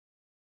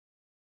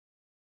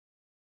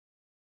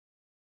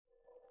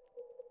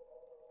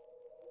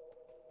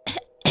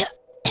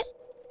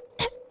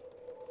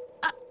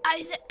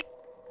Isaac.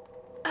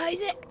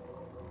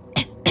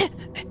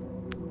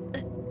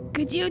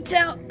 Could you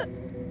tell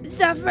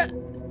Safra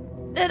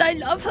that I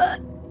love her?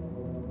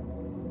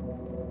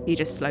 He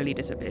just slowly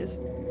disappears.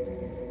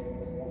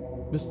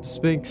 Mr.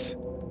 Spinx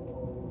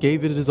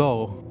gave it his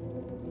all.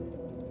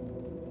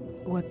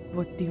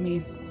 What do you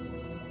mean?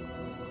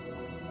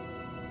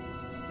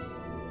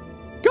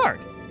 Guard!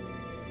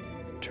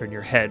 Turn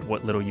your head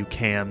what little you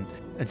can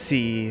and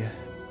see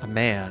a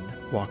man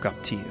walk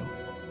up to you.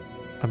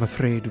 I'm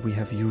afraid we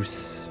have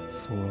use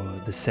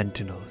for the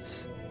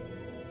sentinels.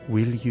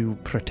 Will you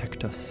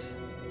protect us?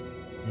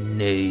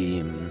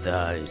 Name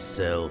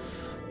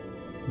thyself.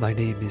 My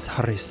name is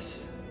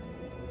Haris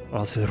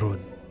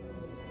Al-Zerun.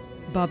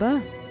 Baba,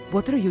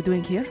 what are you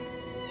doing here?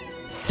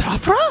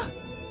 Safra?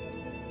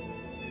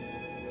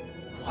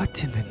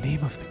 What in the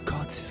name of the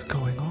gods is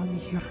going on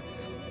here?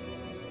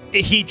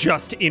 He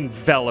just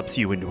envelops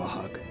you into a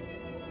hug.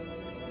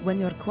 When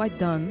you're quite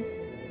done,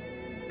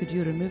 could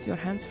you remove your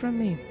hands from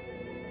me?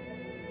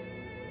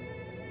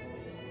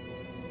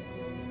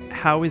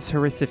 How is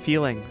Harisa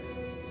feeling,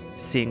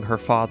 seeing her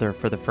father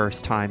for the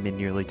first time in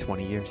nearly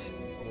 20 years?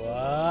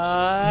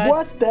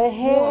 What the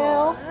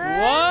hell?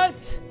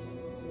 What?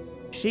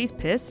 She's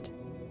pissed.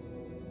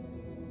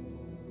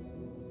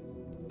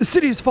 The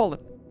city has fallen.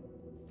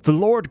 The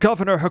Lord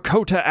Governor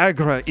Hakota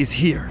Agra is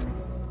here.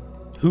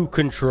 Who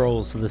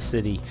controls the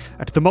city?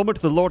 At the moment,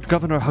 the Lord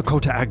Governor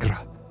Hakota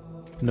Agra.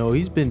 No,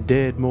 he's been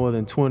dead more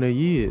than 20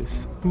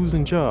 years. Who's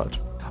in charge?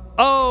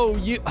 Oh,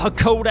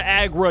 Hakota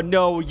Agra,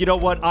 no, you know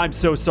what? I'm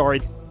so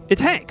sorry.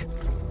 It's Hank.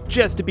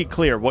 Just to be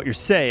clear, what you're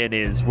saying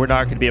is we're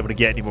not going to be able to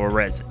get any more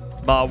resin.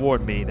 Ma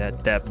warned me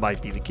that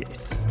might be the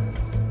case.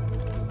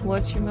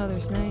 What's your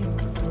mother's name?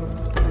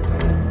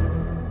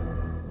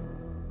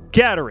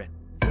 Gadarin.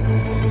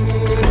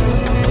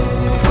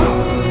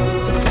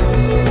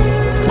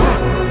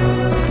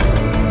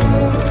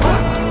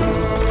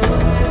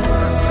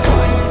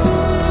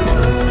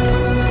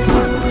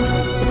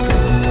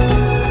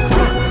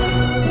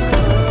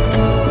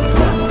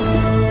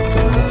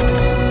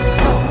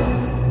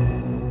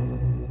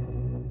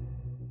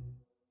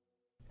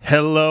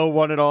 Hello,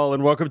 one and all,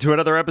 and welcome to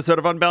another episode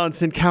of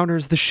Unbalanced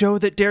Encounters, the show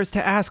that dares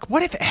to ask,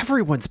 what if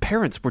everyone's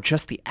parents were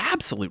just the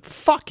absolute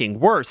fucking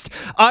worst?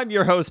 I'm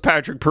your host,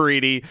 Patrick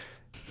Pariti.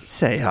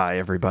 Say hi,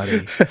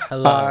 everybody.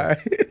 Hello. Hi.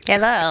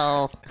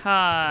 Hello.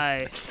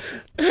 Hi.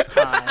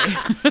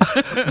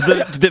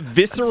 The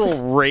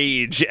visceral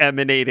rage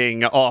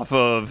emanating off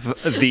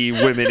of the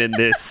women in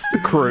this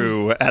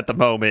crew at the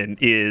moment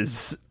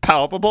is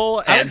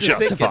palpable and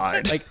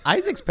justified. Thinking,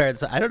 Isaac's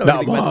parents, I don't know Not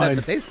anything about them, mine.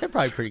 but they're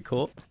probably pretty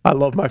cool. I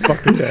love my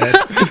fucking dad.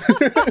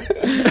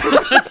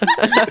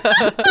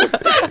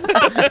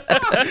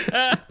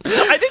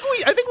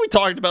 I think we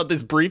talked about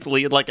this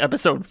briefly in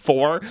episode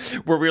 4,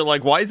 where we were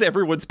like, why is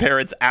everyone's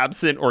parents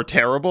absent or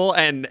terrible?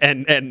 And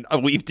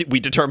we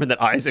determined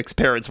that Isaac's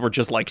parents were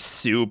just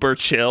super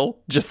chill,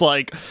 just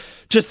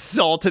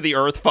salt to the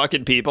earth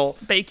fucking people.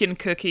 Bacon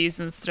cookies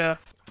and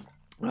stuff.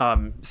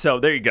 So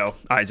there you go,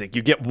 Isaac.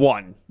 You get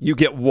one.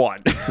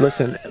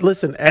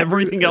 Listen.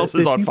 Everything else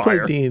is on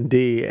fire. If you play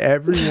D&D,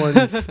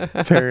 everyone's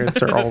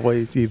parents are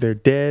always either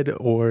dead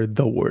or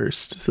the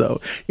worst. So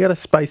you got to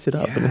spice it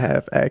up and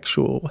have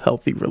actual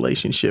healthy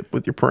relationship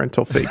with your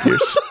parental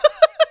figures.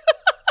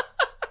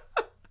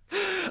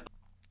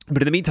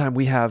 But in the meantime,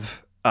 we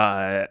have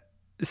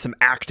some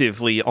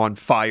actively on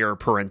fire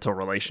parental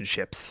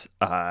relationships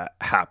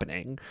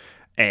happening.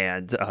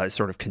 And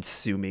sort of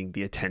consuming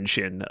the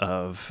attention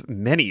of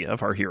many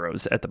of our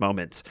heroes at the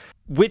moment,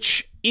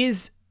 which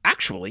is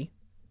actually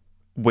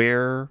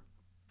where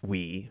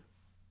we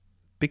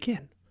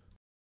begin.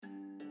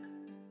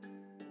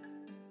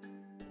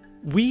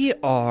 We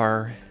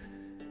are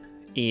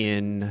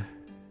in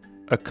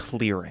a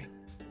clearing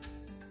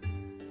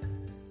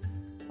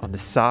on the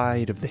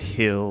side of the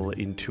hill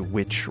into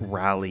which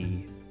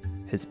Rallied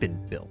has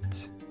been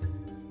built.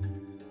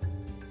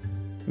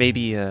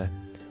 Maybe a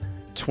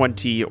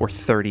 20 or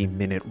 30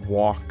 minute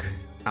walk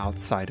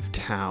outside of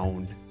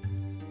town.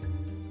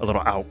 A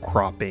little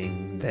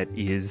outcropping that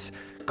is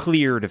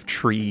cleared of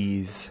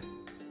trees,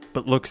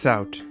 but looks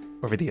out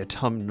over the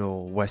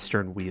autumnal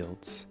western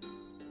fields.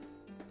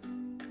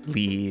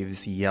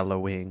 Leaves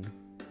yellowing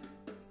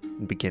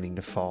and beginning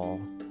to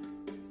fall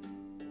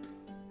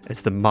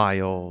as the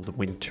mild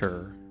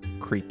winter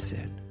creeps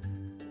in.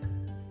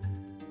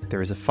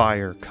 There is a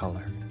fire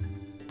color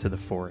to the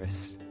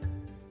forest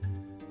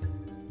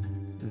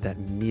that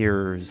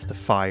mirrors the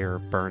fire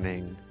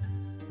burning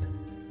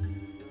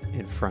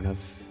in front of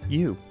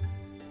you,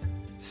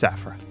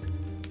 Safra.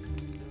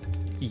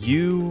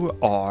 You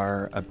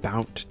are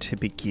about to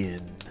begin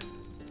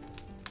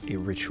a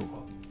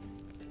ritual.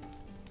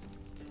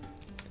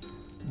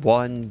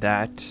 One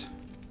that,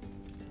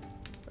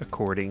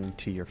 according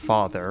to your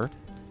father,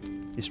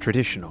 is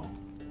traditional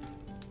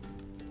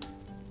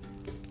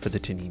for the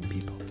Taniyn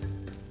people.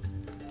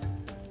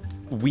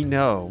 We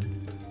know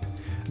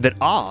that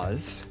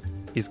Oz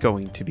is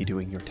going to be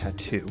doing your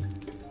tattoo.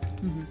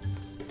 Mm-hmm.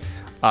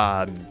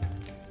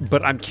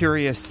 But I'm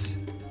curious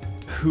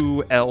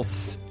who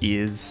else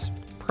is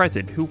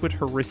present? Who would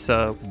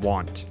Harissa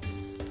want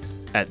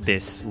at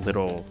this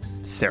little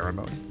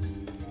ceremony?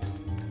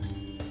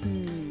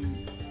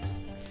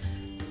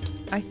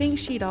 I think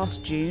she'd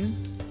ask June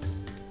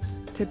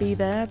to be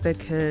there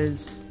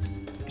because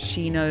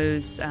she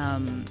knows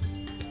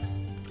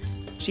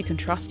she can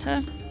trust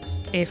her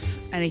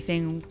if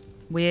anything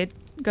weird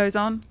goes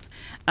on,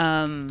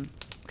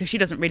 because she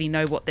doesn't really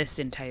know what this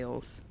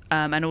entails,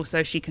 and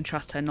also she can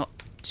trust her not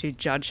to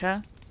judge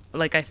her.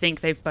 Like, I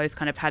think they've both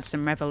kind of had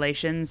some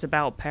revelations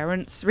about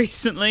parents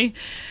recently.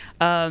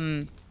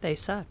 They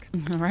suck.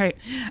 Right.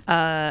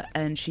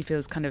 And she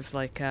feels kind of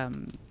like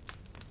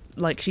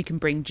she can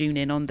bring June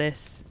in on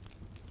this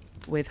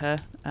with her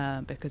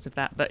because of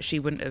that, but she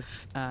wouldn't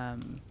have.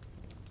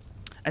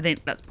 I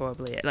think that's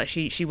probably it. Like,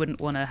 she wouldn't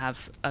want to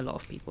have a lot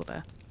of people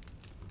there.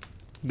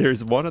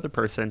 There's one other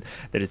person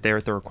that is there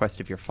at the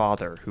request of your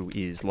father who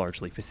is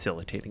largely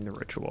facilitating the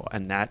ritual,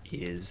 and that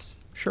is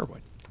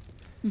Sherwood.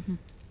 Mm-hmm.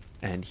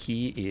 And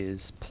he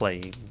is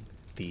playing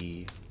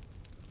the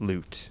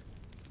lute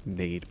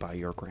made by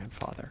your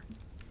grandfather.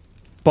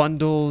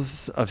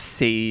 Bundles of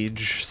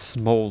sage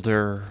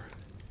smolder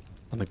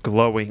on the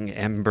glowing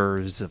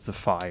embers of the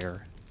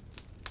fire,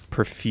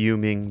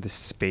 perfuming the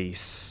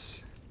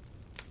space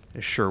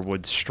as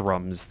Sherwood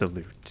strums the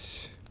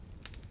lute.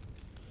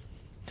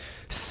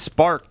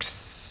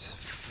 Sparks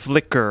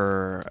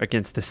flicker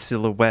against the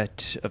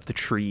silhouette of the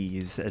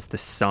trees as the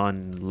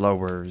sun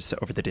lowers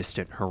over the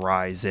distant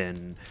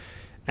horizon,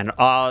 and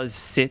Oz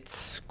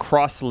sits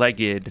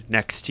cross-legged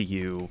next to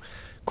you,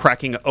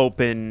 cracking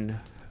open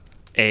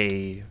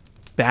a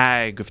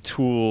bag of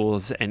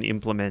tools and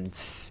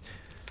implements,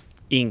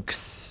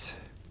 inks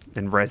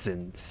and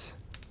resins.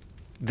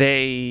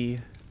 They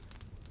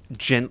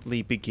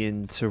gently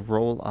begin to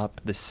roll up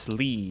the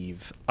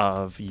sleeve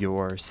of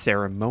your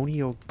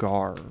ceremonial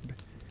garb.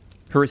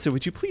 Harissa,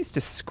 would you please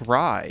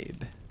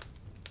describe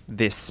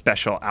this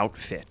special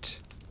outfit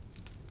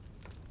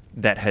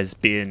that has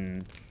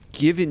been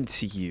given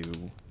to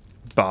you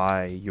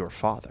by your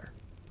father?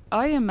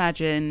 I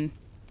imagine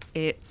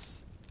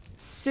it's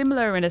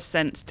similar in a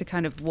sense to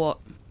kind of what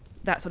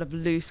that sort of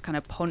loose kind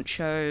of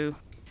poncho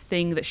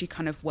thing that she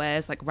kind of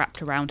wears, like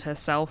wrapped around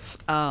herself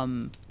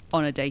on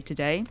a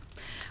day-to-day.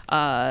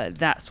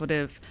 That sort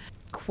of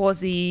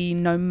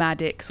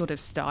quasi-nomadic sort of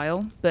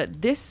style.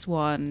 But this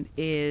one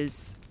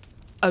is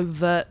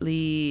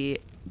overtly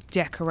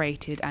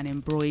decorated and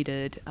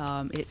embroidered.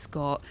 It's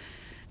got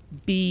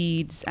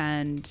beads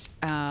and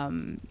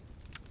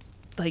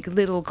like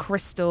little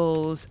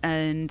crystals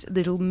and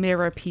little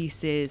mirror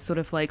pieces, sort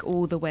of like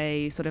all the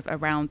way sort of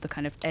around the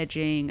kind of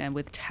edging, and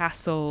with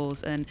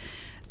tassels and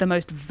the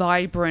most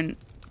vibrant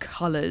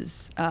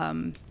colors,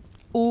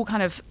 all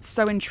kind of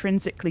so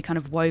intrinsically kind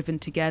of woven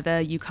together.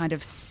 You kind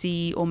of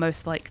see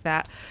almost like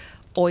that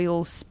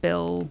oil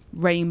spill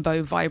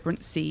rainbow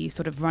vibrancy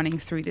sort of running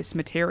through this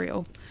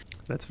material.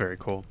 That's very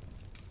cool.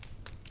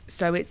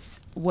 So it's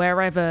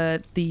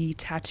wherever the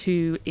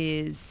tattoo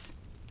is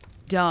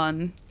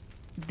done,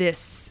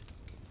 this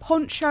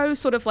poncho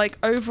sort of like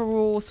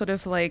overall sort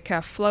of like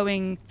a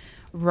flowing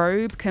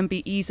robe can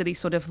be easily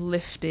sort of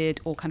lifted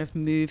or kind of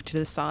moved to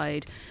the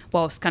side,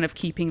 whilst kind of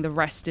keeping the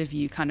rest of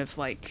you kind of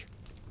like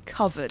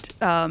covered,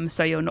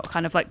 so you're not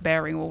kind of like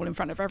bearing all in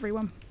front of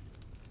everyone.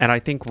 And I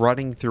think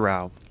running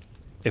throughout,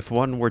 if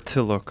one were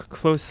to look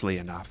closely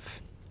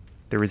enough,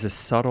 there is a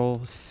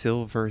subtle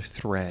silver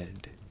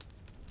thread,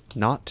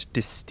 not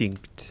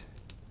distinct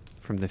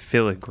from the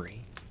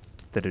filigree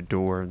that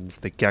adorns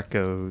the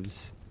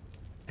geckos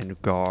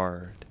and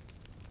guard,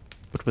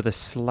 but with a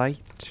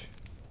slight,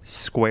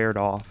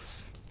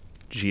 squared-off,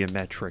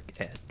 geometric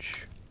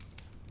edge.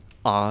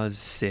 Oz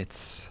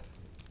sits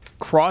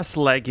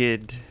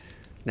cross-legged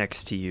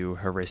next to you,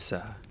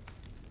 Harissa,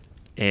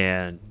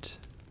 and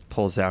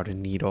pulls out a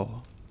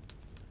needle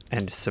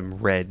and some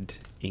red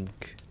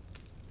ink.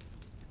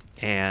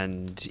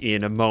 And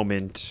in a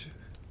moment,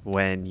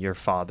 when your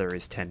father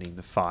is tending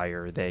the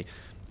fire, they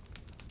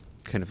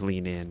kind of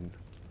lean in.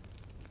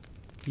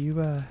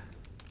 You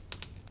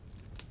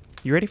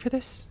ready for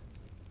this,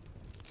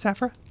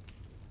 Safra?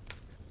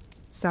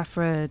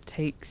 Safra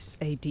takes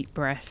a deep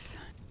breath,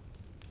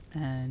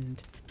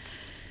 and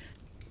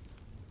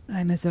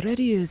I'm as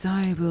ready as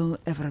I will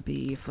ever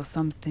be for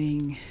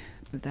something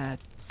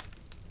that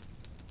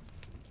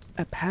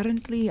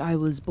apparently I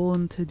was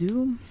born to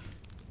do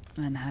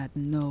and had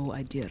no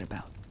idea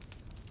about.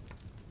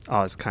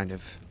 Oz kind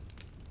of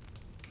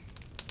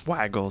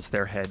waggles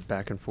their head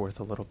back and forth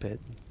a little bit,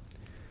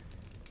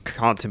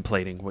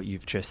 contemplating what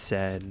you've just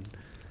said.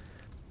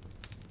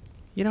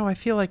 You know, I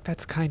feel like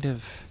that's kind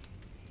of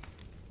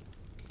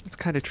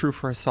true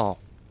for us all.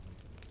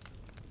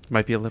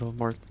 Might be a little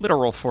more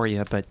literal for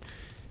you, but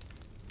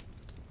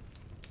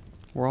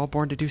we're all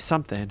born to do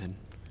something, and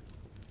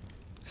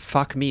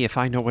fuck me if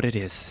I know what it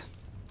is.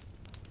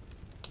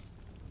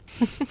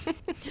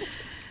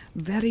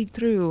 Very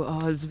true,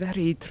 Oz,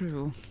 very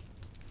true.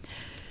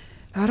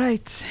 All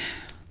right,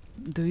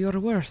 do your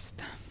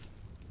worst.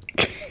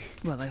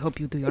 Well, I hope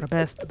you do your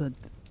best, but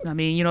I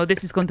mean,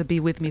 this is going to be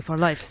with me for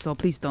life, so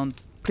please don't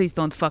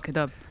fuck it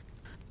up.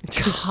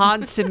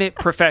 Consummate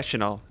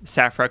professional,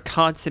 Safra,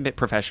 consummate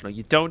professional.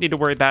 You don't need to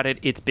worry about it.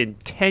 It's been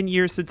 10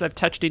 years since I've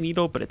touched a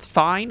needle, but it's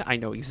fine. I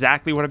know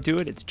exactly what I'm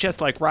doing. It's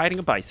just like riding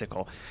a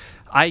bicycle.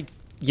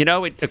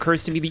 It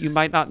occurs to me that you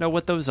might not know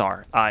what those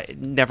are.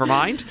 Never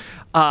mind.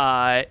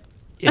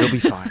 It'll be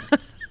fine.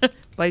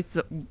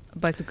 Bicycle,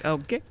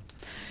 okay.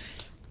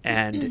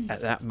 And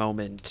at that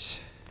moment,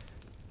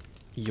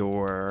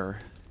 your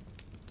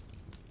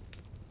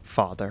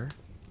father,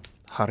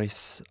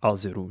 Haris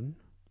al-Zirun,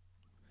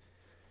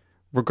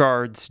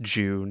 regards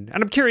June.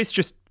 And I'm curious,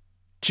 just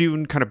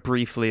June, kind of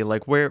briefly,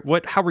 like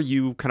how are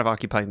you kind of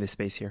occupying this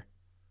space here?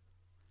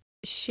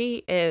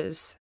 She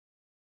is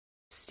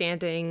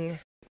standing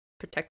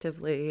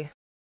protectively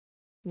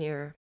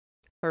near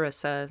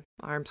Harisa,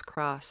 arms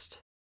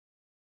crossed,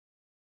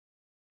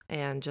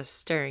 and just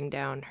staring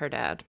down her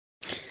dad.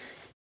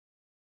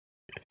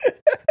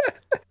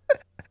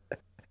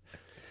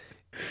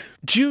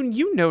 June,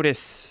 you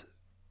notice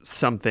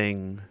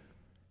something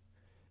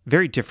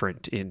very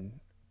different in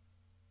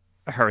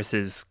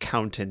Harris's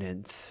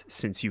countenance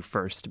since you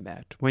first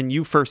met. When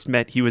you first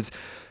met, he was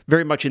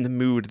very much in the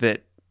mood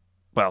that,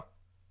 well,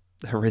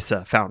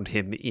 Harisa found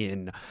him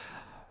in,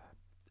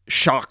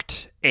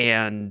 shocked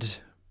and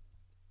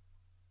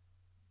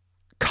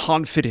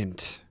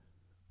confident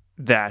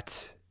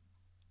that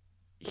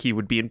he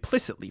would be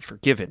implicitly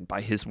forgiven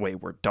by his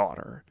wayward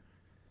daughter.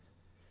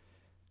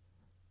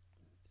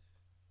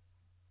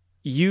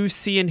 You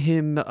see in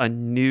him a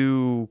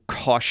new,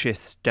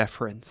 cautious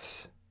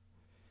deference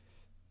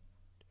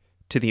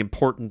to the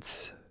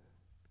importance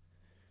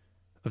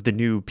of the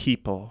new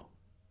people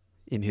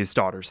in his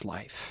daughter's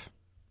life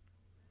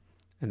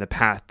and the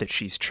path that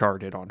she's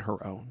charted on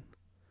her own.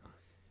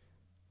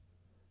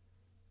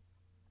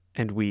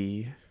 And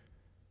we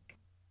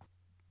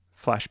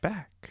flash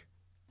back.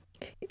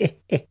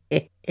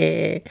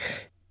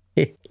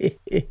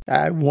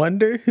 I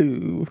wonder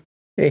who.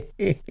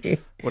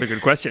 What a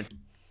good question.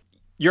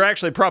 You're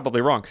actually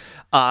probably wrong.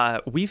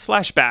 We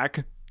flash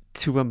back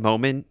to a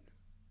moment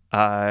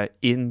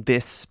in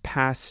this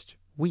past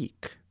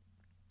week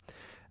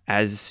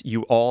as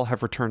you all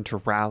have returned to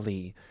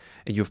Rally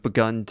and you've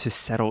begun to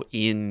settle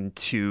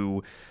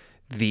into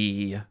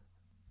the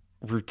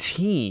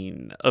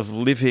routine of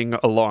living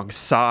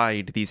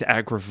alongside these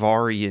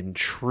Agravarian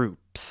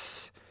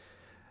troops.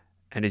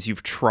 And as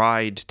you've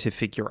tried to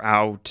figure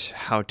out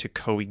how to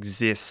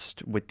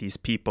coexist with these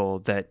people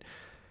that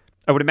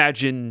I would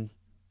imagine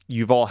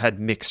you've all had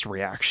mixed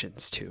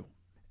reactions to.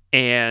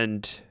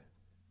 And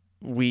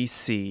we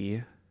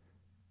see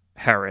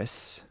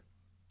Harris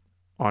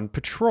on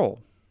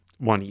patrol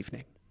one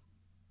evening.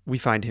 We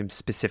find him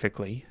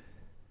specifically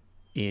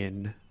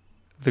in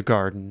the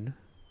garden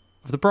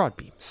of the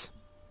Broadbeams.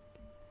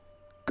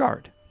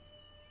 Guard,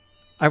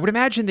 I would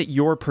imagine that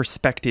your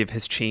perspective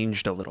has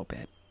changed a little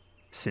bit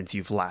since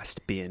you've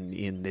last been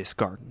in this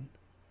garden.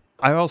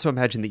 I also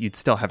imagine that you'd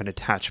still have an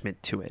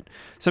attachment to it.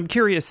 So I'm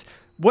curious,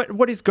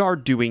 what is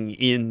Guard doing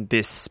in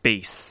this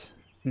space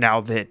now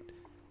that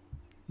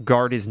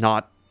Guard is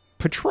not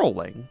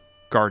patrolling?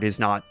 Guard is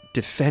not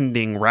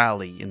defending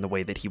Rally in the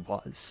way that he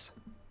was.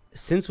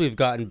 Since we've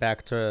gotten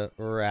back to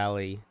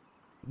Rally,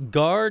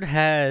 Guard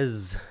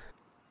has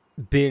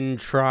been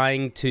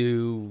trying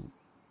to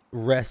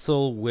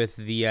wrestle with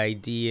the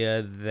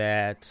idea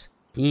that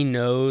he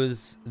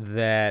knows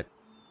that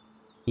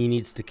he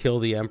needs to kill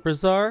the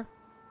Emperor,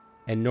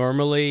 and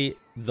normally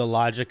the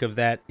logic of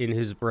that in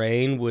his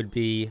brain would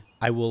be,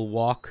 I will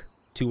walk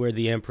to where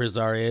the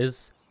Emperor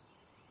is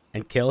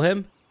and kill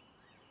him,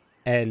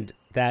 and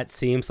that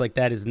seems like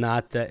that is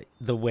not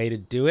the way to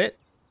do it.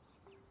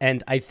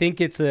 And I think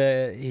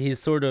he's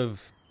sort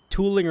of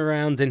tooling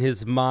around in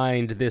his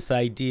mind this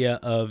idea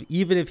of,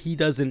 even if he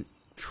doesn't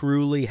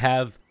truly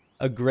have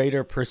a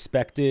greater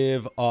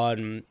perspective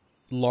on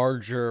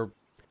larger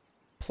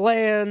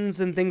plans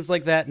and things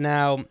like that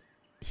now,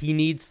 he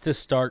needs to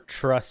start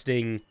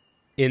trusting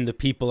in the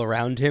people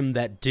around him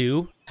that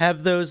do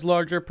have those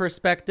larger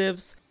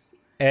perspectives,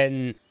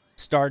 and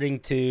starting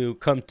to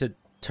come to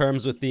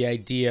terms with the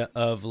idea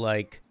of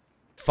like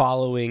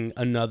following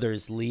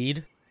another's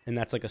lead. And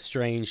that's like a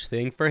strange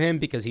thing for him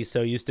because he's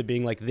so used to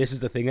being like, this is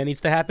the thing that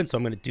needs to happen, so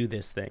I'm going to do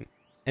this thing.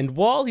 And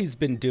while he's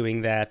been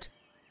doing that,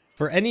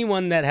 for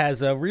anyone that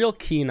has a real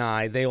keen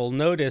eye, they will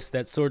notice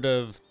that sort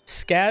of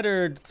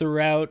scattered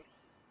throughout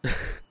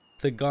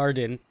the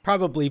garden,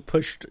 probably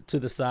pushed to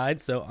the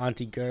side so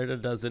Auntie Gerda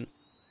doesn't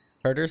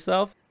hurt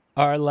herself,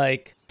 are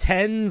like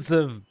tens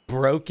of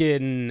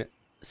broken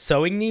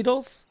sewing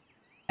needles,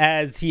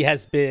 as he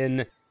has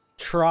been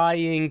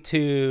trying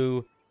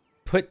to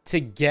put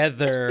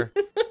together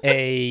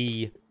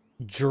a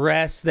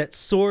dress that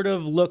sort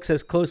of looks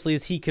as closely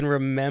as he can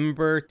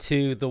remember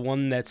to the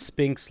one that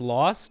Spinx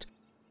lost,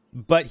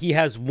 but he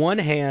has one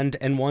hand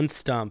and one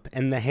stump,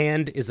 and the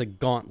hand is a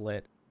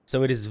gauntlet.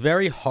 So it is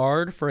very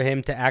hard for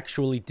him to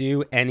actually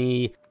do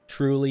any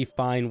truly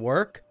fine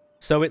work.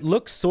 So it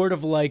looks sort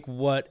of like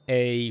what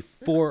a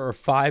 4 or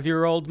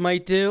 5-year-old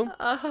might do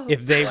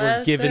if they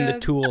were given the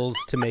tools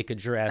to make a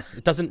dress.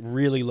 It doesn't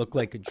really look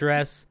like a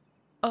dress.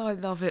 Oh, I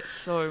love it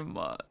so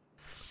much.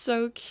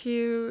 So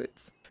cute.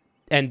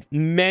 And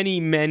many,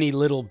 many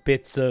little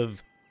bits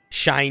of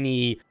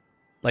shiny,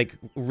 like,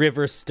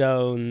 river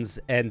stones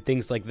and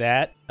things like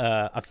that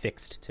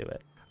affixed to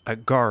it.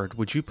 Guard,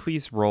 would you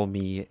please roll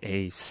me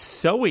a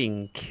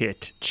sewing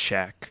kit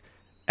check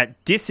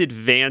at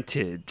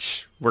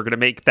disadvantage? We're going to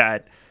make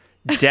that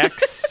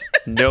Dex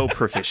no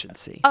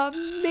proficiency.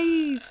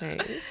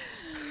 Amazing.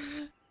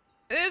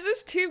 This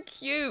is too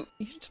cute.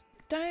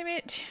 Damn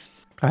it.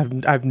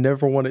 I've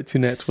never wanted 2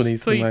 nat 20s in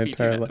Please my be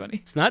entire 2 life. 20.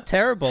 It's not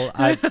terrible.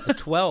 I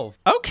 12.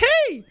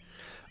 Okay.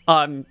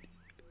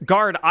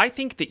 Guard, I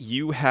think that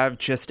you have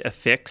just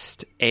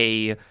affixed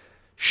a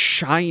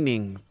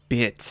shining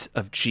bit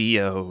of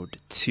geode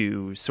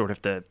to sort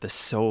of the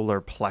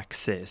solar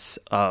plexus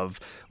of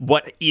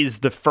what is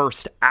the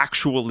first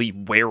actually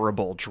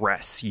wearable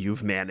dress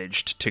you've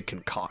managed to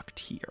concoct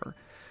here.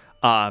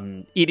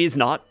 It is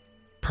not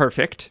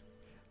perfect.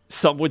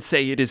 Some would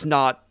say it is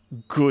not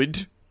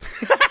good.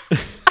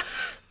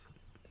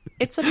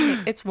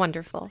 It's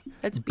wonderful.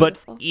 It's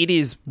beautiful. But it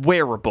is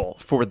wearable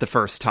for the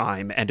first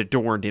time and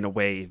adorned in a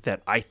way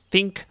that I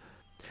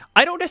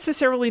don't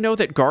necessarily know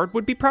that Guard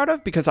would be proud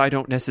of, because I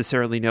don't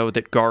necessarily know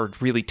that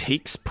Guard really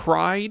takes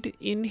pride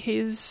in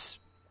his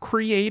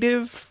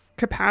creative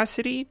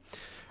capacity.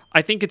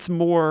 I think it's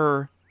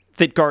more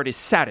that Guard is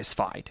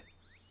satisfied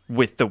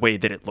with the way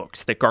that it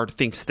looks, that Guard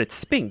thinks that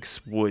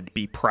Spinx would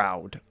be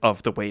proud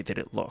of the way that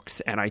it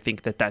looks, and I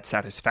think that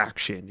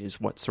satisfaction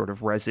is what sort of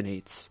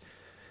resonates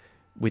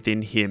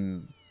within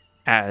him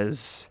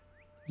as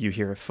you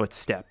hear a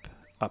footstep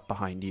up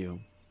behind you,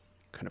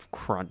 kind of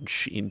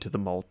crunch into the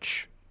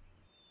mulch.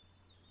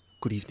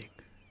 Good evening.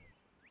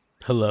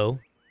 Hello.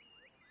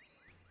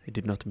 I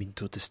did not mean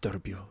to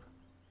disturb you.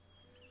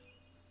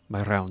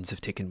 My rounds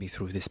have taken me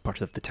through this part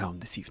of the town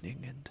this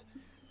evening, and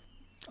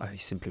I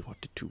simply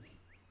wanted to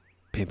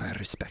pay my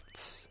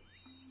respects.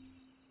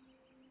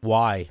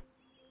 Why?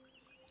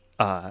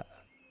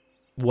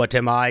 What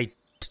am I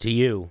to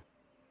you?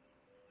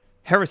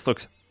 Harris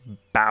looks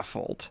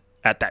baffled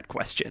at that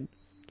question.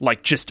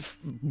 Like, just,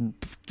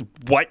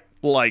 what?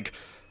 Like,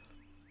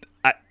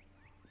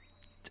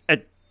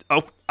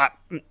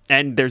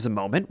 and there's a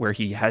moment where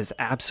he has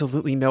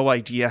absolutely no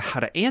idea how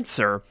to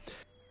answer,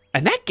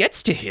 and that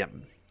gets to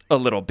him a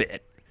little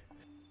bit.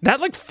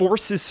 That, like,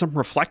 forces some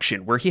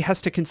reflection where he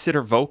has to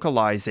consider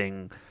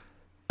vocalizing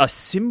a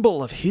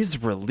symbol of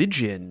his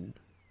religion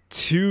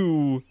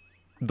to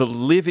the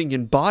living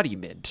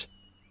embodiment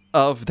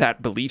of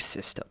that belief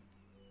system.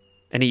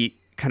 And he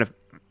kind of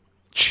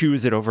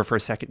chews it over for a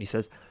second. He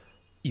says,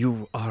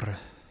 "You are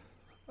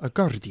a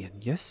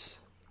guardian, yes?"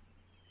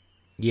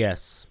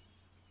 Yes.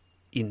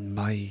 In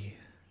my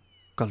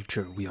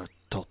culture, we are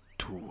taught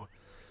to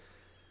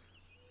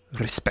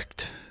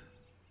respect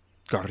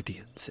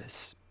guardians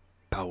as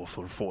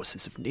powerful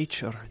forces of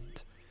nature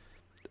and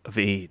of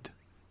aid.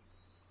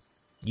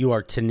 You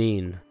are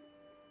Taniyn.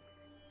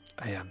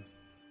 I am.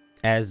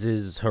 As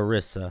is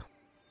Harisa.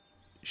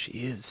 She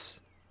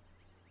is.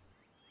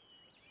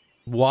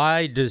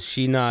 Why does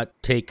she not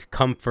take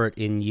comfort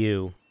in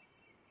you?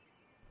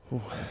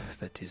 Oh,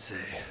 that is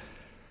a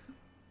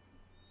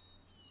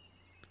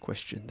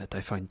question that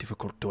I find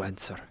difficult to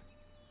answer.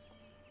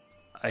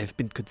 I have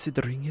been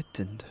considering it,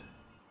 and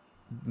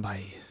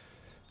my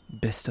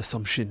best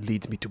assumption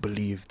leads me to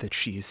believe that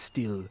she is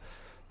still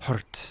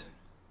hurt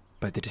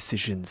by the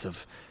decisions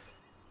of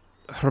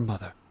her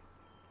mother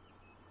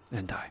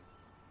and I.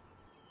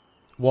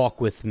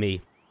 Walk with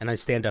me. And I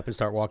stand up and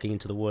start walking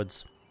into the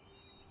woods.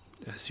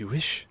 As you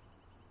wish.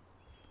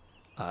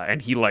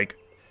 And he, like,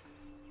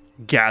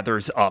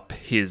 gathers up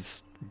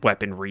his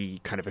weaponry,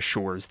 kind of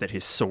assures that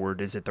his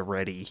sword is at the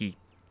ready. He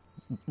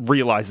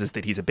realizes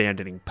that he's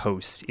abandoning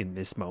post in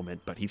this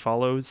moment, but he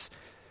follows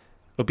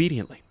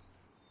obediently.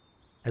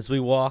 As we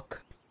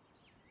walk,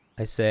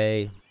 I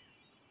say,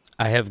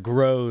 I have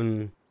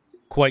grown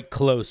quite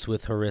close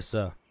with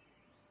Harisa.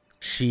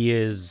 She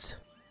is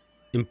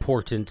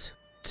important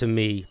to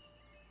me.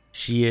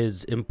 She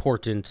is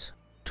important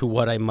to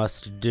what I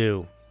must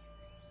do.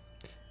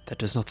 That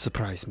does not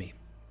surprise me.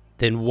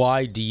 Then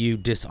why do you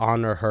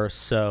dishonor her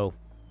so?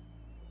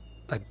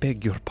 I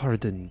beg your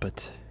pardon,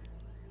 but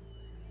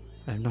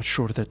I'm not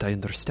sure that I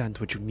understand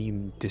what you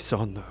mean,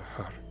 dishonor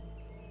her.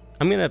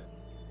 I'm going to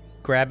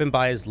grab him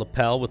by his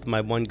lapel with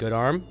my one good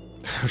arm.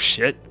 Oh,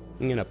 shit.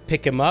 I'm going to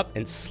pick him up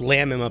and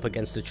slam him up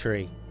against a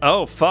tree.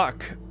 Oh,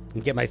 fuck.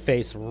 And get my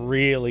face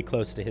really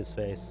close to his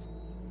face.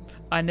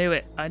 I knew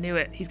it.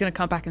 He's going to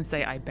come back and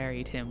say, I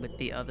buried him with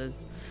the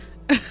others.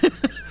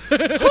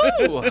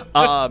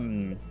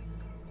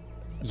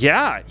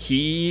 Yeah,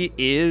 he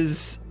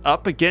is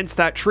up against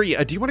that tree.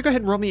 Do you want to go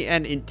ahead and roll me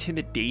an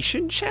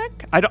intimidation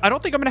check? I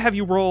don't think I'm going to have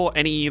you roll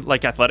any,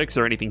 like, athletics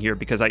or anything here,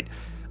 because I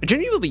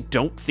genuinely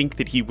don't think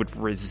that he would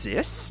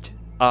resist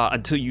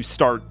until you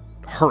start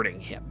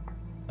hurting him.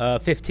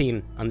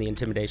 15 on the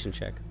intimidation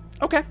check.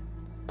 Okay.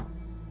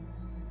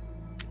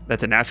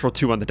 That's a natural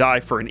 2 on the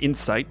die for an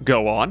insight.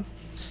 Go on.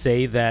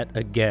 Say that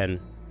again.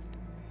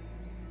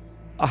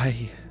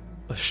 I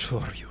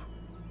assure you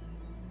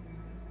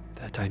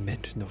that I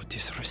meant no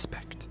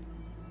disrespect.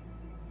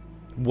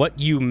 What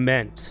you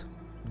meant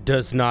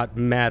does not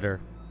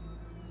matter.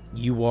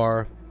 You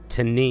are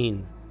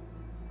Taniyn.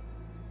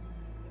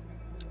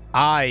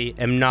 I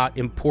am not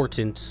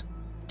important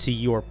to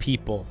your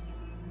people.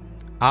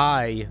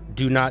 I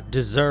do not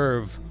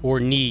deserve or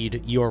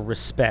need your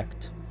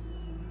respect.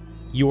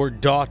 Your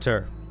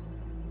daughter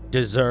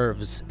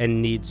deserves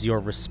and needs your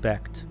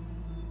respect.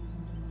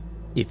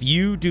 If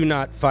you do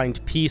not find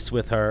peace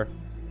with her,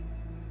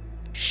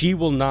 she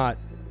will not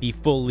be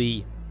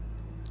fully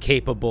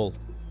capable.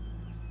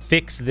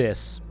 Fix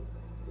this,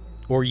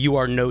 or you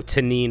are no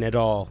Taniyn at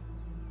all.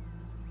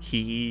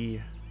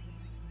 He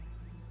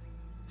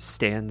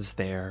stands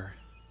there,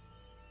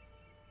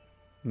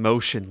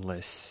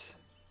 motionless,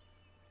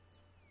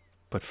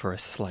 but for a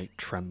slight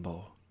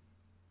tremble.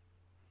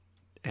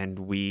 And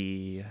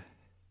we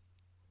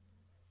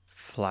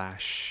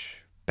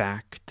flash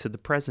back to the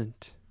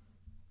present.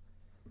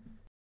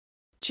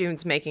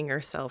 June's making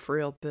herself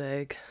real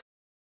big.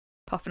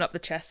 Puffing up the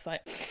chest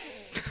like...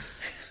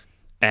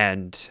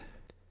 And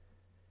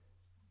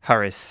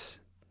Haris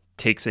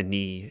takes a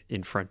knee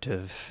in front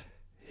of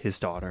his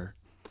daughter.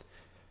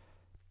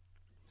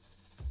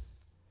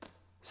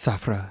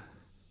 Safra,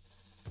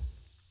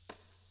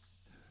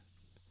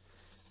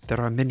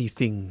 there are many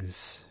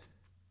things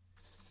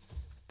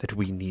that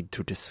we need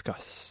to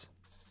discuss.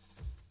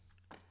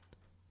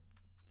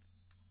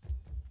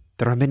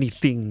 There are many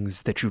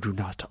things that you do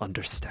not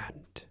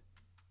understand.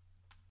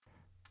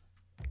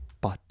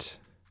 But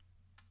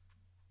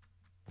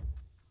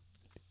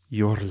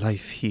your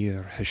life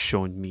here has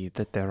shown me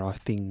that there are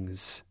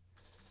things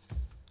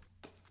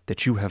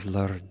that you have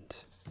learned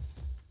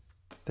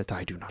that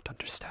I do not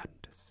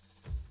understand.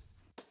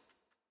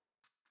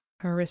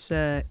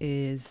 Harisa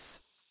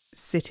is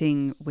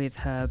sitting with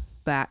her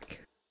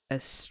back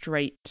as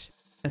straight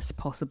as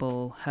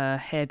possible, her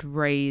head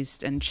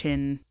raised and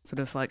chin sort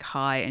of like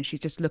high, and she's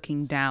just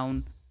looking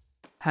down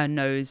her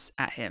nose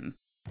at him.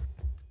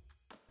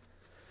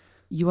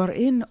 You are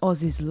in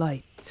Oz's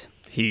light.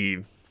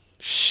 He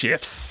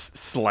shifts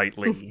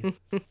slightly.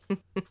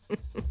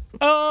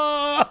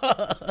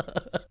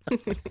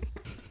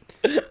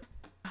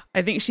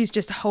 I think she's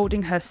just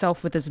holding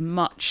herself with as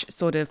much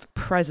sort of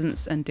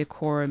presence and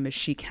decorum as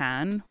she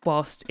can,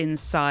 whilst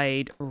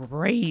inside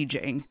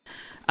raging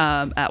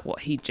at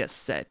what he just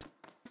said.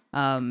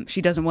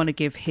 She doesn't want to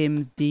give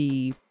him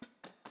the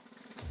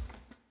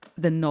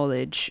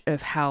knowledge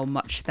of how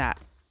much that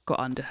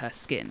got under her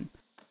skin.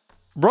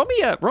 Roll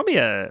me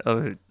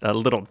a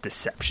little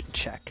deception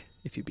check,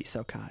 if you'd be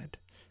so kind.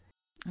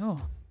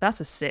 Oh, that's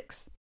a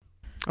 6.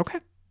 Okay.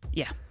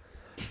 Yeah.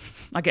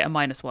 I get a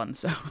 -1,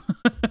 so...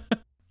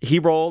 He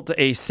rolled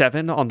a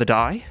 7 on the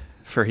die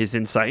for his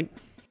insight.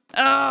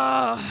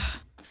 Oh,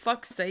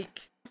 fuck's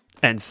sake.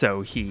 And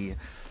so he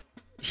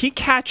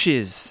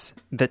catches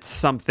that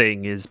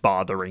something is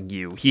bothering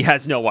you. He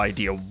has no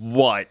idea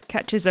what.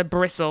 Catches a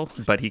bristle.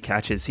 But he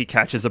catches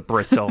a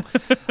bristle.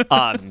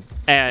 And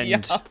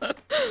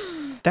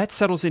that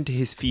settles into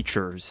his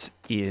features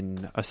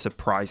in a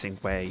surprising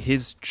way.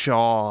 His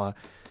jaw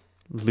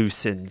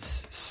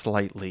loosens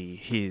slightly.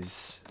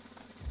 His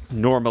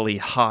normally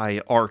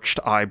high arched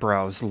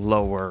eyebrows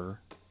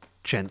lower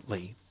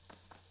gently.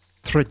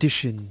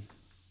 Tradition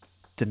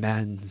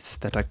demands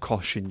that I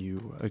caution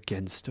you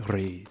against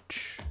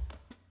rage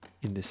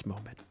in this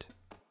moment.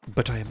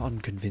 But I am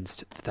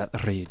unconvinced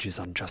that rage is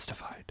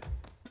unjustified.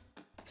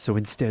 So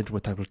instead,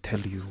 what I will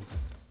tell you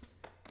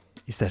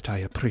is that I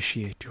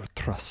appreciate your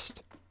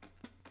trust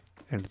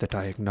and that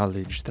I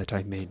acknowledge that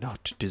I may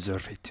not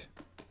deserve it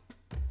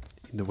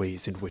in the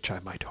ways in which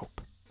I might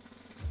hope.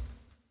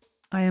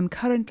 I am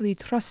currently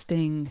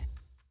trusting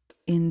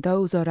in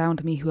those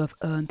around me who have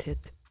earned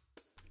it.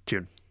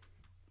 June.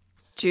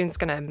 June's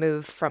gonna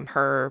move from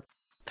her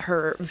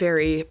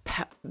very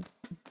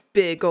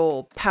big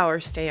old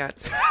power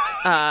stance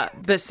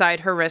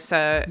beside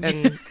Harisa,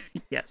 and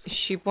Yes.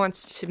 she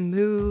wants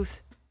to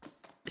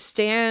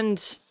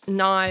stand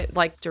not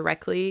like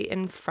directly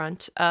in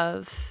front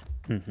of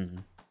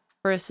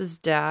Harisa's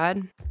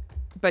dad,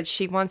 but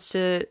she wants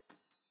to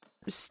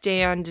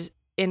stand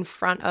in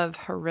front of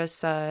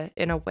Harisa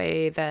in a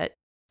way that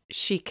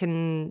she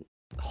can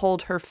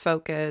hold her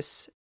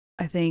focus.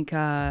 I think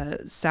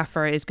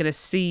Safra is going to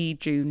see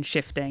June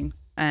shifting,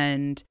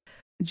 and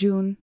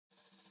June,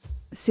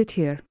 sit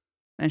here.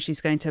 And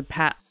she's going to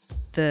pat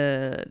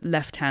the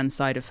left-hand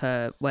side of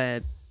her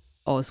where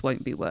Oz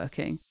won't be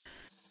working.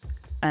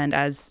 And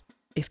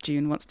if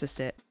June wants to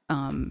sit,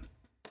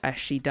 as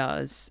she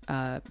does,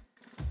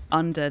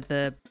 under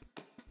the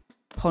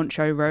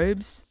poncho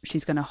robes,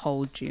 she's going to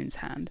hold June's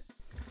hand.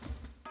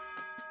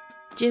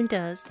 June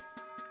does.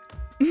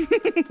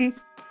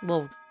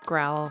 Little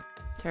growl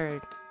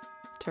to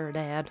her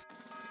dad.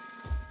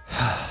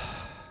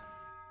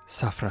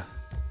 Safra,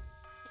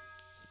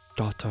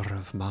 daughter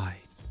of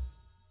mine,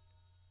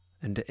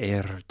 and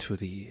heir to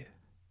the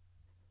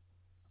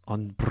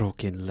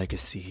unbroken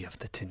legacy of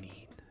the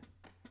Taniyn,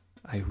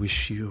 I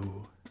wish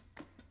you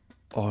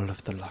all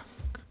of the luck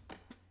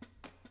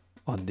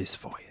on this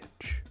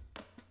voyage.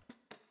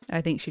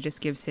 I think she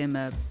just gives him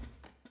a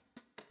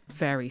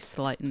very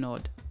slight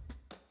nod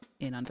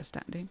in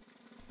understanding.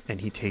 And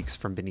he takes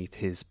from beneath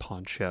his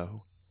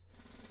poncho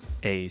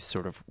a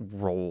sort of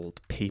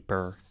rolled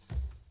paper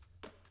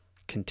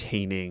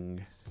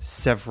containing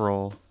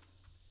several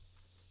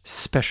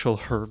special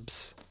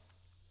herbs.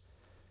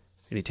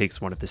 And he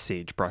takes one of the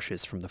sage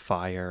brushes from the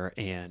fire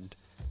and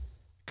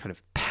kind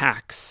of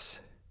packs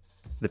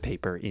the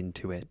paper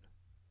into it,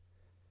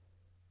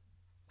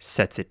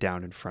 sets it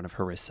down in front of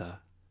Harisa,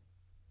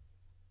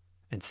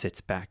 and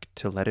sits back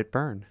to let it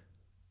burn.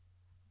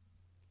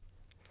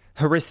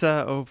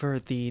 Harisa, over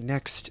the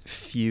next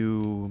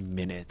few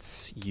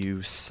minutes,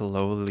 you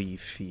slowly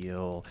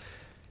feel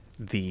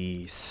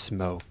the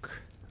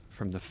smoke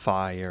from the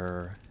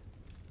fire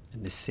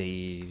and the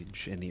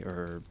sage and the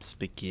herbs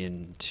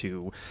begin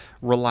to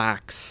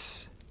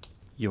relax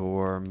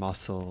your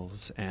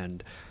muscles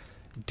and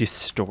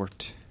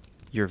distort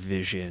your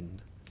vision.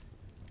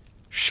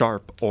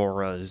 Sharp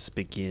auras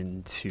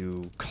begin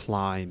to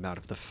climb out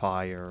of the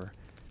fire,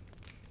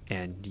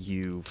 and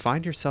you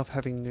find yourself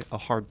having a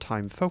hard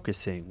time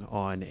focusing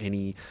on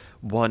any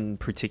one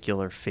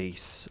particular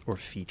face or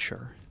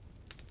feature.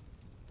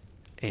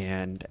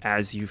 And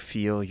as you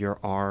feel your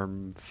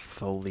arm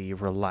fully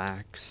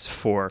relax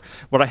for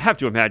what I have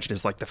to imagine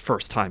is like the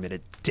first time in a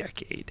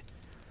decade,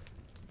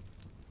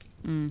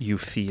 you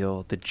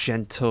feel the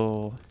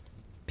gentle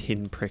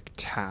pinprick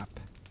tap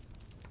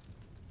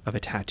of a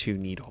tattoo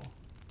needle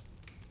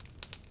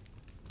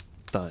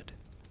thud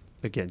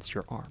against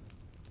your arm.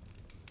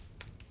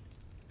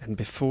 And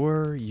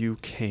before you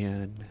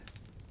can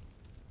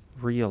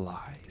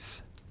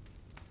realize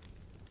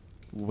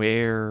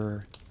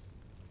where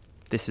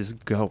this is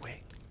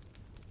going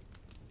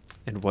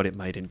and what it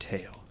might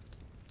entail,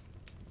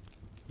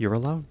 you're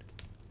alone.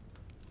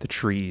 The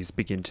trees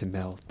begin to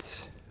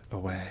melt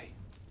away,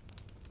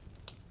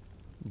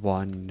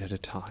 one at a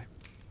time,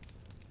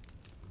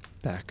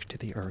 back to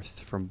the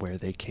earth from where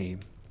they came,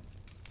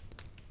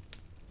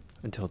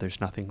 until there's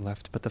nothing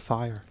left but the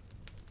fire.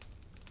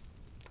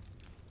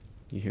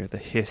 You hear the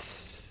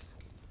hiss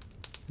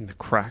and the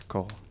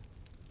crackle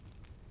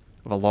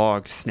of a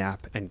log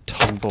snap and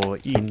tumble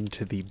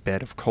into the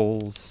bed of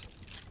coals.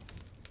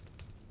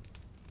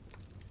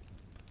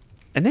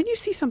 And then you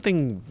see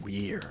something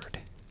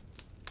weird.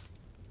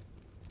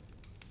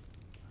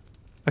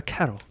 A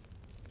kettle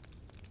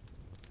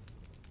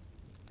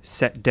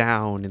set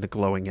down in the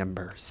glowing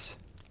embers.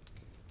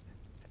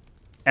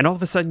 And all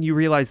of a sudden you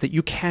realize that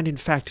you can in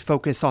fact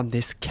focus on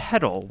this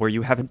kettle where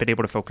you haven't been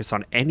able to focus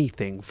on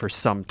anything for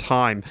some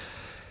time.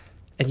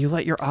 And you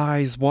let your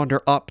eyes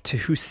wander up to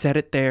who set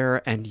it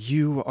there, and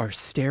you are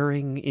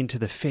staring into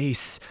the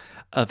face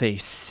of a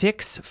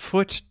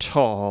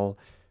 6-foot-tall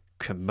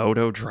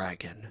Komodo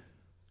dragon.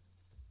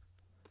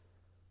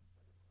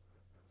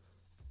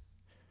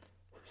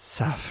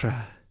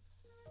 Safra,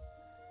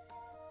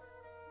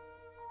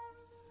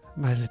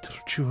 my little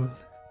jewel.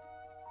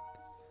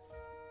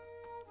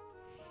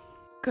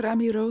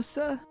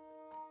 Gramirosa?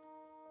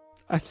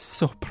 I'm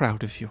so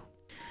proud of you.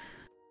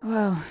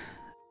 Well,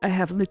 I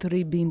have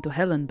literally been to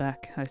hell and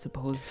back, I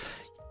suppose.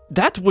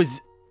 That was,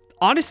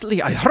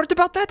 honestly, I heard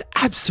about that,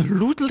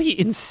 absolutely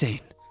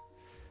insane.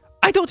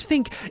 I don't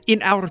think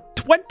in our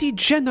 20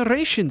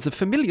 generations of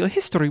familial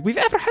history we've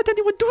ever had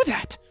anyone do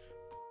that.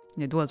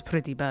 It was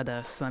pretty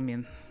badass, I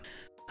mean.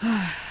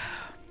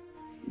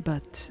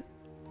 But...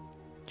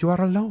 You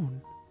are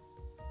alone,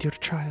 dear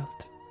child.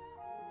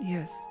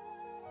 Yes.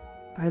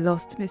 I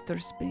lost Mr.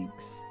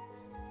 Spinx.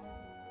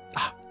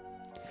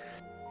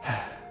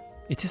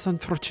 It is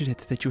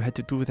unfortunate that you had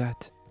to do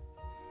that.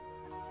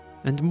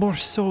 And more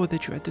so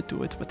that you had to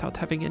do it without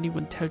having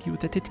anyone tell you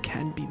that it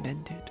can be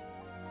mended.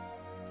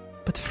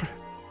 But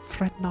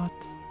fret not,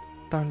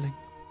 darling.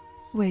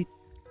 Wait,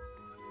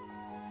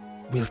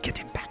 We'll get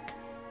him back.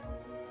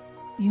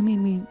 you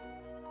mean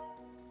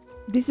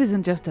this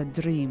isn't just a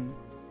dream,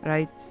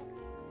 right?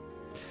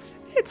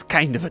 It's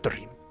kind of a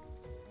dream.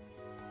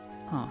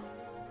 Huh.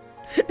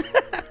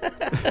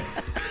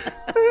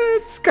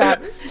 It's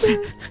got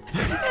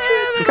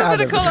it's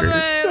kind of a dream.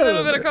 A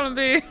little bit of column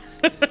B.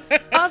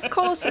 Of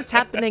course, it's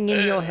happening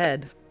in your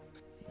head.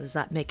 Does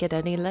that make it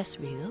any less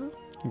real?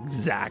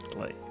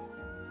 Exactly.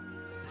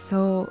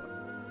 So,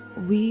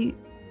 we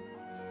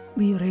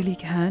really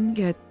can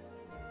get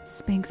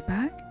Spinx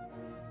back?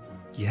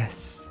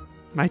 Yes,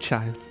 my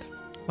child.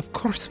 Of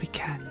course we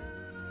can.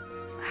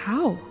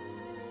 How?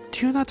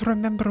 Do you not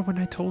remember when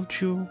I told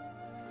you,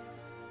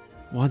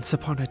 once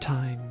upon a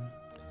time,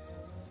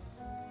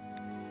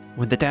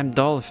 when the damn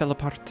doll fell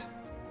apart,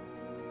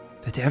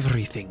 that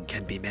everything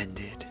can be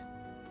mended?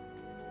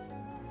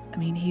 I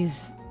mean,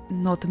 he's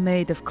not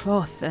made of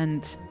cloth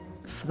and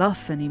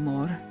fluff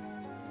anymore.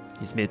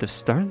 He's made of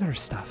sterner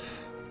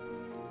stuff.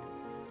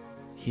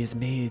 He is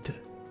made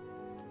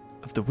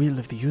of the will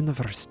of the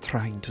universe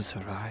trying to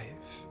survive.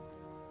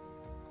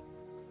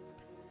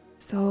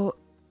 So,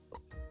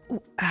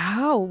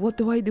 How? What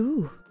do I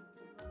do?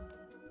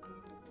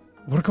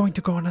 We're going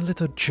to go on a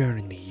little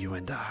journey, you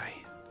and I.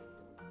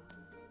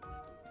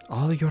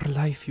 All your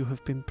life you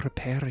have been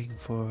preparing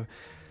for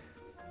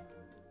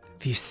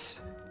this.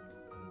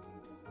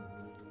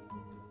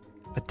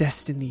 A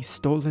destiny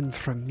stolen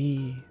from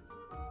me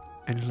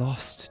and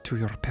lost to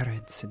your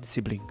parents and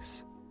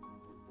siblings.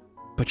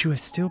 But you are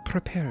still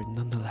prepared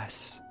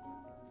nonetheless.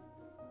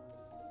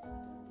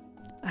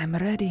 I'm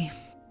ready.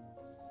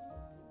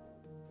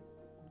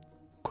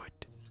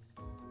 Good.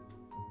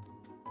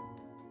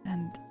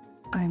 And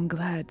I'm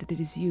glad that it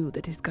is you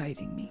that is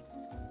guiding me.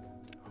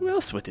 Who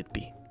else would it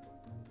be?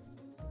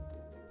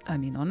 I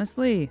mean,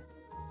 honestly,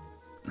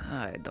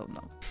 I don't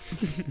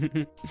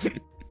know.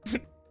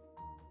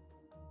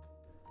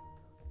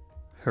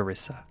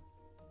 Harisa,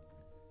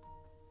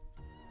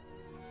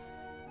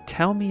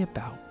 tell me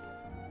about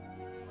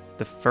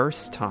the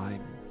first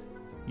time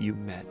you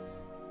met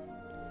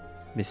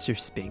Mr.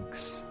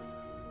 Spinx,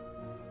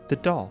 the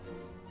doll.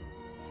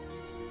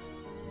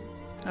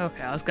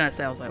 Okay, I was gonna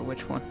say, I was like,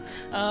 which one?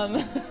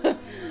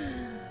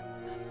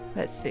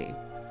 Let's see.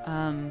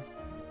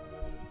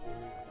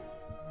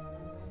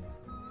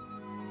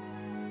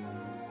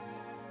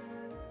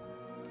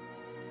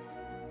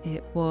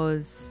 It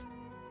was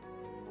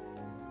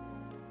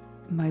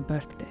my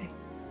birthday.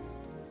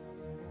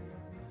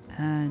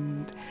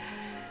 And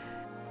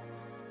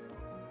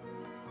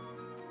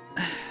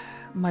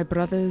my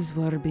brothers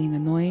were being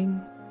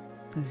annoying,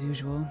 as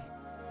usual.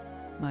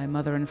 My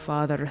mother and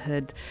father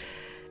had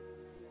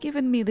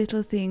given me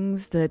little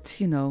things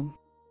that,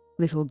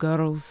 little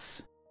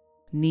girls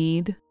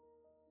need.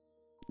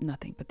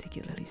 Nothing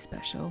particularly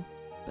special,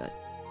 but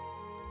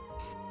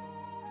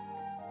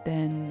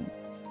then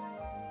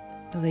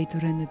later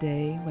in the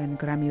day, when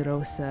Grammy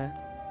Rosa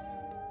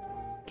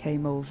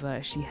came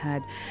over, she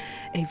had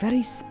a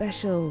very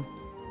special,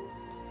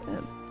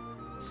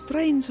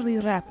 strangely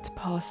wrapped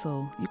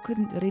parcel. You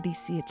couldn't really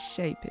see its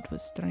shape. It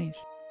was strange.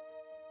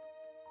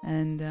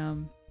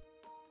 And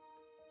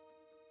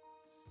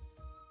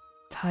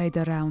tied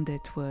around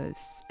it was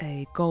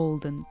a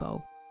golden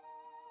bow,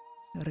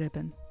 a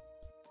ribbon,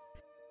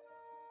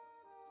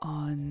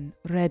 on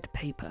red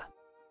paper.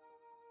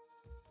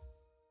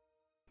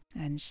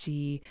 And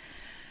she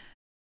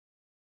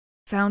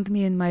found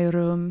me in my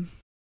room,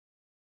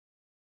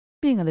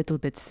 being a little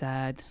bit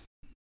sad,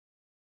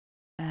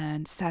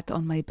 and sat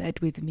on my bed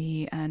with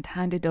me and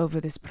handed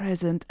over this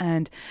present,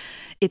 and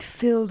it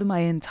filled my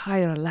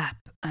entire lap,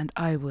 and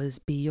I was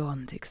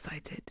beyond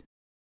excited.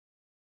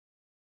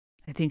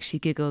 I think she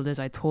giggled as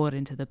I tore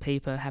into the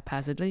paper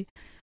haphazardly,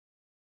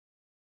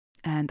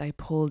 and I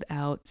pulled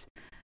out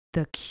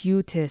the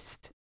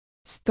cutest,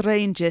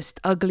 strangest,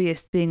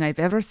 ugliest thing I've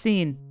ever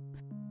seen.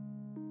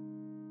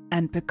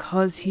 And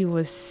because he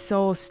was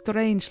so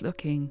strange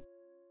looking,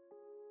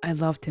 I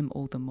loved him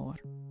all the more.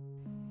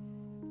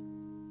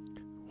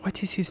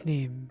 What is his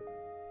name,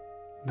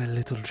 my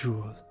little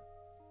jewel?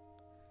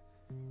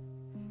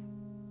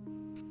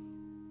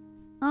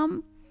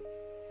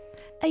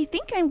 I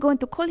think I'm going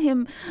to call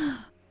him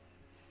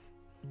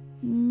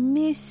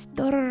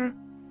Mr.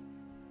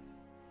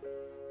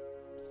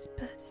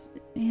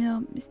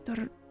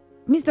 Mr.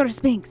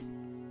 Spinx.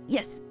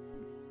 Yes.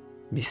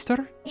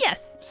 Mr.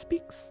 Yes.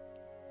 Spinx?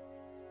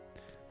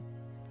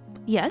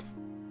 Yes.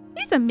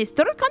 He's a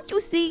mister, can't you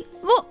see?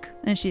 Look.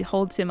 And she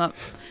holds him up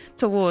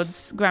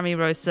towards Grammy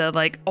Rosa,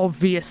 like,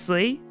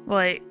 obviously.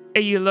 Like,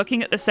 are you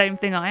looking at the same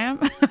thing I am?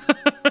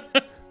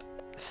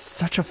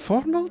 Such a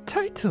formal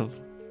title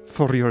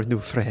for your new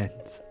friend.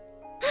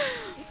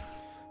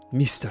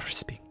 Mr.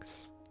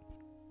 Spinx.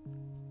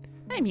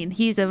 I mean,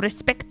 he's a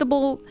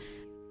respectable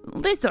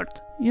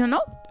lizard, you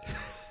know?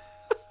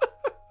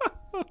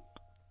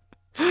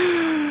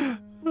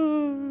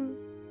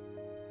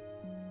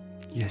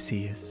 Yes,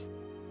 he is.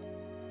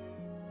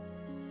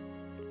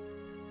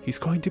 He's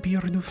going to be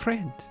your new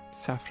friend,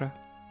 Safra.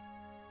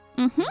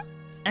 Mm-hmm.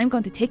 I'm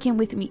going to take him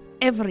with me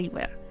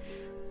everywhere.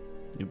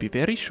 You'll be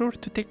very sure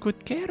to take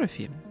good care of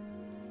him.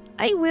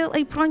 I will,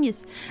 I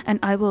promise. And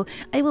I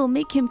will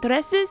make him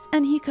dresses,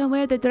 and he can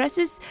wear the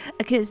dresses,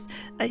 because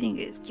I think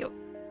it's cute.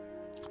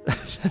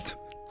 That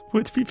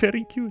would be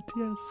very cute,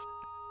 yes.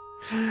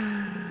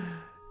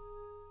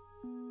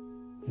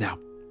 Now,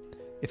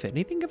 if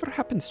anything ever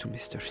happens to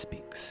Mr.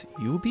 Spinx,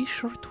 you be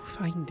sure to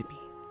find me.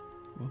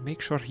 We'll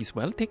make sure he's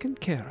well taken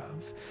care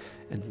of.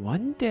 And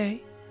one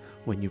day,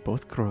 when you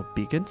both grow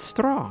big and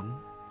strong,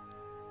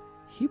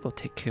 he will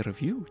take care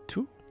of you,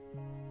 too.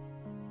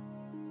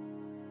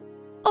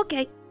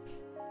 Okay.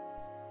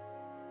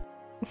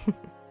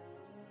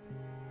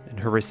 And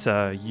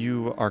Harisa,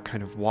 you are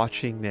kind of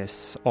watching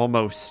this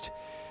almost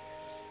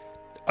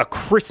a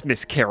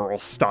Christmas Carol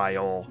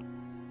style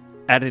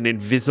at an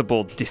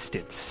invisible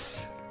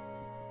distance.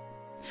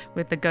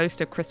 With the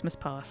ghost of Christmas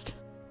past.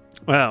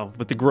 Well,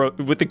 with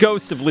the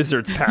ghost of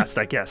Lizards past,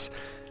 I guess.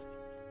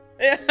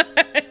 Yeah.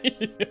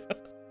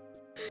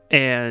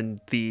 And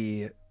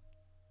the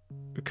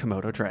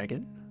Komodo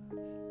dragon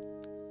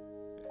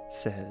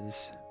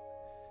says,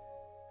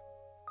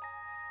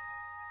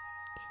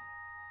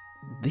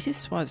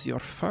 This was your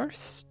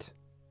first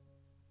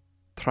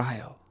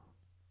trial.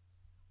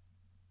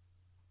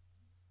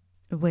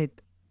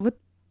 Wait,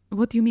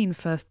 what do you mean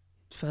first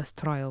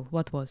trial?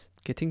 What was?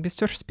 Getting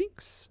Mr.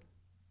 Spinx.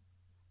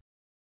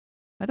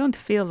 I don't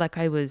feel like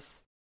I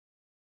was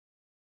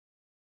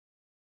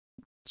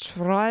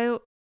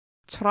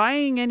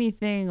trying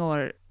anything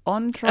or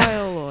on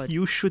trial or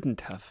You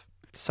shouldn't have,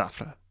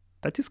 Safra.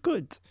 That is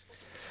good.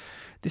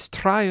 This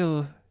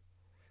trial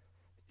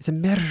is a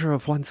measure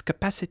of one's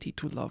capacity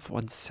to love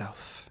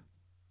oneself.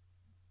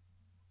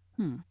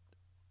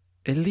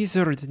 A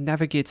lizard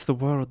navigates the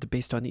world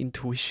based on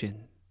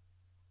intuition.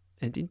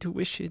 And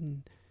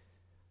intuition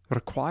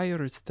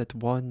requires that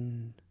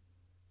one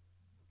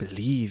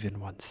believe in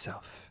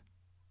oneself.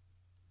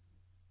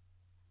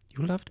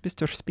 You loved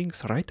Mr.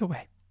 Spinx right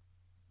away.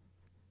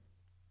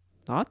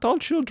 Not all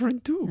children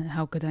do.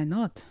 How could I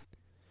not?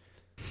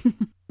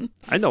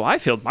 I know I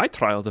failed my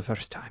trial the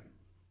first time.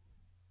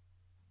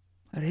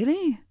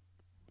 Really?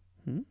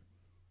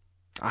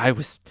 I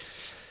was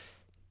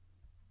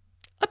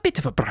a bit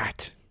of a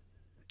brat,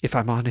 if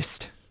I'm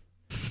honest.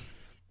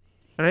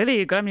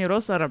 Really? Grammy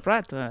Rosa a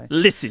brat?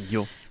 Listen,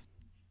 you.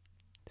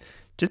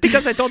 Just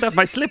because I don't have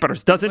my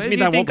slippers doesn't Where do mean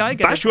you I won't think I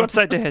get bash it you from?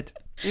 upside the head.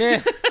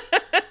 Yeah.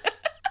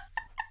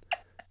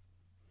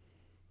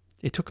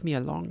 It took me a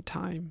long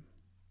time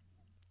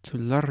to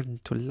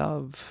learn to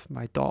love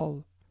my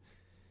doll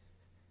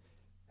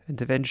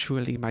and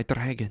eventually my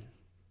dragon.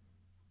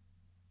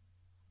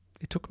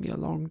 It took me a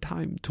long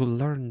time to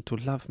learn to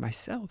love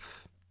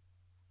myself.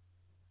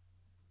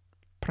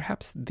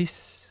 Perhaps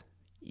this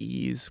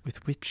ease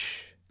with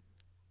which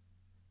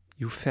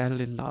you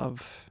fell in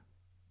love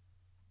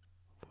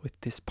with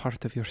this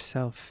part of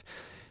yourself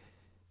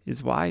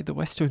is why the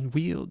Western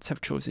Wields have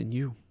chosen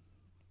you.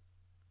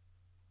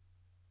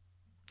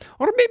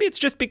 Or maybe it's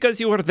just because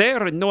you were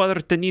there and no other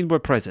Taniyn were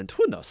present.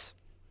 Who knows?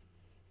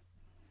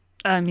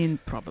 I mean,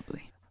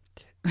 probably.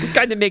 We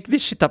kind of make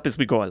this shit up as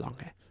we go along.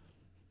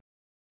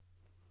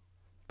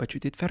 But you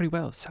did very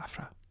well,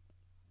 Safra.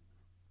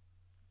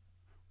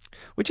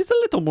 Which is a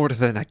little more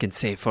than I can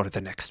say for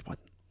the next one.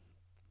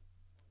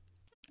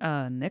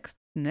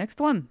 Next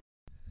one.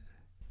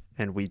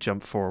 And we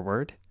jump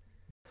forward.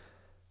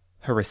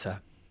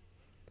 Harisa,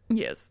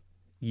 Yes.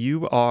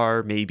 you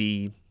are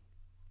maybe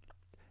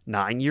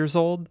 9 years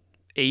old,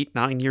 8,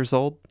 9 years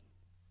old,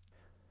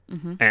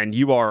 and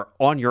you are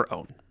on your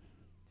own.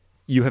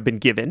 You have been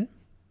given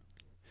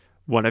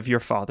one of your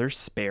father's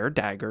spare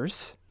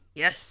daggers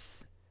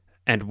Yes.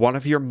 and one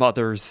of your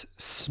mother's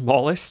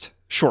smallest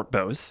short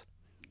bows,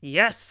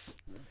 Yes.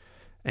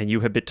 and you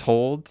have been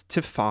told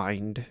to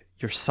find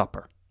your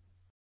supper.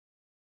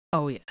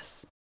 Oh,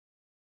 yes.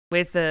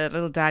 With the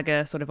little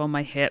dagger sort of on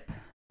my hip,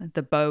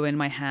 the bow in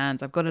my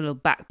hand, I've got a little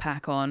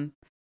backpack on,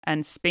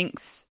 and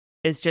Spinx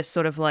is just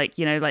sort of like,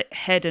 like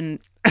head and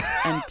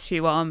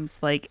two arms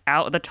like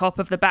out of the top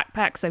of the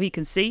backpack so he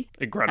can see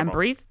Incredible. and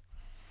breathe.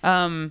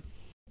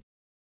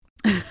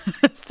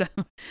 So,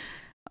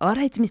 all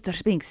right, Mr.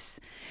 Spinx,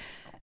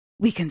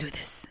 we can do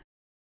this.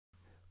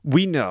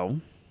 We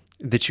know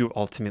that you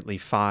ultimately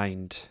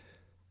find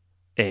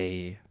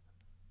a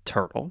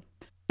turtle,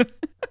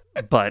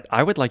 but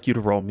I would like you to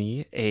roll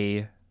me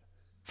a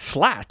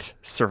flat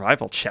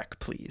survival check,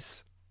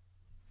 please.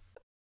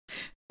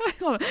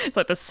 It's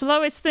like the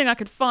slowest thing I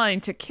could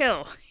find to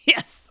kill.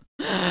 Yes.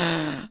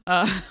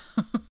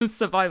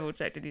 Survival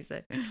check, did you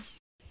say?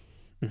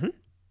 Mm-hmm.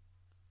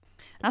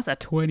 That's a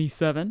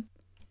 27.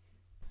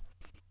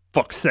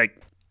 Fuck's sake.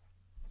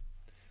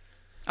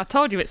 I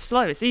told you it's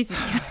slow. It's easy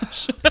to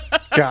catch.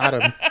 Got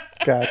him.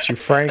 Got you,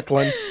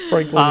 Franklin.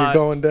 Franklin, you're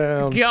going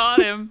down. Got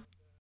him.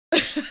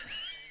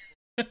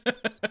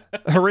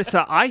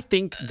 Harisa, I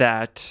think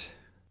that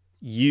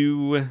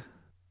you...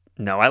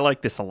 No, I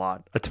like this a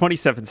lot. A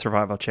 27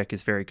 survival check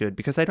is very good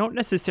because I don't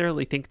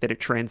necessarily think that it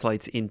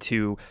translates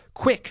into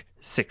quick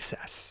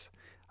success.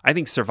 I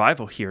think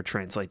survival here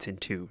translates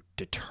into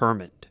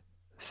determined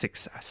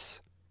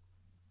success.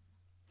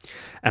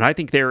 And I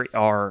think there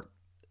are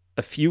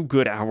a few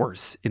good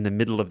hours in the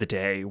middle of the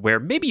day where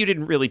maybe you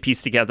didn't really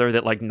piece together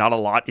that like not a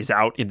lot is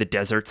out in the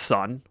desert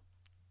sun,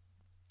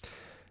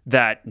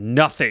 that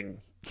nothing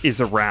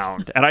is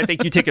around. And I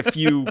think you take a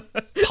few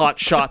pot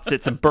shots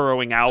at some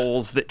burrowing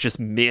owls that just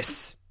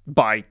miss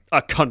by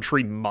a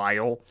country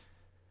mile.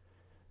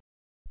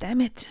 Damn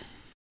it.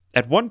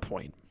 At one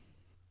point,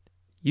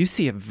 you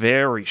see a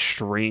very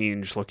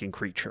strange looking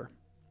creature.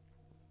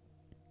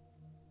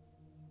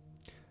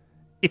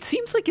 It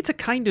seems like it's a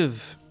kind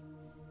of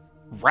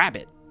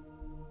rabbit.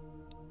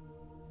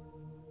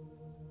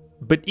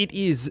 But it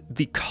is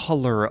the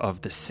color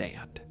of the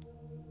sand.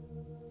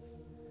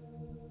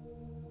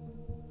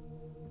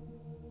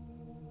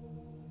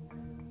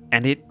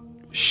 And it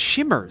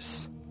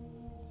shimmers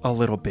a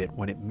little bit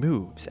when it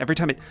moves. Every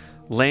time it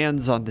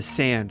lands on the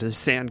sand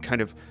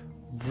kind of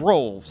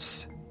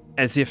rolls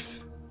as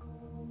if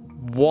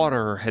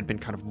water had been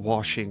kind of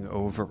washing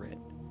over it.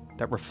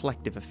 That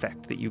reflective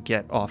effect that you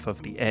get off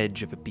of the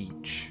edge of a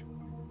beach.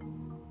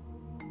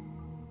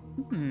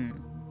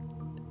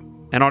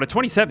 And on a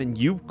 27,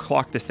 you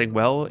clock this thing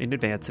well in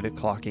advance of it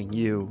clocking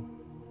you.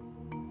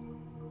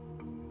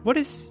 What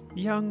does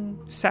young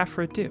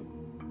Safra do?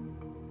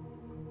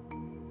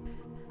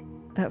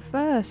 At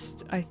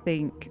first, I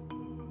think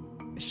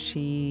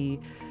she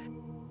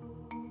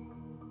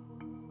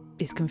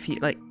is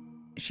confused. Like,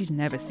 she's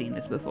never seen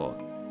this before.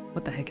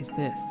 What the heck is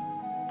this?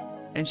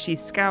 And she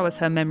scours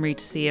her memory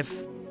to see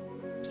if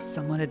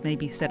someone had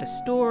maybe said a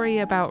story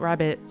about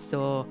rabbits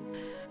or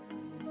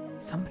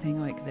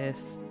something like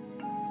this.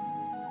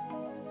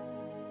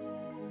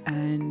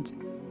 And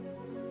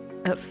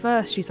at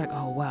first she's like,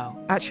 oh wow,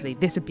 actually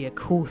this would be a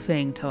cool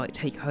thing to like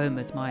take home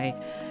as my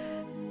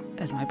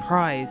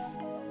prize.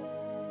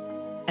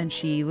 And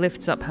she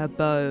lifts up her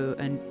bow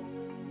and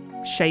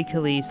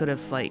shakily sort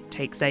of like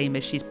takes aim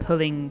as she's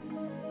pulling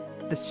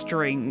the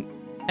string,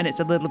 and it's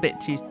a little bit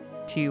too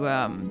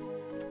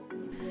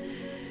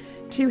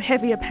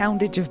heavy a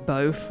poundage of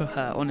bow for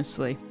her,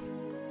 honestly.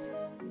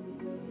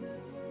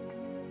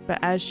 But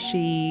as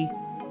she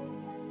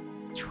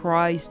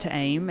tries to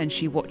aim and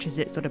she watches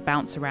it sort of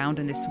bounce around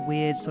in this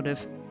weird sort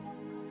of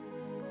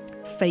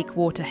fake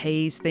water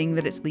haze thing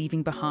that it's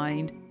leaving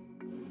behind,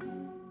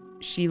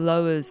 she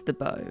lowers the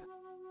bow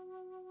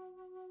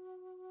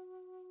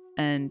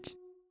and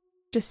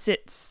just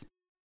sits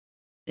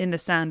in the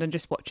sand and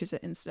just watches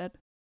it instead.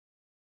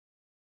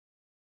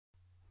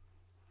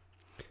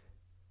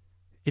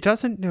 It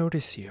doesn't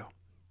notice you.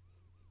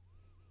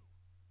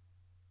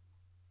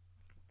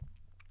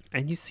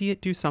 And you see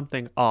it do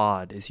something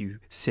odd as you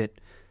sit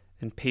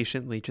and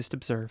patiently just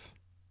observe.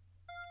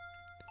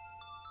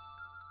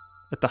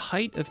 At the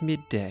height of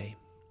midday,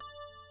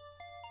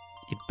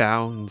 it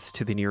bounds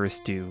to the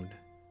nearest dune.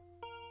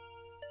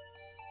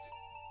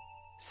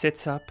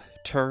 Sits up,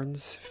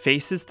 turns,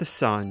 faces the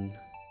sun,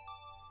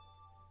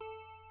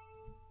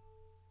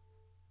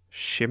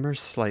 shimmers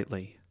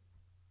slightly,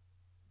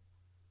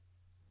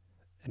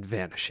 and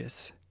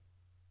vanishes.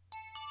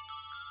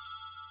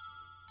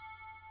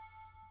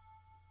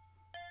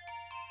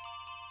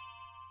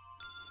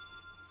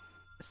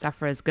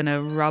 Safra's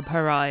gonna rub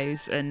her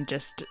eyes and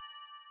just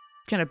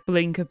kind of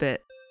blink a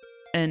bit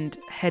and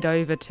head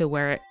over to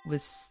where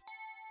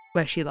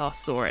she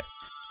last saw it,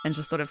 and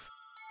just sort of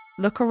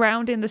look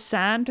around in the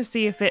sand to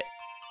see if it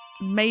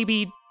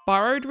maybe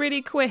burrowed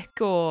really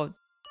quick or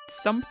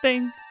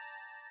something.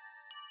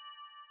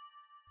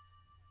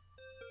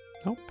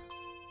 Nope.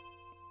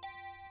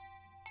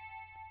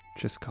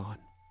 Just gone.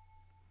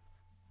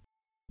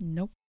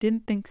 Nope,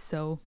 didn't think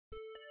so.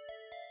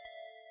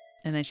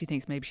 And then she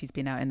thinks maybe she's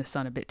been out in the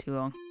sun a bit too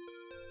long.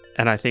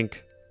 And I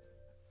think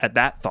at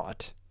that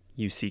thought,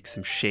 you seek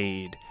some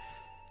shade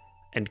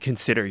and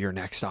consider your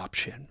next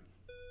option.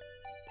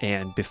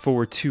 And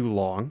before too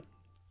long,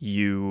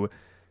 you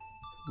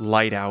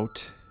light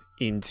out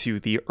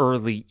into the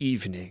early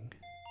evening,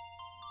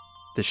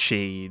 the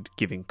shade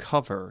giving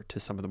cover to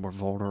some of the more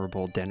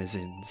vulnerable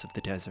denizens of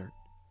the desert.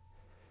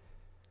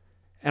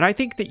 And I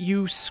think that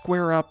you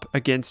square up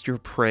against your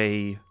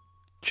prey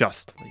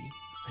justly.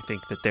 I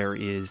think that there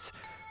is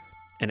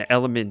an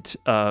element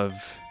of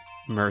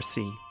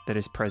mercy that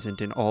is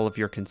present in all of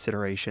your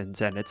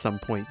considerations, and at some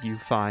point you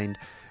find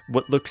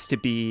what looks to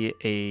be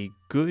a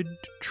good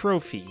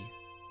trophy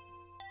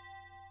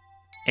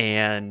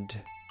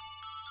and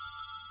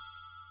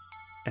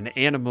an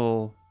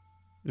animal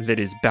that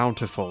is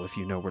bountiful if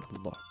you know where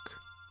to look.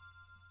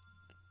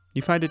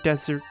 You find a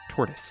desert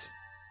tortoise,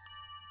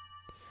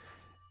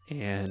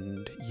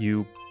 and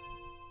you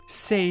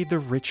say the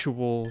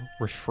ritual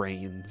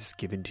refrains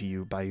given to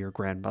you by your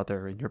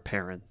grandmother and your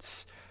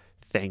parents,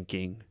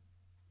 thanking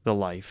the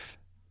life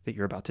that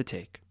you're about to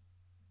take.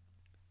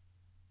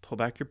 Pull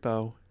back your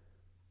bow.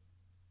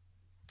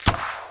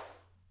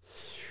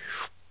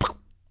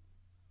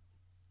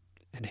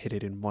 And hit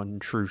it in one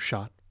true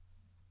shot.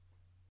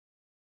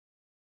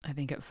 I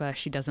think at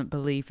first she doesn't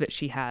believe that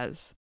she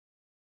has,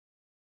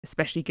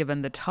 especially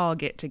given the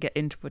target to get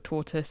into a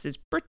tortoise is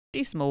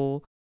pretty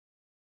small.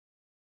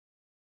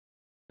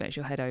 But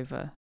she'll head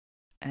over,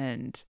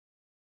 and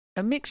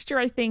a mixture,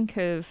 I think,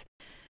 of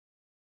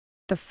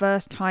the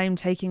first time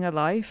taking a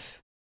life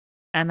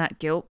and that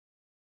guilt,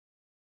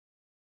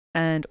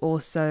 and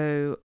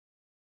also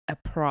a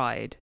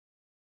pride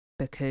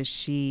because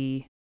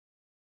she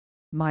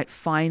might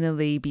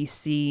finally be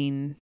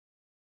seen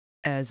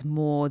as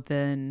more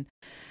than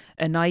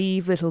a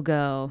naive little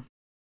girl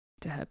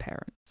to her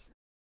parents.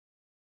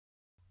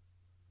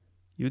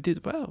 You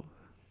did well,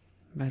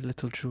 my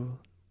little jewel,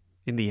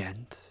 in the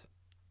end.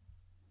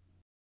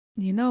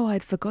 You know,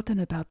 I'd forgotten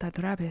about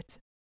that rabbit.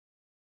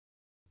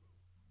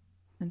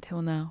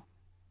 Until now.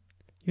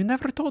 You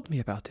never told me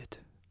about it.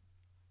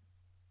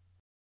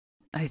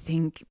 I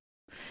think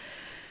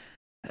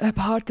a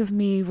part of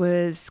me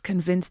was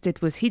convinced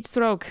it was heat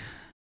stroke,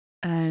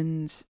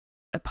 and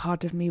a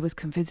part of me was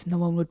convinced no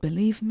one would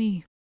believe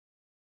me.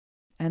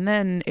 And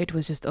then it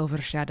was just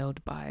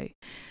overshadowed by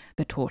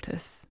the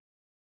tortoise.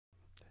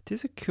 It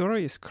is a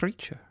curious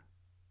creature.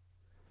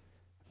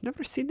 I've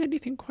never seen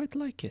anything quite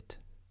like it.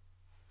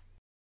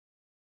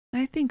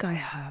 I think I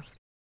have.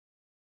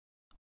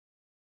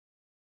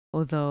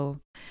 although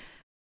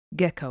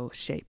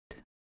gecko-shaped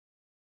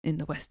in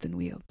the western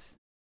wields.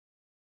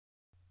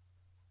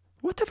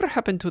 Whatever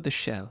happened to the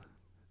shell,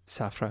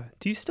 Safra?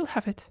 Do you still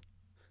have it?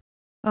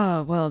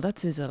 Well,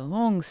 that is a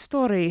long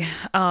story.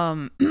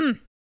 I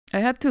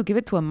had to give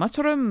it to a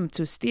mushroom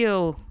to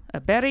steal a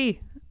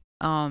berry,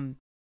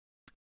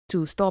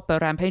 to stop a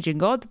rampaging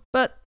god,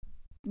 but,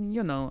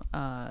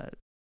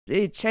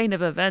 a chain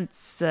of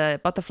events,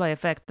 butterfly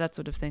effect, that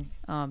sort of thing.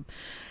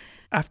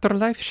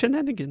 Afterlife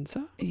shenanigans,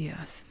 huh?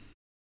 Yes.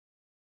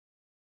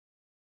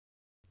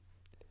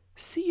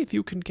 See if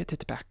you can get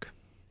it back.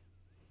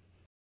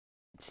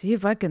 See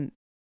if I can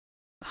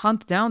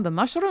hunt down the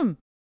mushroom.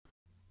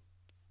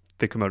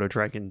 The Komodo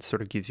dragon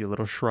sort of gives you a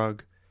little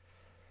shrug.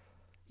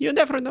 You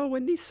never know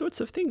when these sorts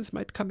of things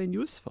might come in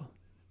useful.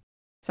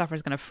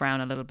 Safra's going to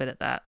frown a little bit at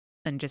that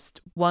and just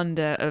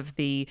wonder of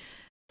the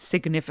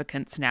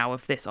significance now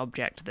of this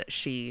object that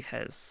she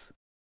has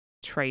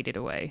traded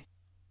away.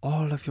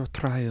 All of your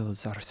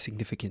trials are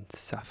significant,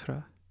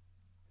 Safra.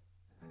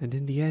 And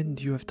in the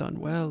end, you have done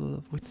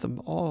well with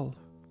them all.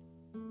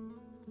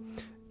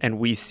 And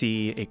we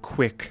see a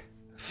quick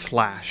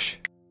flash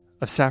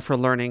of Safra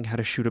learning how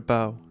to shoot a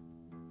bow.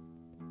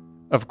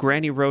 Of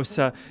Granny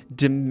Rosa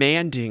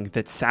demanding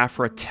that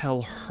Safra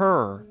tell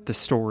her the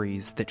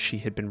stories that she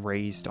had been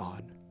raised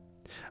on.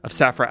 Of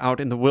Safra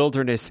out in the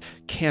wilderness,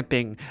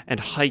 camping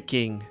and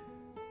hiking,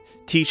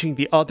 teaching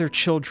the other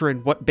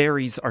children what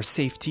berries are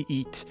safe to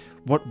eat,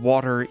 what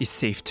water is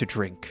safe to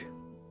drink.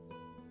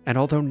 And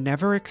although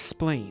never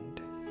explained,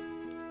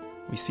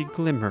 we see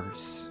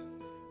glimmers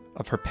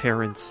of her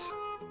parents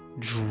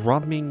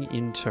drumming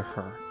into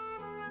her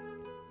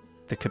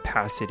the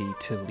capacity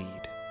to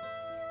lead.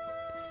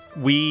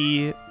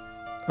 We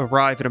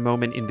arrive at a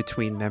moment in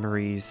between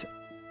memories,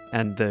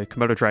 and the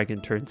Komodo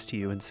dragon turns to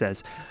you and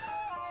says,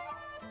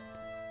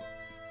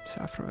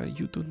 Safra,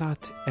 you do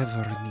not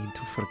ever need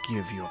to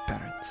forgive your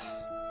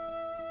parents.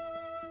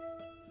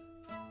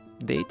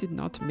 They did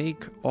not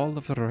make all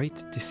of the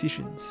right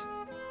decisions.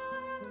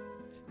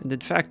 And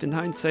in fact, in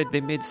hindsight, they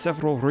made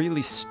several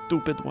really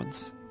stupid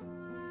ones.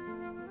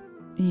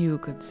 You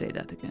could say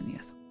that again,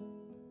 yes.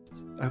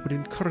 I would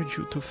encourage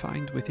you to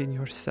find within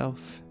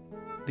yourself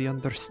the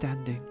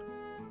understanding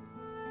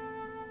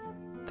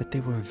that they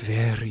were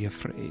very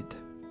afraid.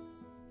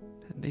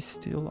 And they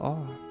still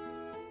are.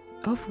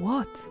 Of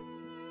what?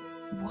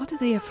 What are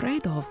they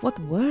afraid of? What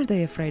were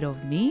they afraid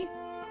of? Me?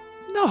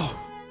 No,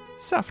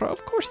 Safra,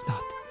 of course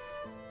not.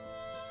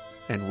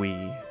 And we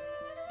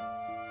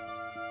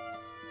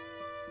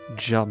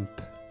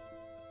jump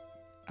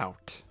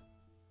out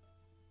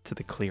to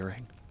the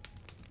clearing.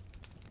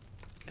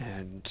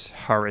 And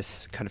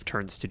Haris kind of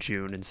turns to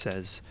June and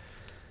says,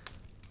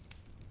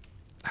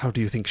 how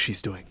do you think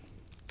she's doing?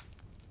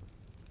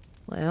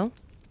 Well,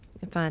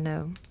 if I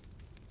know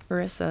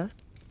Harisa,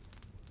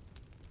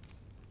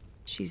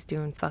 she's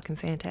doing fucking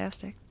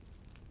fantastic.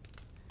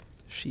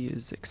 She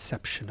is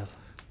exceptional.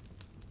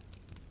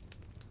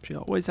 She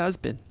always has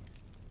been.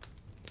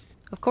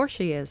 Of course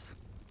she is.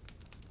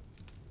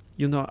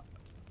 You know,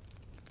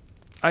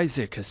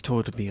 Isaac has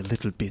told me a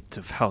little bit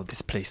of how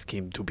this place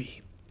came to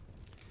be.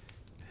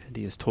 And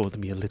he has told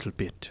me a little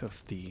bit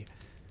of the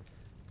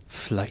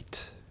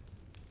flight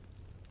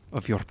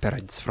of your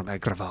parents from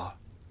Agrava.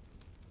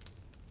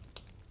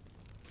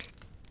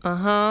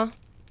 Uh-huh.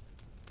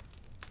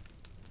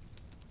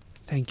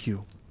 Thank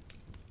you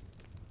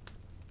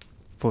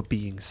for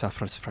being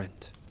Safra's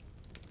friend.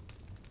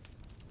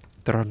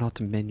 There are not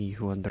many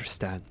who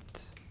understand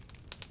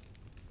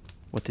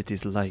what it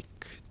is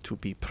like to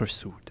be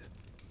pursued.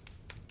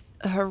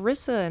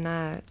 Harisa and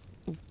I,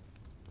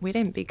 we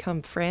didn't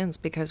become friends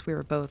because we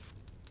were both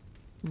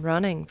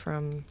running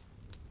from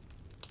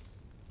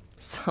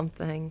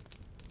something.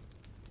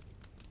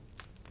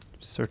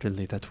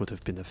 Certainly that would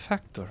have been a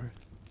factor.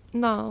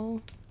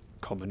 No.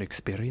 Common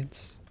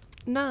experience.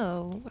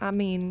 No. I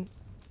mean,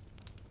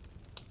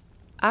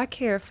 I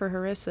care for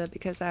Harisa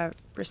because I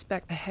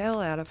respect the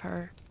hell out of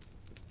her.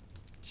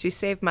 She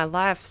saved my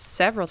life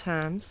several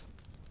times.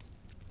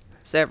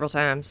 Several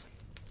times.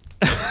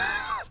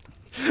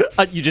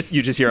 You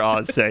just hear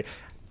Oz say,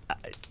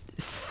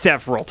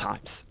 several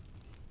times.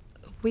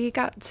 We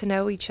got to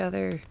know each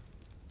other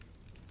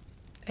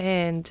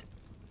and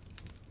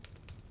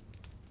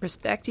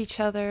respect each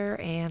other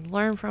and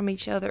learn from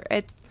each other.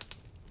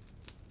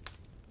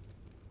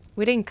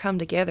 We didn't come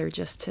together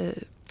just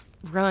to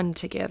run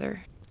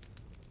together.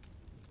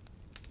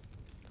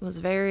 It was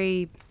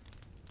very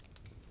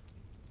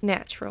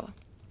natural.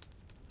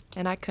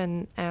 And I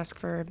couldn't ask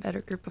for a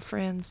better group of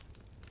friends.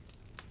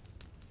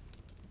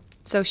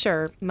 So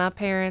sure, my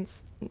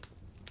parents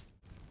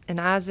and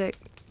Isaac,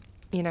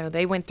 you know,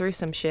 they went through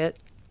some shit.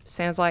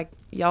 Sounds like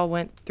y'all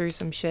went through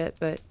some shit,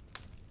 but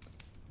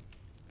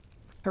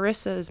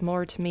Harisa is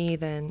more to me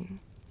than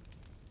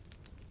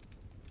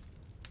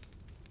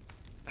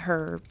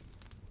her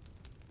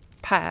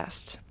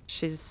past.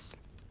 She's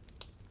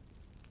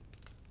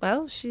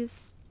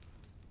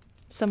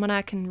someone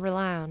I can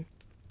rely on.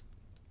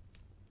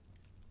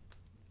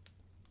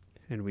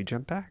 And we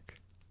jump back.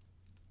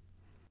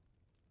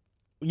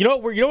 You know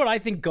what I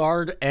think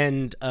Guard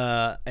and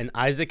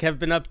Isaac have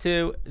been up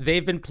to?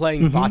 They've been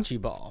playing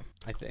bocce ball,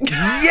 I think.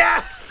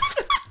 Yes!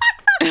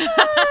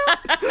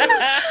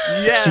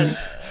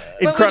 Yes!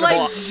 Incredible.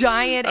 But with, like,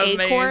 giant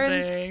acorns.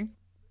 Amazing.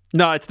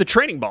 No, it's the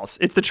training balls.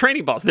 It's the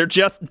training balls. They're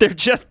just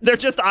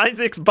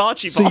Isaac's bocce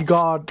balls. See,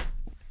 God,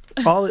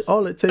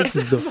 all it takes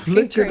is the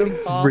flick of training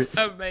the balls. wrist.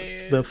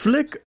 Amazing. The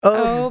flick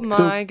of Oh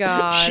my the,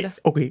 God. Shit.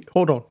 Okay,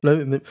 hold on.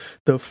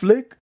 The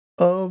flick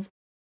of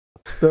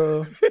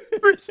the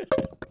wrist.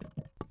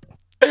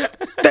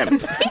 Damn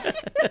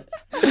it.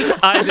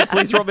 Isaac,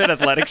 please roll me an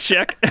athletics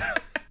check.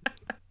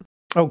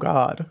 Oh,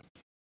 God.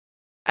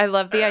 I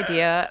love the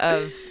idea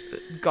of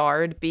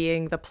Guard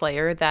being the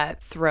player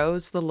that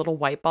throws the little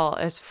white ball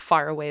as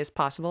far away as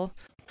possible.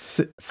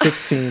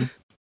 16. Yeah,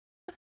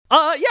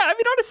 I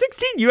mean, on a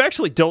 16, you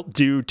actually don't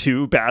do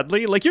too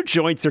badly. Like, your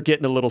joints are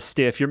getting a little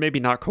stiff. You're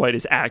maybe not quite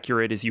as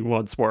accurate as you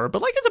once were,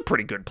 but, like, it's a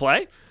pretty good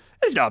play.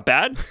 It's not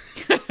bad.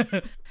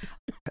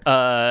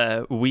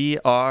 We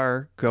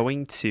are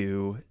going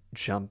to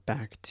jump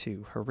back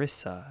to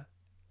Harisa.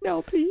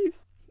 No,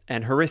 please.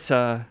 And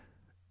Harisa,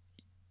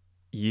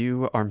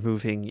 you are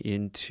moving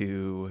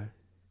into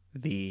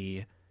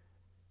the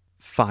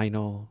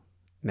final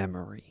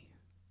memory,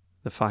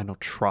 the final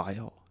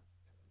trial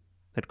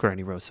that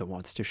Granny Rosa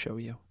wants to show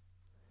you.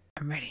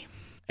 I'm ready.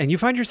 And you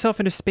find yourself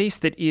in a space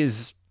that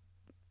is,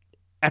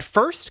 at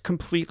first,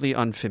 completely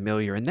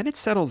unfamiliar. And then it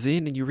settles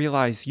in and you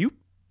realize you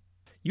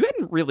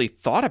hadn't really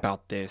thought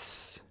about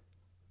this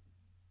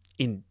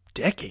in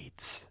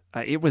decades.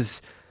 It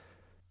was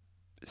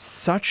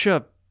such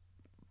a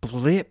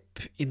blip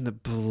in the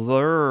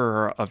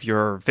blur of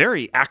your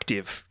very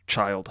active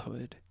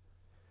childhood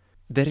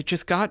that it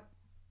just got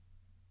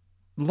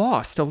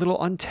lost, a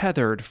little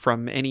untethered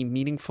from any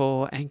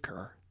meaningful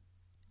anchor.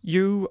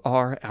 You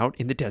are out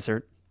in the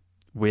desert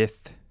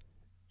with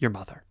your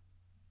mother,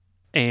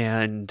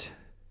 and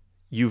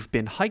you've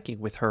been hiking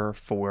with her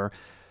for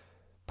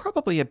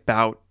probably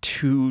about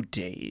 2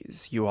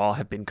 days. You all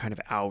have been kind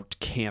of out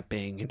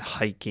camping and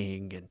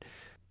hiking, and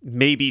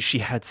maybe she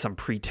had some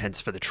pretense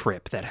for the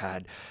trip that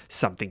had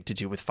something to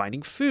do with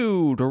finding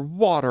food or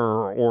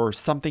water or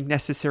something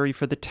necessary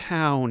for the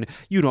town.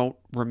 You don't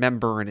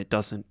remember, and it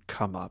doesn't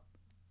come up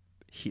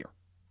here.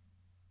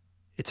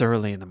 It's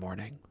early in the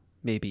morning,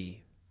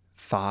 maybe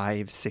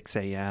 5, 6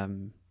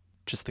 a.m.,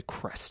 just the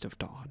crest of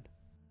dawn.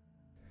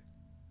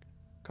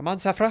 Come on,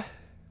 Safra.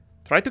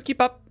 Try to keep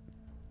up.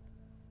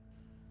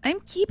 I'm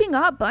keeping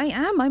up.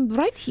 I'm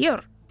right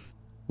here.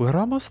 We're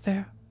almost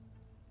there.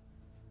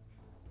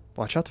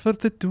 Watch out for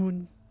the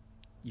dune.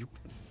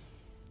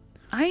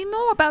 I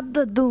know about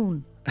the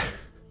dune.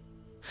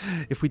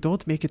 If we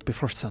don't make it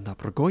before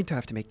sunup, we're going to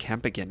have to make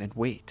camp again and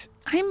wait.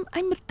 I'm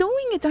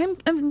doing it.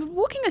 I'm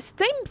walking the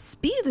same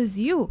speed as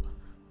you.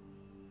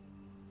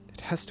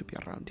 It has to be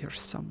around here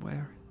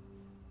somewhere.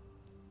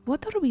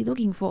 What are we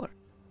looking for?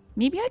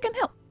 Maybe I can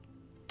help.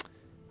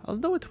 I'll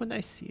know it when I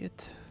see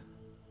it.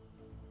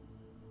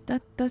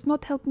 That does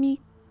not help me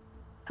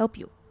help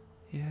you.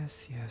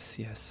 Yes.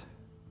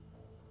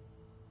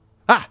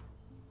 Ah!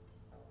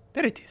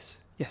 There it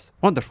is. Yes,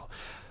 wonderful.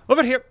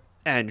 Over here.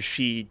 And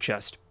she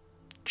just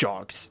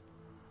jogs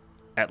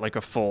at like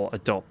a full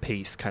adult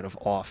pace, kind of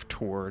off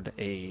toward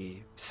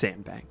a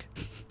sandbank.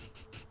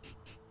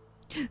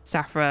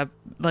 Safra,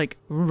 like,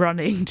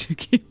 running to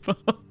keep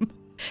up.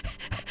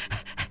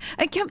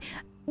 I can't.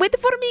 Wait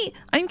for me.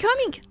 I'm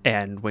coming.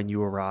 And when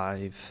you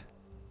arrive,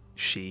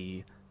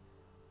 she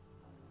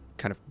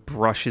kind of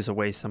brushes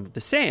away some of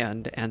the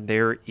sand, and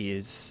there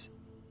is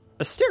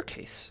a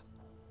staircase.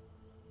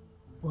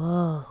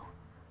 Whoa.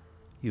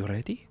 You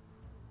ready?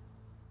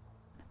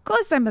 Of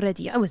course I'm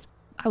ready. I was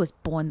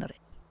born ready.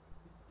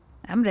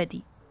 I'm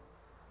ready.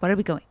 Where are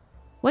we going?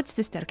 What's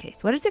the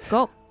staircase? Where does it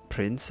go?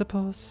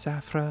 Principal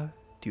Safra,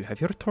 do you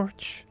have your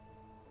torch?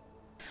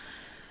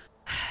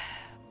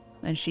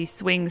 And she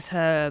swings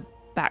her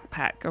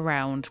backpack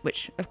around,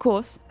 which, of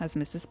course, has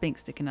Mr. Spinx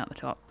sticking out the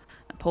top,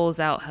 and pulls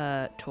out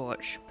her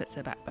torch, puts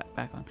her backpack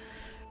back on.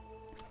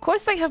 Of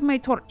course I have my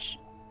torch.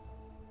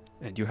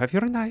 And you have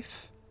your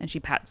knife. And she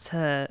pats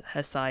her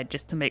side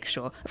just to make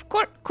sure. Of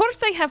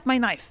course I have my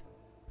knife.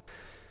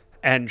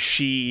 And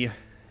she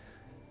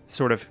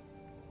sort of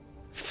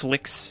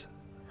flicks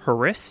her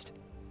wrist,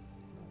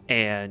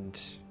 and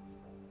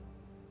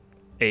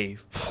a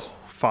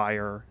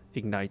fire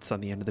ignites on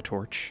the end of the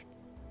torch.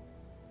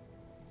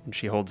 And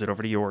she holds it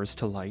over to yours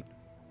to light.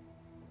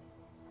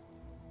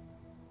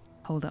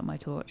 Hold up my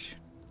torch.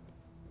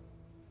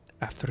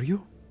 After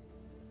you.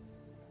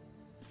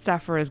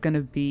 Safra is going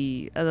to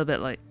be a little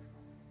bit like,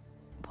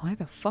 why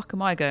the fuck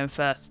am I going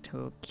first?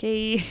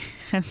 Okay.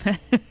 And then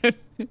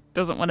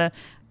doesn't want to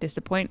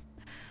disappoint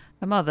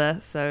her mother,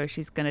 so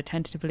she's going to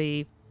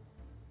tentatively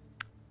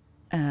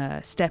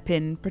step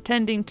in,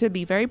 pretending to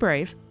be very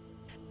brave,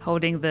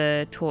 holding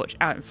the torch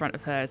out in front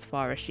of her as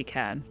far as she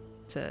can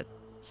to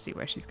see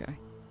where she's going.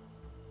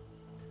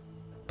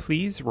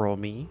 Please roll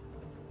me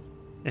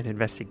an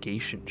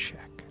investigation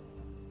check.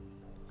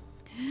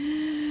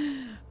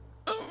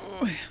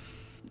 Oh,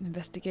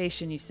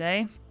 investigation, you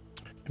say?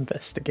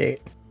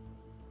 Investigate.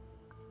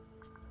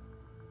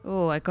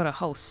 Oh, I got a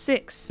whole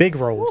 6. Big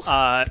rolls.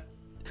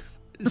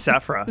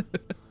 Safra,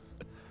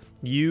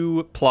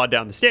 you plod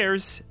down the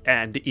stairs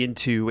and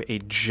into a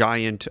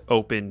giant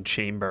open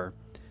chamber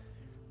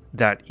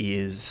that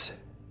is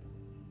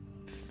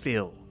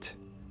filled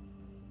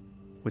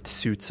with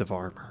suits of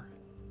armor.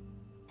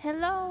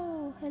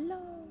 Hello, hello,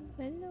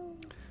 hello.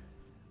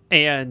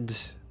 And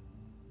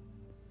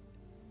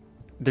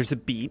there's a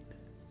beat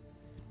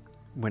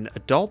when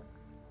adult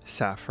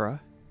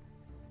Safra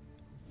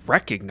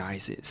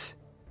recognizes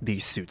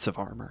these suits of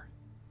armor.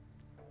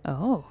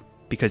 Oh.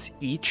 Because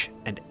each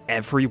and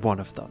every one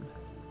of them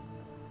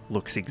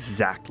looks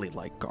exactly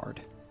like Guard.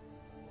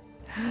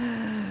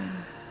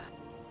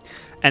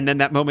 And then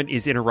that moment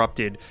is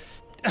interrupted.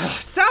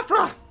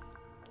 Safra!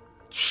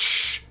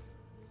 Shh!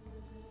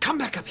 Come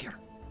back up here.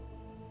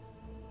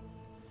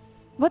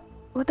 What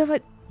have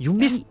I... You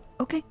missed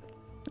Okay.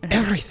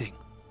 everything.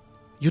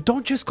 You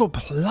don't just go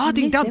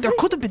plodding Missed down. There everything?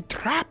 could have been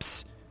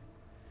traps.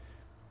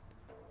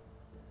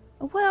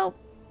 Well...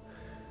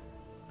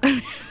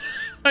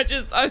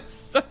 I'm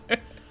so...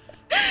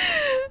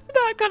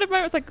 That kind of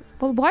moment, it's like,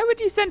 well, why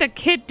would you send a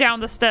kid down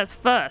the stairs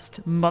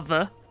first,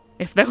 mother,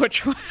 if there were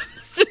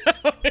traps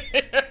down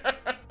here?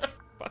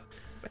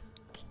 Fuck's sake.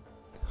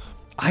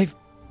 I've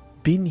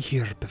been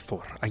here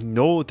before. I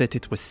know that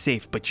it was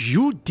safe, but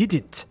you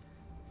didn't.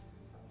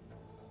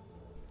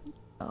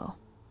 Oh.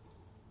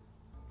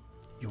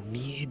 You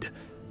need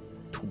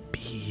to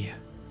be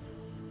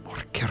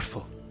more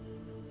careful.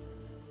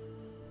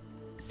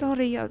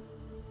 Sorry, I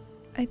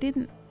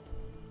didn't...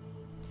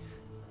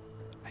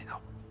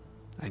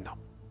 I know.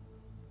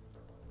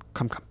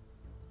 Come.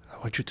 I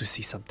want you to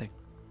see something.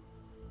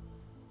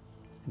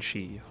 And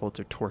she holds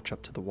her torch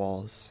up to the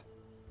walls.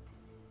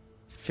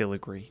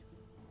 Filigree.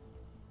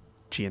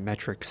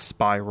 Geometric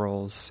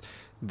spirals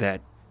that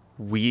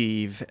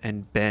weave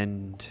and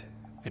bend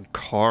and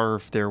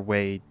carve their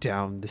way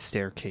down the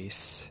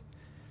staircase,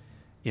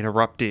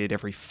 interrupted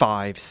every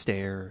 5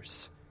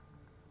 stairs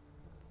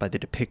by the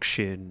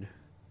depiction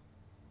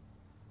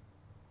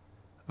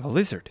of a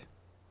lizard.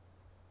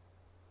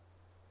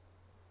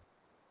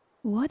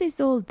 What is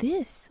all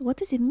this? What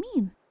does it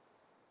mean?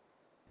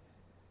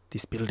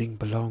 This building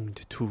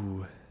belonged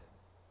to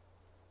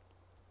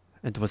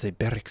and was a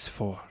barracks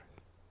for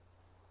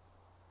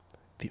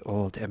the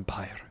old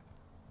empire.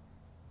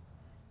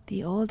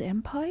 The old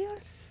empire?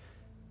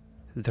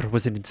 There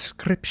was an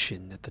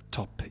inscription at the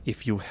top.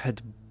 If you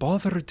had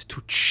bothered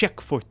to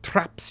check for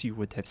traps, you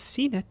would have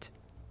seen it.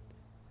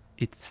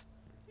 It's...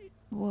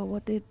 Well,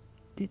 what did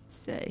it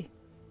say?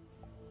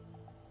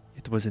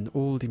 It was an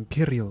old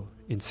imperial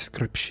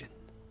inscription.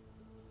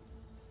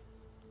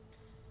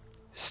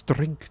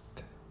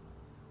 Strength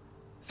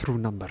through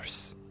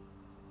numbers.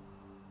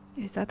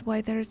 Is that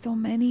why there are so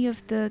many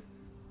of the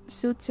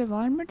suits of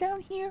armor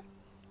down here?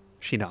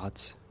 She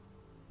nods.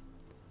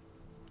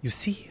 You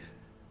see,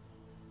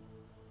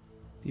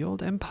 the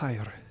old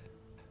empire,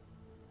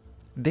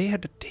 they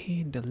had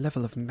attained a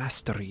level of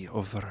mastery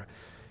over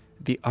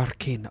the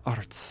arcane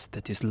arts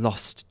that is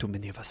lost to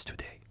many of us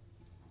today.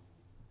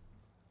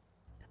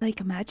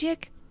 Like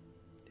magic?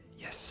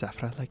 Yes,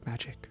 Safra, like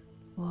magic.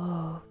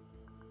 Whoa.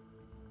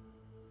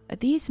 Are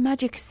these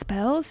magic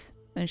spells?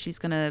 And she's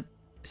gonna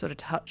sort of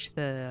touch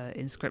the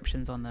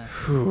inscriptions on the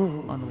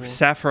wall.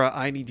 Safra,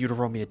 I need you to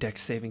roll me a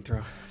dex saving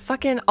throw.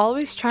 Fucking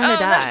always trying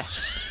to die.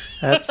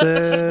 That's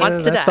it.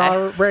 Wants to That's die.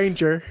 our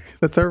ranger.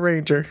 That's our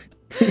ranger.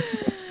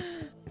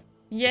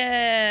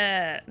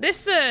 Yeah.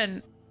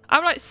 Listen,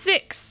 I'm like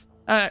 6.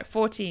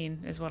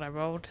 14 is what I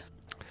rolled.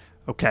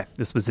 Okay,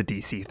 this was a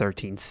DC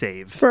 13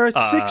 save. For a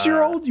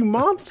 6-year-old, you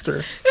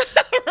monster.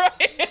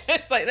 Right?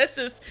 It's like, let's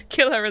just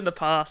kill her in the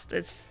past.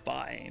 It's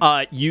fine.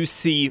 You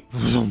see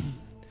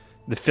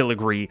the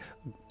filigree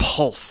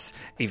pulse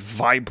a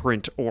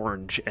vibrant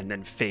orange and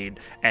then fade,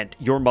 and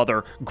your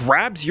mother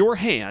grabs your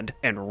hand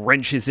and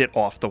wrenches it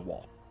off the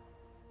wall.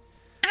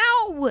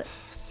 Ow!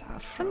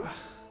 Safra,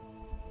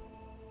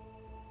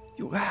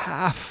 you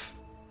have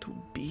to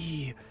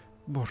be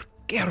more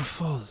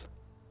careful.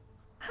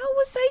 How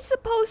was I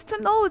supposed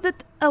to know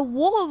that a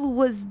wall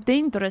was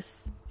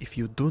dangerous? If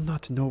you do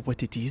not know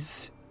what it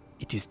is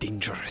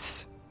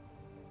dangerous.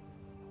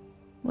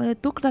 Well,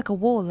 it looked like a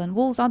wall, and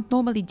walls aren't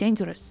normally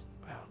dangerous.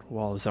 Well,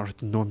 walls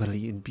aren't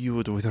normally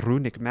imbued with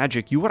runic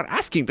magic. You were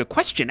asking the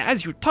question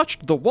as you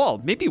touched the wall.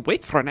 Maybe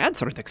wait for an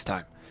answer next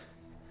time.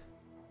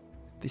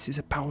 This is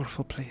a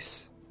powerful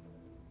place.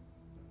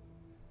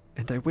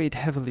 And I weighed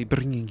heavily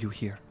bringing you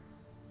here.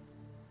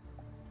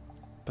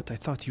 But I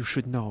thought you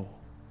should know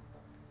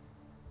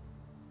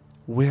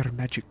where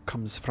magic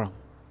comes from.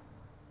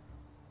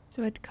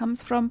 So it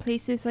comes from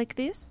places like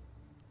this?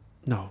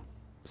 No,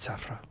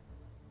 Safra.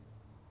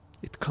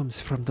 It comes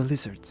from the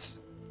lizards.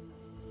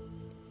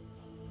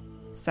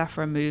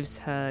 Safra moves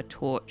her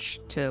torch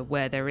to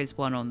where there is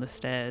one on the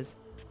stairs.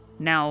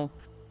 Now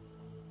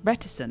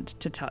reticent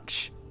to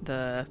touch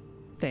the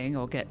thing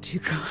or get too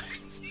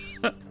close.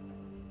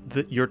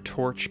 Your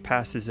torch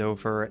passes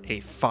over a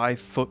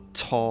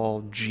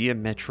 5-foot-tall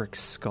geometric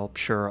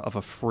sculpture of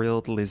a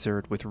frilled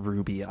lizard with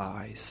ruby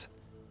eyes.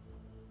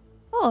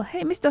 Oh,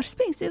 hey, Mr.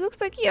 Spinx, it looks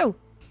like you.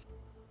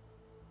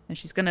 And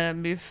she's gonna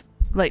move,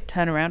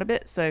 turn around a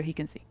bit so he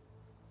can see.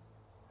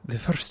 The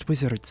first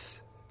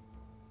wizards,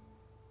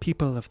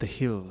 people of the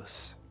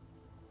hills,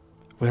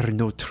 where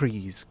no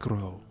trees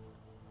grow,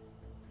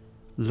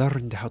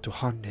 learned how to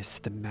harness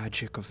the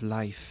magic of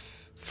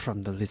life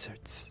from the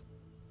lizards.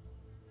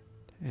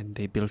 And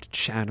they built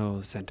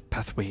channels and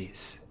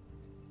pathways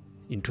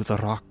into the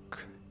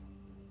rock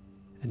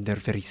and their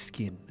very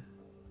skin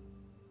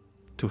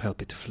to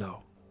help it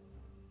flow.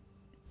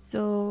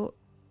 So,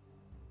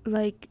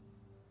 like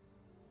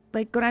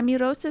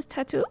Gramirosa's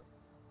tattoo?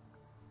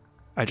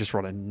 I just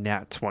rolled a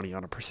nat 20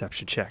 on a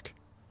perception check.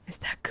 Is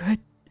that good?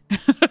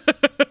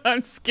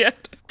 I'm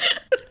scared.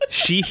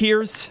 She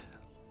hears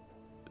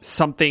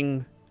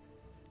something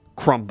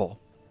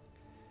crumble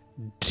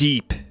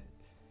deep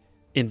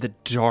in the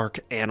dark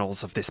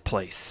annals of this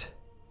place.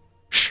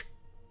 Shh!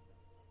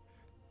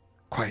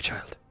 Quiet,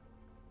 child.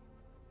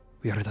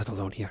 We are not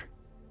alone here.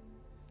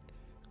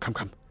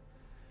 Come.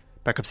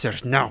 Back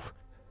upstairs, now!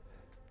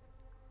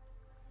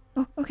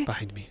 Oh, okay.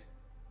 Behind me.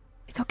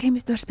 It's okay,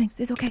 Mr. Spinx.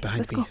 It's okay. Behind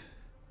Let's me. go.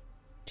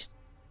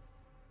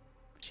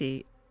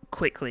 She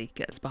quickly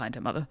gets behind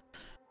her mother.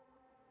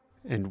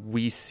 And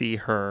we see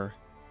her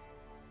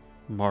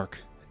mark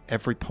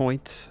every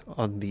point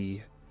on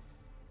the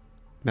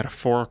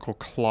metaphorical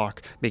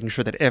clock, making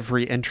sure that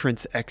every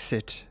entrance,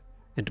 exit,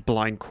 and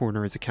blind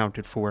corner is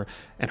accounted for,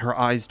 and her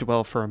eyes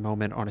dwell for a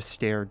moment on a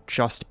stair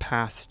just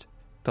past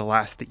the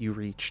last that you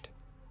reached.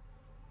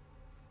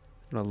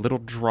 And a little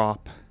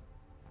drop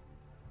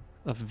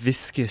of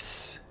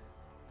viscous,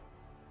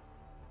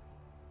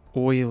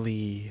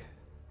 oily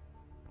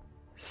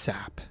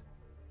sap.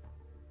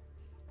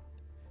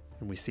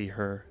 And we see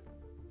her,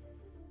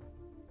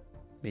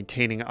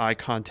 maintaining eye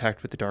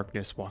contact with the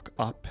darkness, walk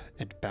up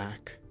and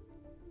back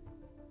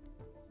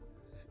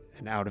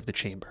and out of the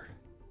chamber.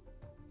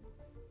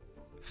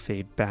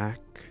 Fade back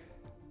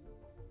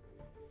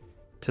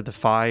to the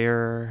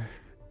fire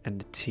and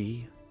the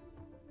tea.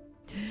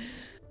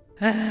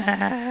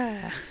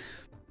 And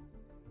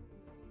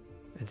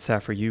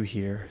Safra, you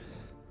hear,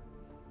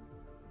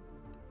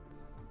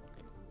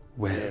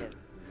 well,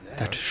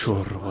 that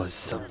sure was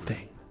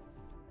something.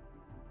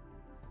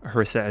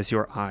 Harisa, as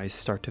your eyes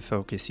start to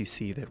focus, you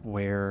see that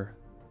where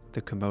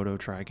the Komodo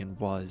dragon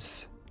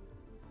was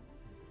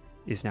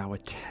is now a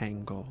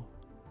tangle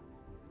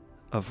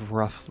of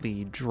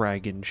roughly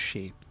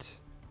dragon-shaped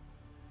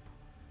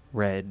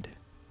red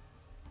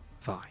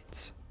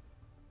vines.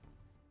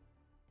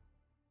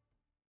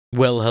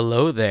 Well,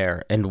 hello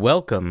there, and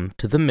welcome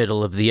to the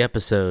middle of the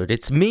episode.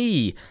 It's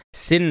me,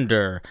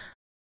 Cinder.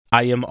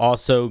 I am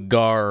also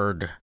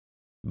Guard.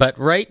 But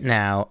right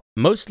now,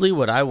 mostly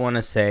what I want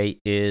to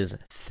say is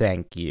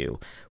thank you.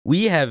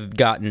 We have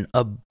gotten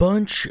a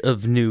bunch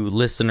of new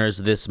listeners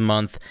this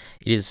month.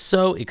 It is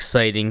so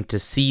exciting to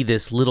see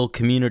this little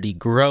community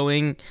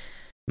growing.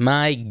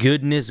 My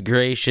goodness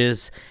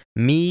gracious,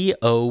 me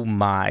oh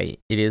my.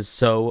 It is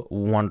so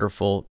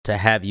wonderful to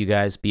have you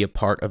guys be a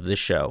part of the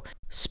show.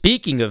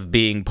 Speaking of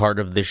being part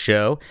of the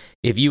show,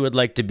 if you would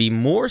like to be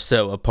more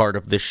so a part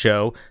of the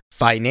show,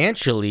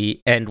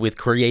 financially and with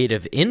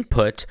creative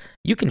input,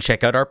 you can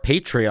check out our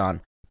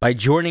Patreon. By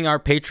joining our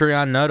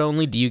Patreon, not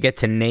only do you get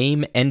to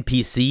name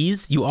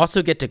NPCs, you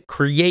also get to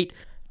create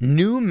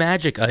new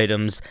magic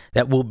items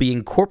that will be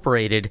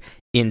incorporated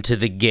into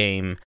the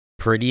game.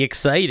 Pretty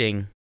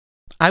exciting.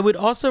 I would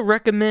also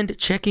recommend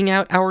checking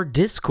out our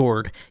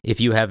Discord if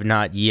you have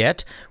not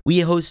yet. We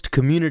host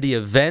community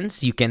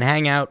events. You can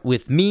hang out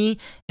with me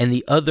and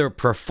the other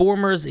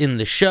performers in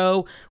the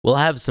show. We'll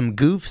have some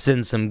goofs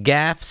and some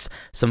gaffs,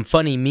 some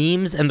funny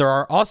memes, and there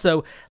are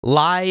also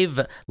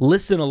live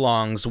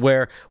listen-alongs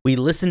where we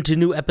listen to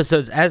new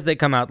episodes as they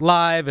come out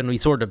live and we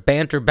sort of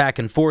banter back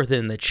and forth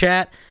in the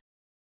chat.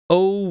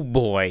 Oh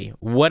boy,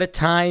 what a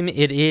time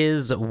it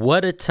is.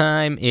 What a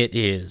time it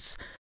is.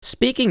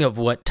 Speaking of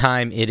what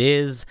time it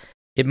is,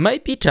 it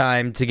might be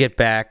time to get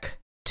back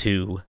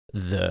to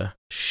the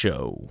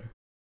show.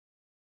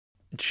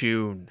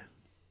 June.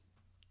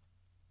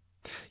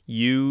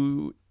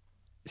 You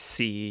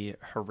see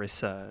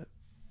Harisa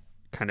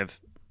kind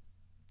of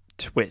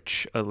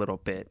twitch a little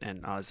bit,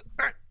 and Oz,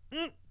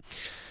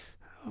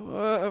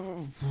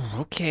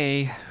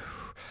 okay,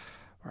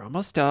 we're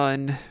almost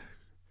done.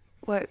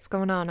 What's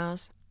going on,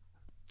 Oz?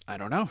 I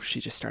don't know.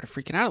 She just started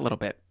freaking out a little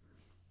bit.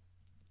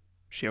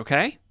 She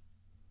okay?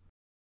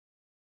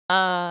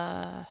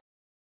 Oz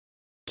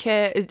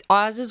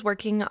is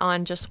working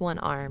on just one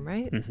arm,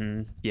 right?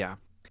 Mm-hmm. Yeah.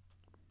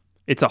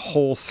 It's a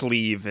whole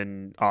sleeve,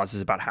 and Oz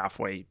is about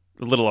halfway,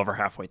 a little over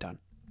halfway done.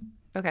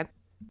 Okay.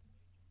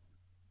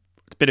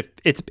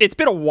 It's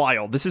been a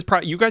while. This is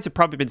you guys have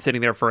probably been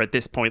sitting there for, at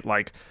this point,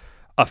 like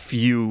a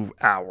few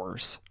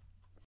hours.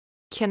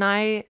 Can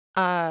I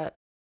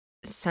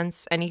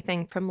sense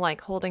anything from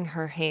like holding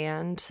her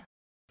hand?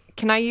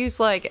 Can I use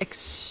like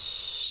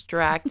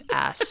extract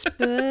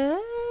aspect?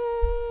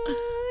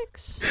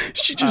 Spinx?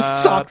 She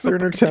just socks her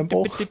in her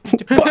temple.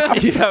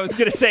 Yeah, I was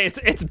gonna say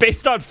it's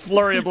based on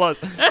flurry of blows.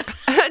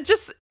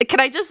 Can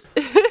I just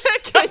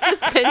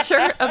pinch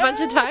her a bunch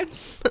of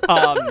times?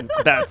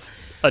 That's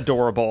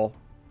adorable.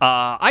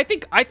 I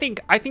think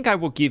I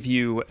will give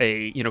you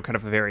a kind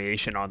of a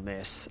variation on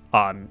this.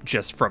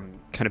 Just from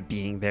kind of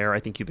being there. I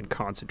think you've been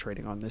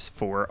concentrating on this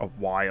for a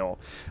while.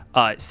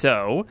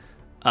 So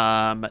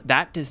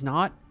that does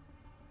not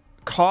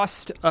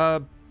cost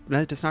a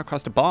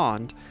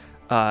bond.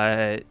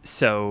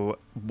 So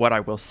what I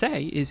will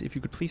say is, if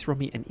you could please roll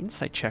me an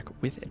insight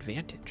check with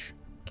advantage.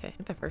 Okay,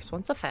 the first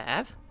one's a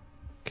 5.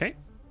 Okay.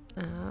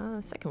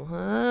 Second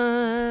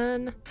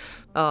one.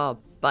 Oh,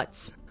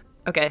 butts.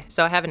 Okay,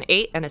 so I have an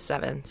 8 and a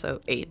 7,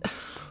 so 8.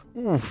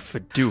 Oof,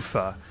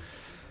 doofa.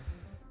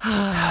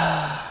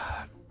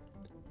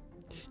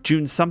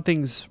 June,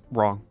 something's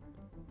wrong.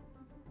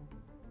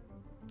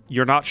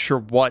 You're not sure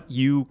what.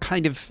 You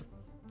kind of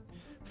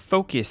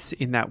focus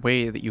in that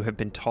way that you have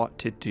been taught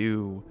to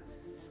do,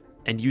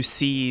 and you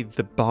see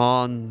the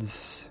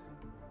bonds,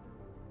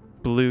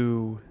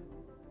 blue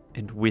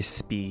and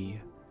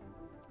wispy,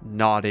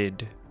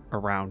 knotted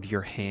around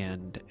your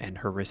hand and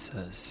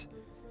Harissa's,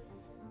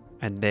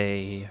 and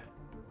they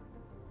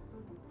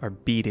are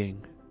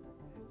beating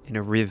in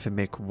a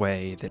rhythmic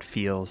way that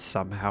feels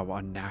somehow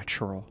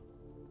unnatural.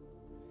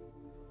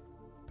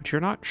 But you're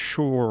not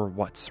sure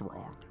what's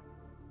wrong.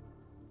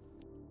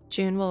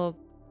 June will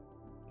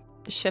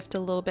shift a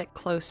little bit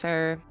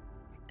closer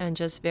and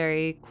just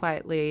very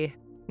quietly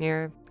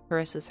near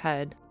Harissa's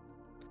head.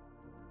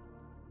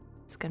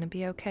 It's gonna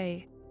be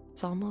okay.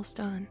 It's almost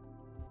done.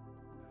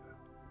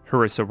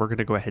 Harissa, we're going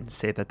to go ahead and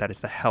say that is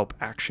the help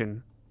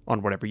action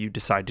on whatever you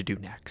decide to do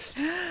next.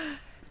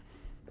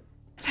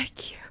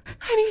 Thank you.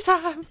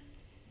 Anytime.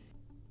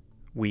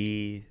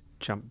 We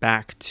jump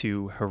back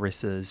to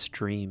Harissa's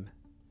dream.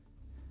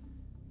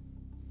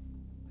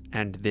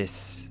 And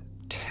this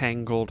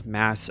tangled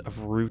mass of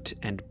root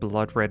and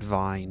blood-red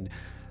vine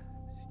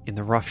in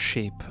the rough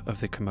shape of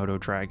the Komodo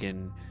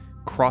dragon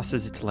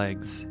crosses its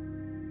legs.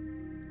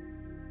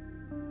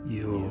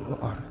 You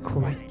are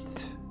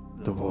quite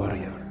the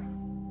warrior.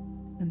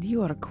 And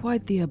you are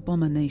quite the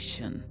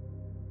abomination.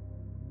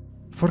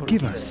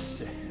 Forgive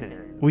us.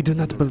 We do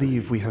not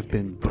believe we have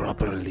been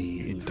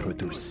properly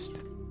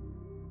introduced.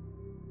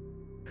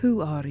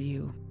 Who are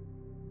you?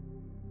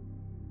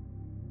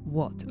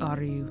 What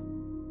are you?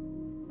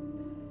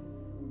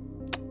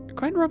 Go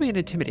ahead and roll me an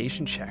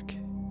intimidation check,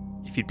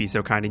 if you'd be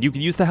so kind. And you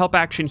can use the help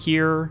action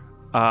here,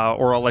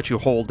 or I'll let you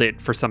hold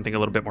it for something a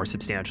little bit more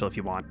substantial if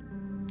you want.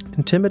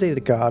 Intimidate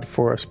a god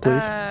for us,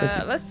 please.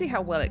 Thank you. Let's see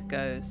how well it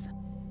goes.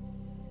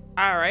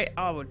 All right,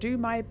 I will do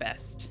my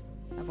best.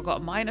 Have I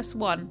got a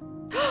 -1?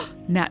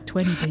 Nat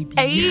 20, baby.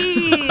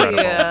 Hey!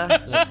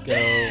 Let's go.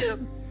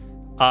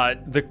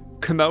 The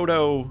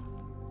Komodo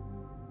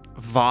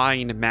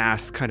vine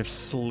mass kind of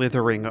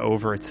slithering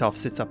over itself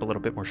sits up a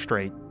little bit more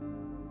straight.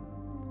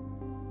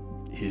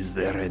 Is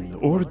there an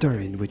order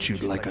in which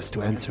you'd like us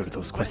to answer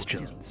those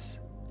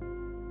questions?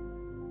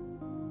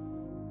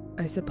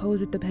 I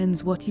suppose it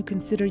depends what you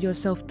consider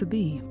yourself to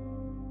be.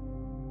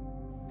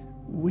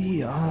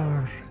 We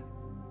are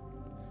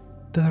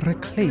the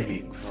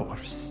reclaiming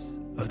force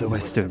of the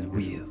Western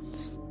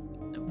Wheels.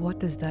 What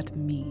does that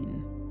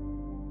mean?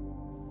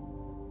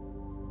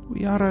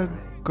 We are a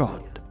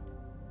god.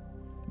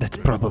 That's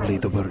probably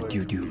the word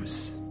you'd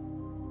use.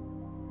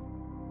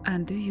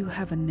 And do you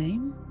have a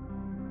name?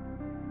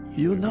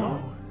 You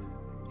know,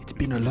 it's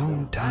been a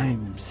long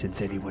time since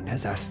anyone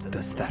has asked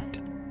us that.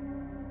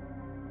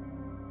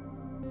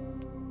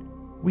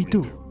 We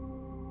do.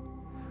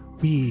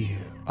 We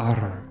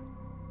are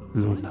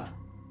Luna.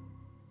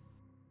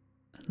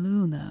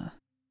 Luna.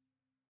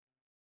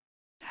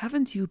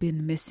 Haven't you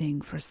been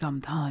missing for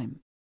some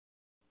time?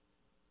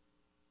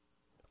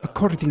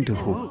 According to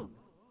whom?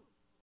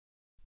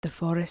 The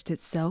forest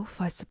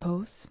itself, I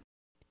suppose?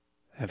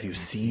 Have you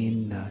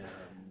seen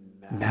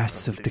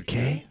mass of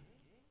decay?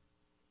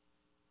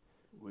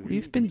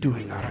 We've been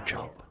doing our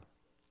job,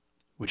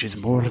 which is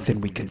more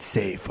than we can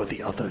say for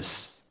the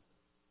others.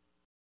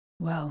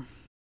 Well,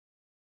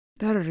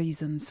 there are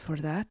reasons for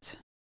that,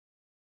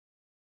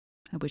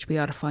 which we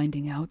are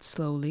finding out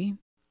slowly.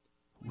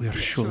 We're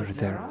sure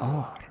there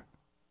are.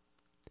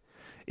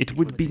 It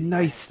would be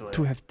nice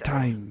to have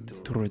time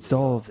to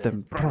resolve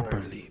them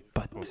properly,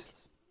 but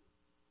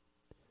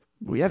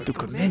we have to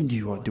commend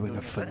you on doing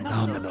a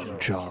phenomenal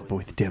job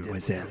with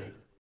Demoiselle.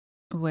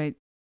 Wait.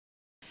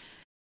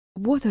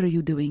 What are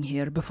you doing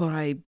here before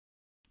I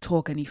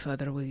talk any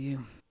further with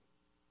you?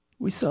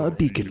 We saw a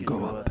beacon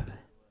go up.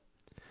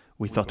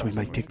 We thought we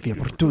might take the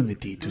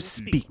opportunity to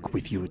speak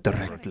with you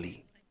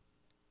directly.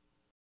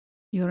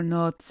 You're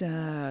not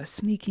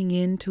sneaking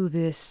into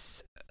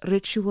this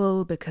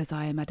ritual because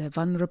I am at a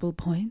vulnerable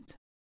point?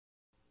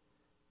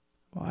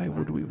 Why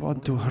would we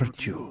want to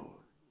hurt you,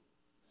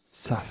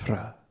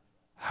 Safra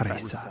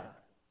Harisa?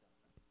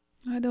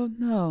 I don't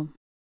know.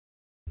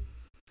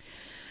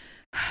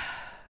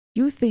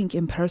 You think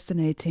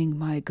impersonating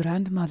my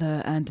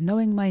grandmother and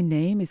knowing my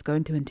name is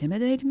going to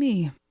intimidate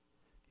me?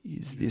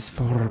 Is this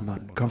form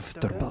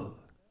uncomfortable?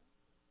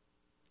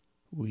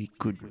 We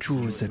could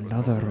choose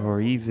another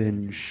or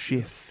even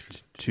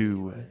shift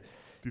to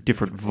a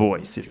different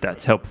voice if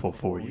that's helpful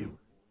for you.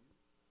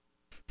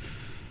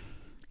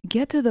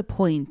 Get to the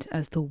point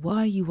as to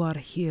why you are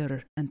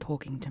here and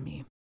talking to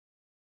me.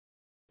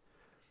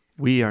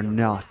 We are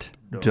not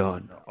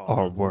done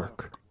our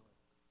work.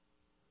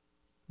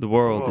 The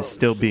world is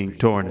still being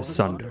torn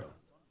asunder.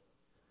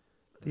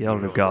 The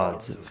elder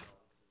gods have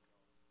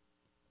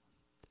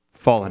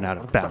fallen out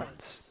of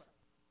balance.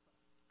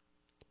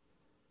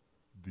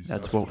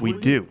 That's what we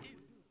do.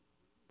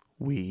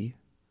 We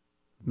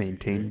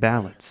maintain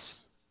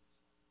balance.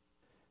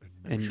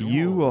 And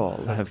you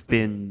all have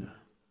been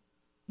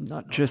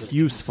not just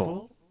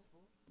useful,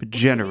 but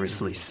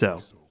generously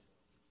so.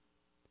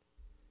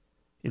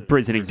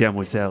 Imprisoning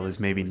Demoiselle is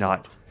maybe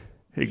not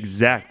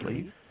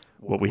exactly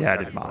what we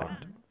had in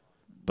mind,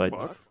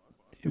 but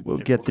it will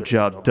get the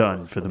job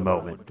done for the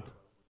moment.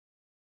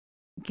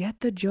 Get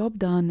the job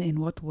done in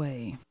what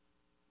way?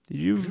 Did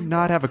you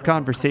not have a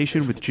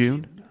conversation with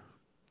June?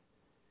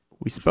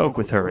 We spoke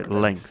with her at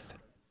length.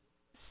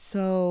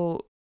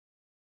 So,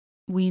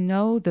 we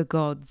know the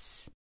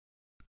gods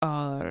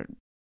are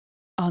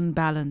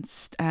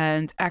unbalanced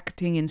and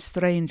acting in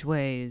strange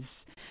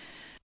ways.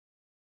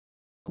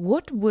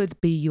 What would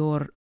be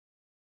your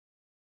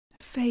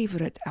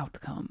favorite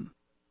outcome?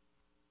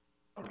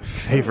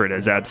 Favorite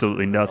has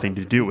absolutely nothing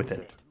to do with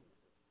it.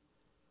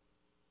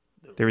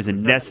 There is a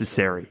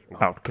necessary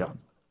outcome.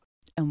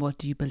 And what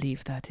do you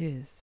believe that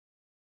is?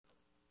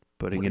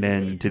 Putting an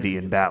end to the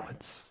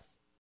imbalance.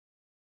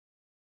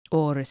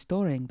 Or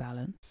restoring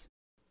balance?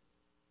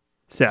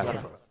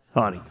 Safra,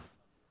 honey,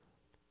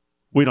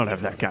 we don't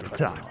have that kind of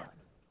time.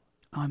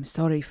 I'm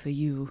sorry for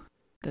you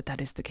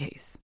that is the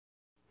case.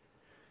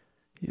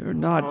 You're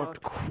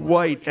not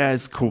quite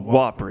as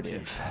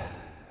cooperative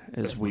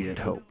as we had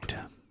hoped.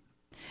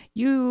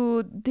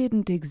 You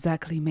didn't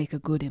exactly make a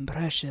good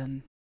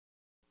impression.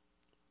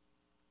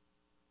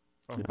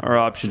 Our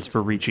options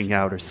for reaching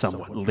out are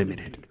somewhat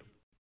limited.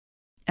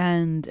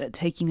 And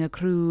taking a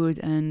crude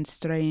and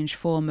strange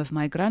form of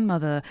my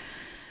grandmother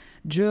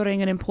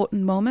during an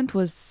important moment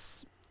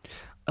was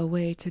a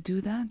way to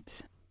do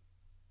that.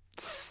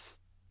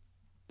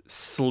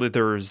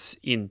 Slithers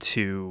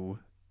into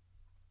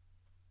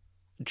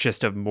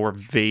just a more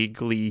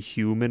vaguely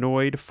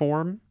humanoid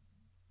form.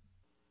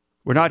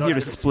 We're not here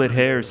to split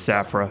hairs,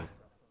 Safra.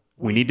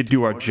 We need to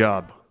do our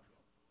job.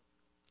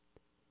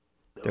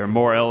 There are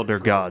more elder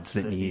gods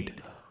that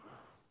need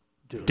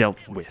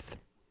dealt with.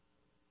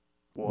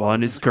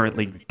 One is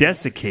currently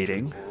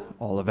desiccating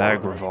all of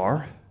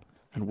Agrivar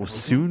and will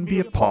soon be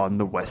upon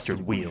the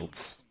Western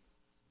Wealds.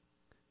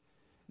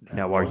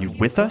 Now, are you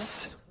with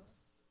us?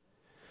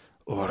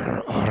 Or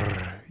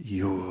are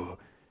you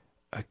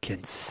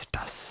against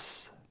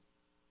us?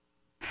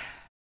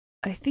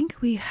 I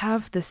think we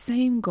have the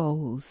same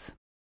goals,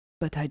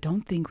 but I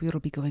don't think we'll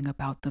be going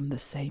about them the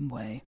same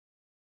way.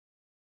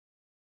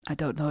 I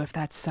don't know if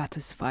that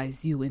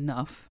satisfies you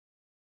enough,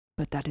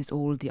 but that is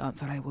all the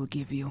answer I will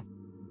give you.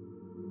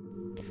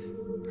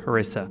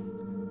 Harisa.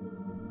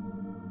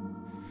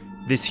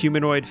 This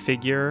humanoid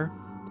figure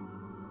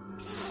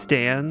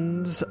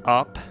stands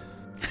up.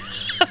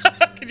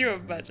 Can you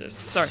imagine?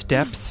 Sorry.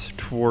 Steps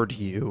toward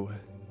you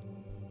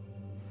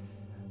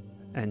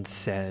and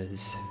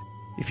says,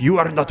 If you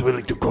are not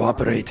willing to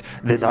cooperate,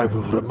 then I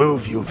will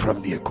remove you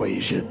from the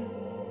equation.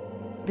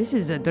 This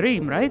is a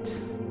dream, right?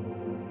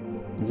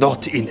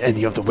 Not in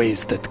any of the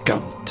ways that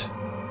count.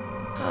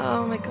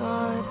 Oh my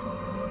god.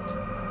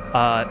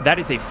 that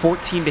is a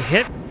 14 to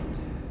hit.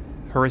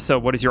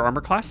 Harisa, what is your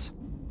armor class?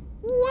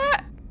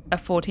 What? A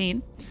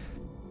 14.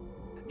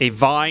 A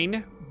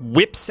vine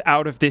whips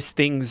out of this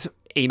thing's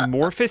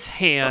amorphous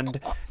hand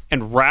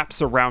and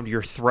wraps around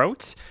your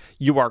throat.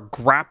 You are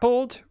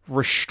grappled,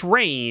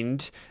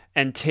 restrained,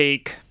 and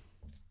take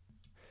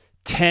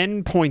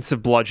 10 points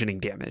of bludgeoning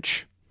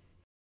damage.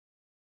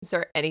 Is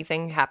there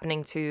anything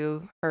happening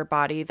to her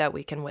body that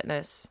we can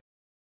witness?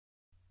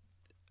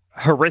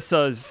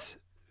 Harisa's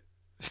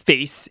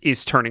face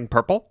is turning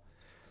purple,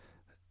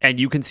 and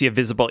you can see a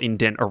visible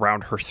indent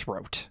around her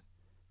throat.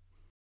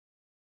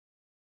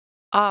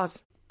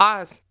 Oz,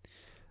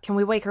 can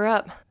we wake her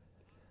up?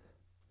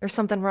 There's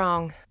something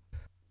wrong.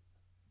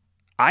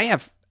 I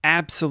have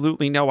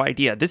absolutely no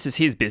idea. This is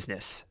his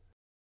business.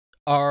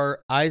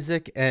 Are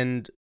Isaac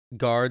and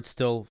Guard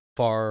still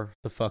far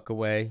the fuck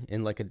away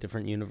in like a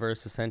different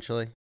universe,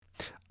 essentially?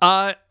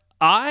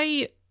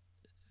 I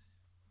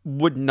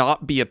would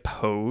not be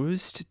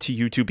opposed to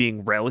you two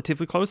being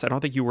relatively close. I don't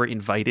think you were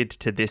invited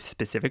to this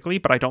specifically,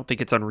 but I don't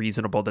think it's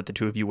unreasonable that the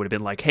two of you would have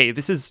been like, hey,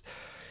 this is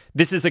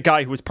a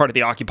guy who was part of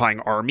the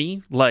occupying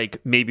army.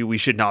 Like, maybe we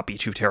should not be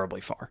too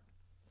terribly far.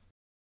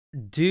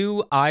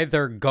 Do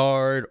either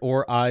Guard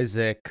or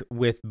Isaac,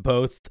 with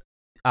both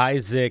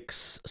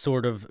Isaac's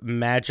sort of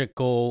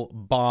magical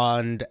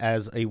bond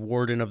as a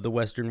warden of the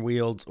Western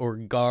Wealds, or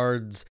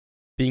Guard's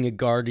being a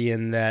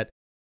guardian that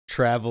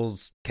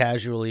travels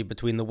casually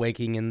between the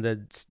waking and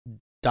the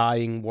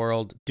dying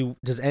world. Do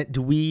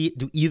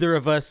either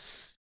of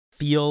us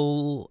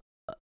feel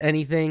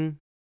anything?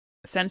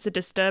 Sense a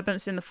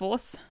disturbance in the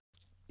force?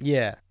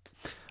 Yeah.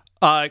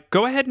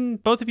 Go ahead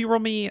and both of you roll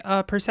me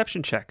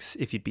perception checks,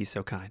 if you'd be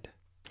so kind.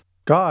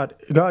 God,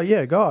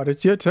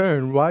 it's your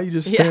turn. Why are you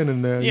just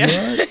standing there? Yeah. You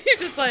all right? You're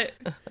just like...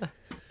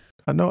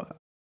 I know.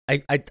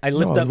 I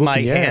lift up my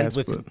hand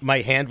but...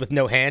 my hand with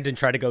no hand and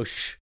try to go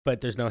shh, but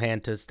there's no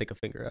hand to stick a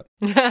finger up.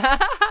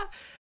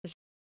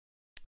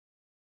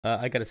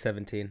 I got a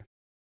 17.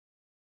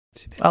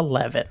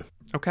 11.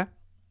 Okay.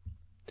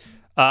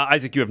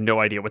 Isaac, you have no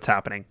idea what's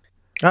happening.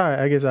 All right,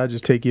 I guess I'll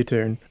just take your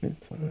turn.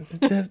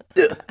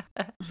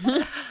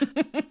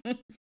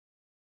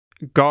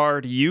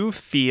 Guard, you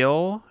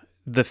feel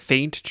the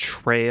faint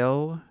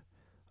trail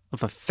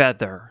of a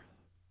feather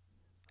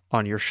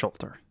on your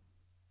shoulder.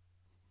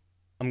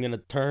 I'm going to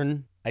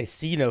turn. I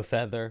see no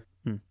feather.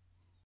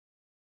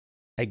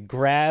 I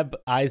grab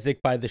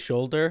Isaac by the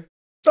shoulder.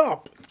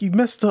 Oh, you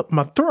messed up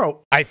my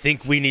throat. I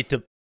think we need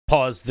to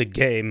pause the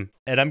game.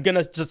 And I'm going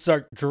to just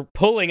start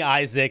pulling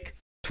Isaac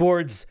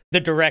towards the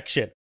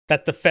direction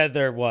that the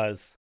feather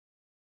was.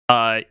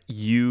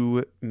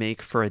 You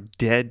make for a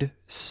dead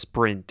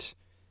sprint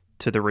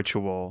to the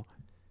ritual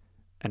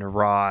and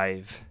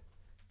arrive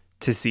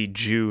to see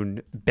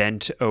June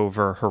bent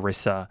over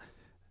Harisa,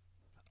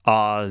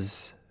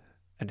 Oz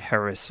and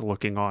Harris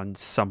looking on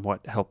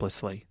somewhat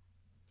helplessly.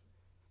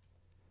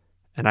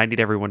 And I need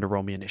everyone to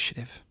roll me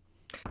initiative.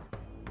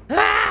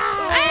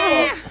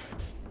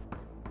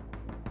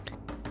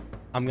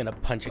 I'm going to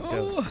punch a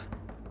ghost.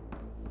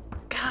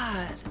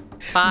 God.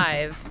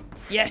 5.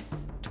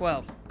 Yes,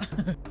 12.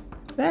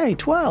 Hey,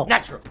 12.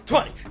 Natural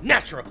 20.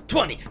 Natural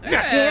 20.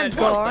 Damn,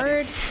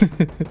 guard.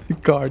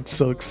 Guard's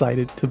so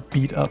excited to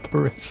beat up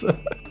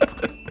Harissa.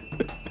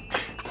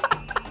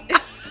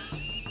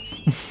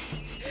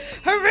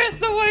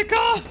 Harissa, wake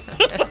up!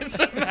 It's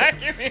like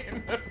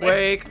vacuuming.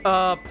 Wake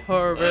up,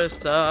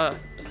 Harissa.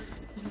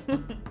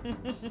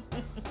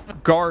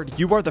 Guard,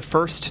 you are the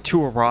first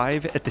to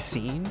arrive at the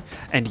scene,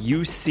 and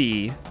you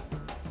see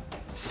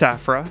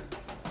Safra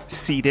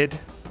seated,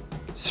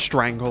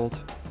 strangled,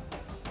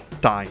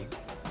 dying.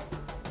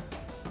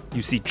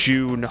 You see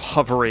June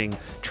hovering,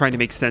 trying to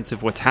make sense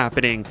of what's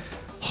happening.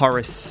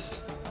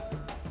 Haris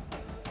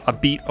a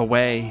beat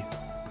away,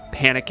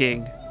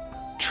 panicking,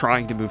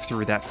 trying to move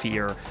through that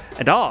fear.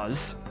 And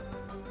Oz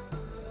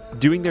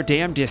doing their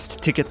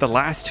damnedest to get the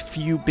last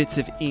few bits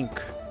of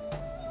ink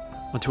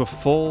onto a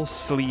full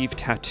sleeve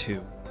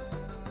tattoo.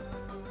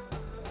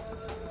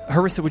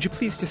 Harissa, would you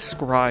please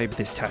describe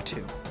this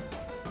tattoo?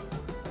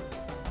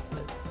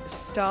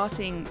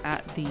 Starting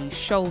at the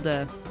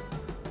shoulder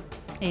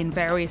in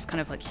various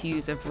kind of like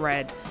hues of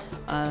red,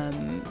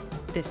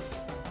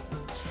 this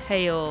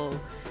tail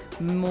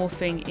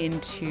morphing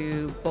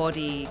into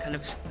body, kind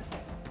of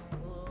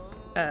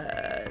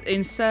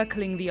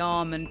encircling the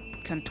arm and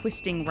kind of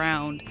twisting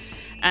round,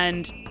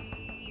 and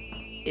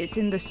it's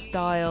in the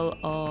style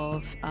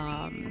of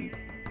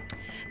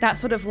that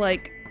sort of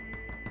like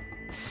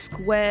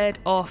squared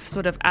off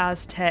sort of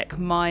Aztec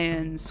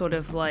Mayan sort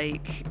of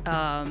like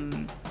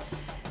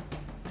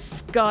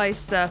sky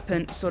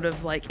serpent sort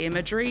of like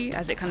imagery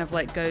as it kind of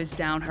like goes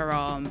down her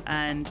arm,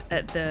 and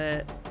at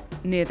the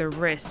near the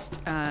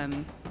wrist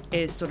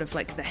is sort of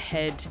like the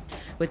head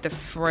with the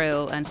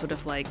frill and sort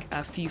of like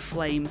a few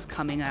flames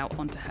coming out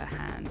onto her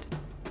hand.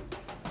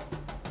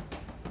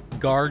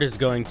 Guard is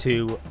going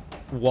to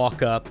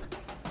walk up,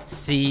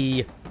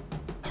 see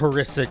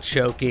Harissa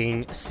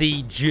choking,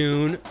 see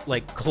June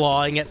like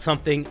clawing at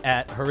something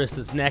at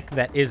Harissa's neck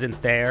that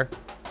isn't there.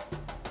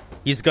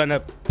 He's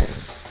gonna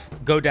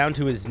go down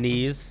to his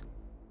knees,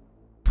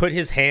 put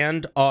his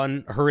hand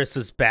on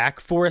Harissa's back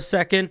for a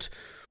second,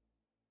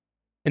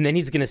 and then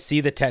he's gonna see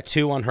the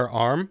tattoo on her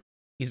arm.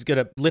 He's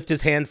gonna lift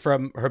his hand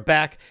from her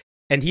back,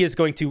 and he is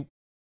going to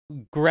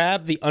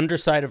grab the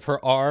underside of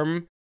her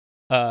arm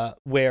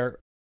where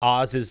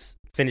Oz is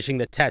finishing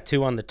the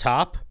tattoo on the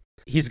top.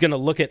 He's going to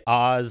look at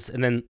Oz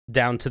and then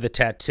down to the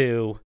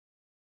tattoo.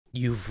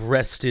 You've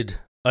rested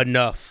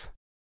enough.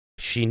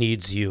 She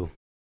needs you.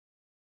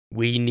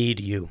 We need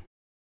you.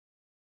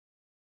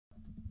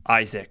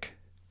 Isaac,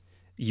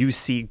 you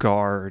see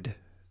Guard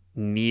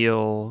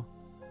kneel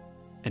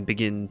and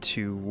begin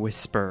to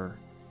whisper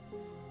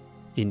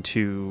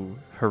into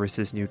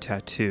Harissa's new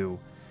tattoo.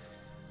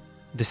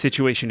 The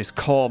situation is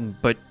calm,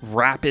 but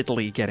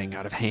rapidly getting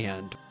out of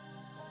hand.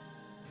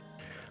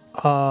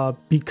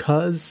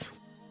 Because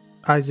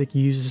Isaac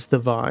uses the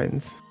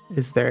vines,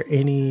 is there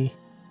any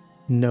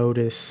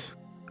notice?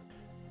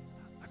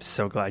 I'm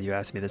so glad you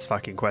asked me this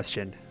fucking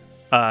question.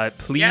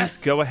 Please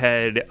go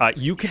ahead.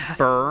 You can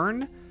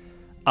burn.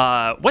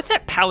 What's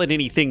that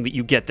paladin-y thing that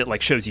you get that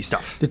like shows you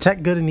stuff?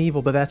 Detect good and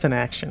evil, but that's an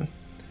action.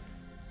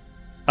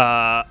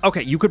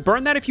 Okay, you could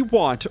burn that if you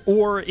want,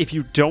 or if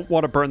you don't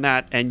want to burn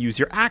that and use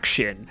your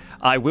action,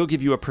 I will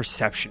give you a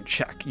perception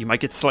check. You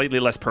might get slightly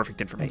less perfect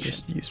I information.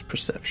 just use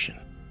perception.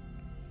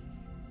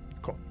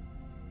 Cool.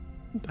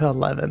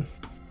 11.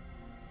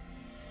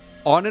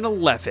 On an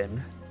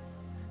 11,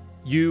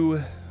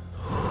 you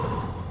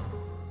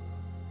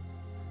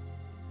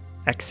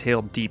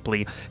exhale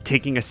deeply,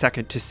 taking a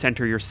second to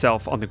center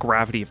yourself on the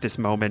gravity of this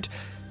moment.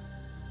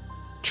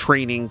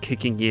 Training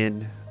kicking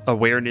in,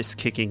 awareness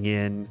kicking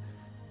in,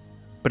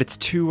 but it's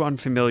too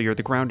unfamiliar.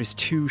 The ground is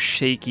too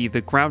shaky.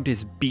 The ground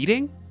is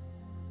beating?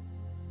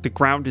 The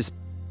ground is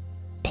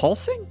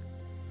pulsing?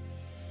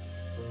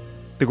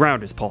 The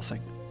ground is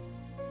pulsing.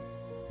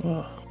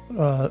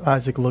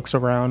 Isaac looks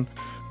around,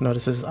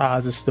 notices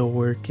Oz is still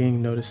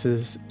working,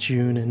 notices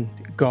June and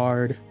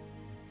Guard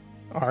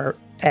are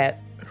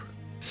at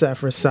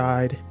Safra's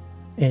side,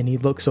 and he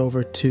looks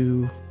over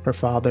to her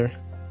father,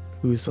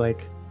 who's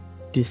like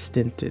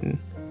distant, and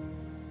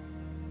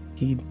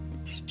he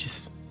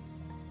just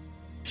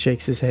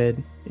shakes his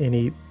head, and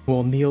he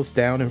kneels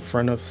down in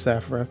front of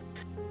Safra.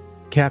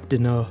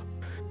 Captain,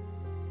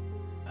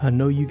 I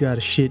know you got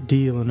a shit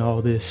deal and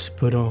all this,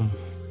 but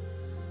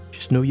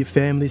just know your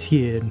family's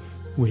here and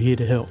we're here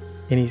to help.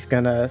 And he's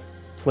gonna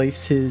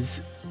place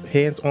his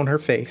hands on her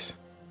face,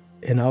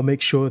 and I'll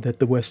make sure that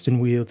the Western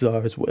Wields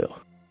are as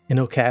well. And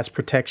he'll cast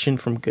protection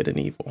from good and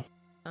evil.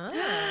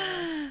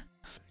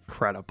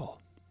 Incredible.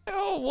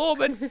 Oh,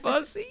 warm and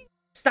fuzzy.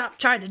 Stop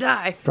trying to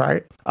die.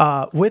 Right?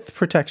 With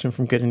protection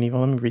from good and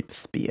evil, let me read the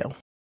spell.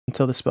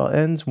 Until the spell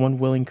ends, one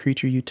willing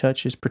creature you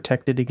touch is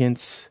protected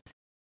against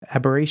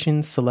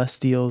aberrations,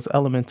 celestials,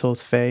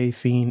 elementals, fae,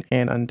 fiend,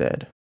 and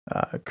undead.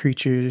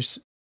 Creatures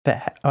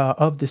that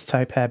of this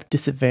type have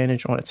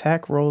disadvantage on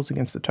attack rolls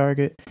against the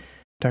target.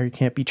 Target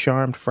can't be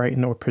charmed,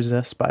 frightened, or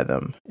possessed by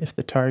them. If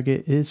the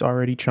target is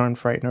already charmed,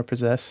 frightened, or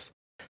possessed,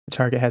 the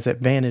target has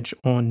advantage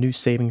on new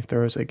saving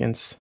throws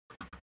against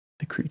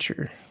the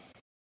creature.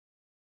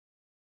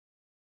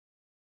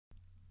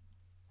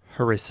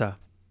 Harisa.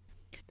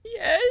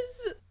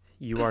 Yes.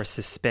 You are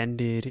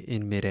suspended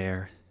in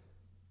midair.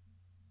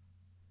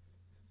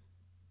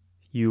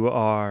 You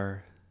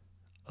are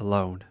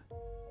alone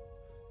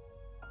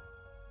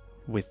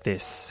with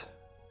this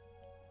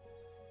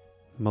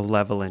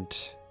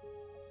malevolent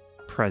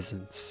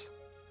presence.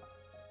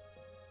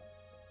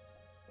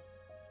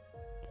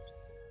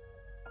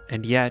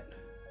 And yet,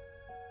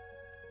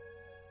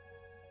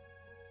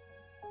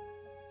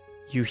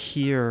 you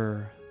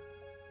hear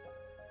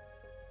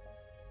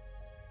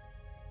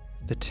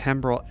the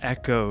timbral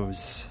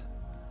echoes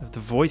of the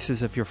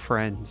voices of your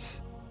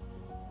friends.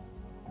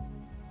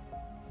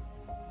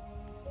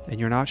 And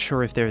you're not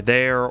sure if they're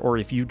there or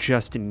if you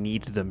just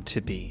need them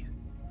to be.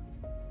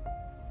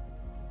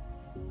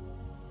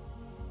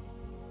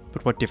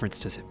 But what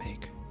difference does it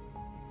make?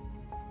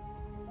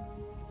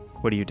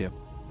 What do you do?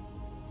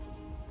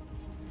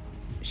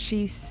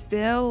 She's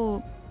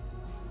still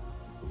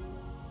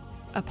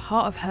a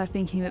part of her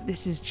thinking that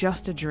this is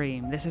just a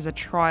dream. This is a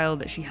trial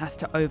that she has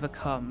to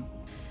overcome.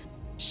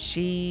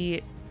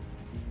 She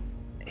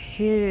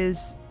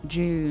hears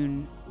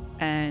June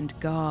and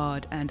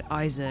Guard and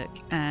Isaac,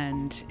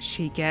 and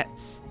she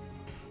gets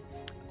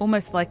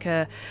almost like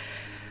a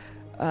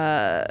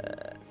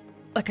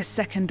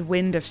second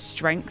wind of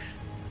strength.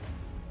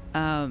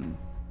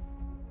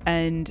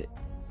 And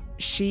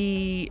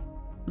she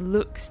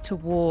looks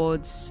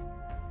towards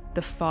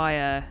the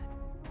fire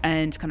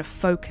and kind of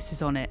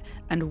focuses on it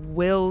and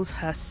wills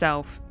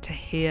herself to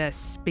hear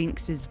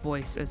Spinx's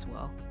voice as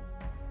well.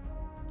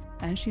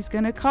 And she's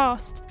going to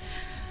cast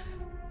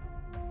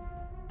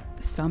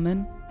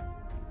Summon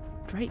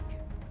Drake.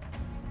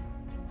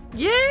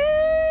 Yeah!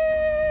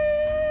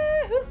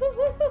 I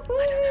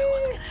don't know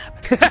what's going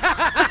to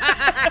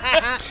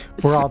happen.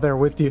 We're all there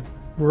with you.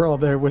 We're all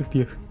there with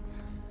you.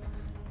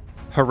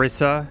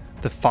 Harisa,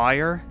 the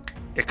fire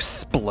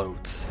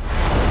explodes.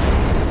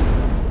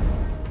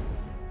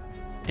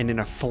 And in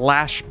a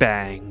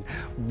flashbang,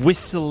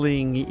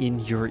 whistling in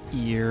your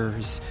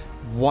ears,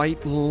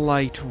 white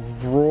light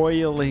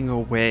roiling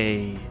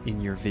away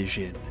in your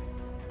vision.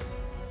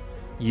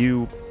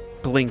 You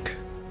blink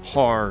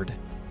hard,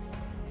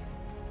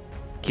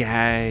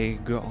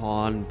 gag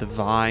on the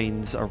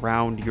vines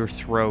around your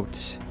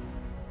throat,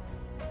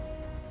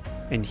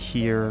 and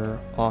hear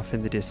off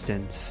in the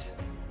distance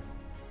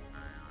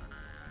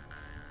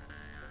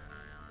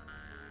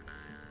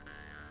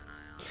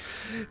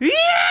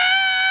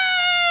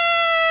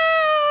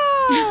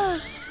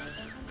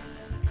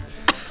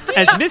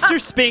as Mr.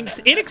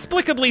 Spinx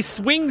inexplicably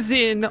swings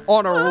in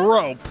on a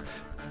rope,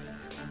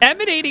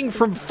 emanating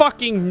from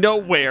fucking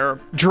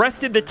nowhere,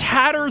 dressed in the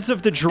tatters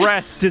of the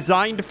dress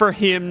designed for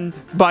him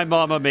by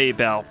Mama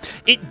Maybell.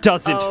 It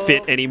doesn't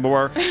fit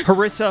anymore.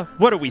 Harisa,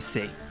 what do we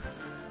see?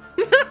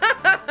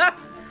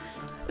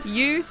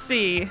 You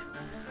see,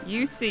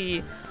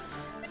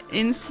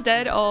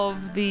 instead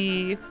of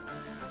the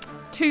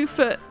 2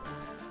 foot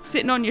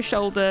sitting on your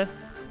shoulder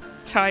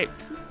type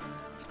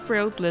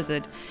frilled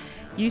lizard,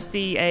 you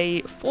see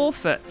a 4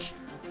 foot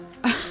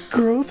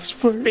Growth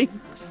spurt.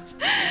 Spinx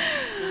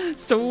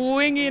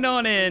swinging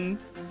on in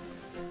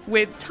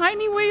with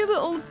tiny wee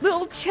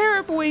little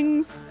cherub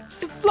wings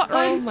just fluttering.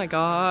 Oh my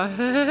gosh.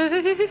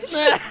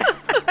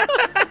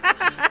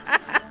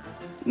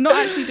 Not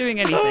actually doing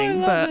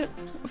anything, but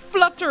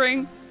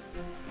fluttering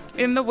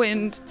in the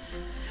wind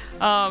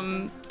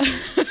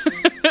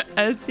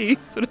as he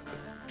sort of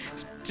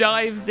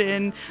dives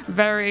in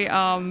very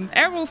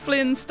Errol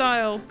Flynn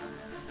style,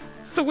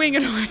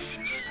 swinging away.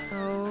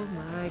 Oh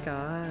my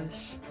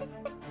gosh.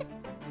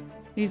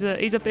 He's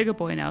a bigger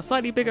boy now,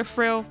 slightly bigger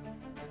frill.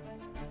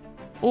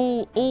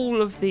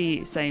 All of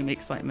the same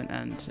excitement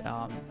and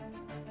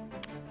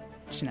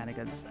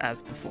shenanigans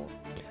as before.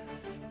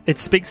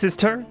 It's Spinx's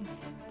turn.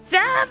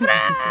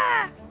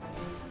 Safra!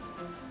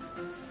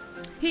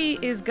 He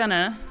is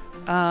going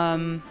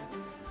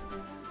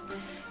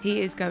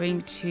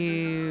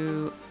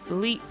to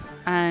leap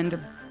and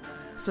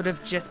sort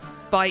of just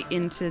bite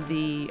into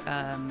the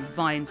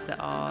vines that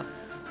are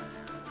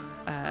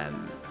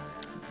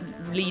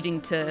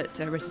leading to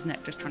Harissa's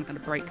neck, just trying to kind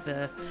of break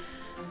the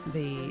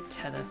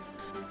tether.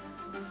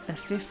 A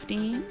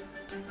 15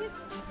 to hit?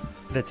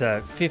 That's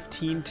a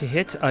 15 to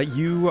hit.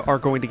 You are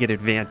going to get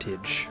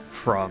advantage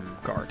from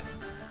guard.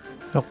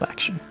 Help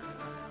action.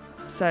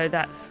 So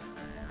that's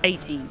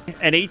 18.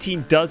 An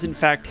 18 does in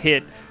fact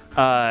hit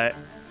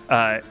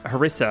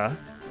Harissa.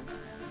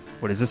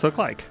 What does this look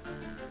like?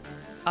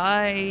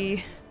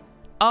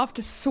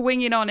 After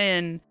swinging on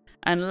in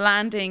and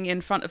landing in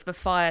front of the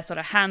fire, sort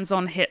of hands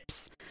on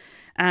hips,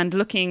 and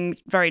looking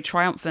very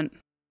triumphant,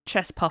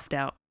 chest puffed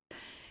out,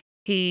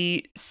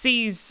 he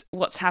sees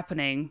what's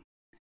happening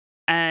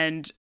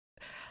and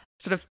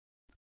sort of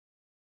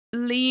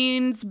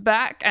leans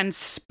back and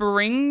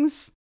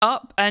springs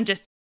up and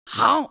just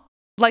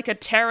like a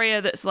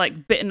terrier that's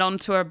like bitten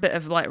onto a bit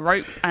of like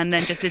rope and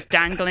then just is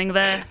dangling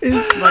there.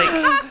 Is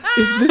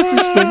Mr.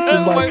 Spinx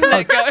in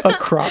like a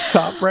crop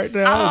top right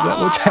now? Is that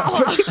what's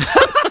happening?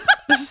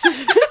 Yes,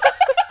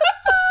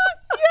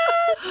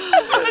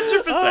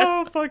 100%.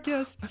 Oh fuck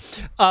yes.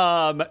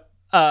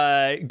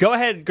 Go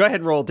ahead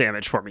and roll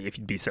damage for me if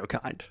you'd be so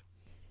kind.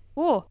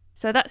 Oh,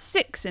 so that's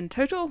 6 in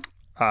total.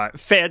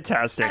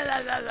 Fantastic.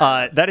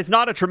 That is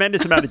not a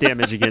tremendous amount of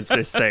damage against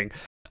this thing.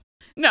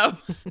 No,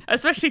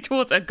 especially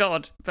towards a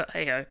god, but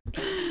hey-ho.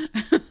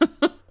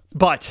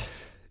 But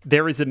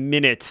there is a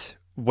minute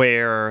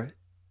where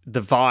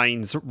the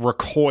vines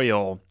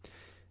recoil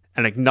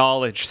and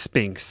acknowledge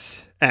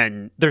Spinx,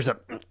 and there's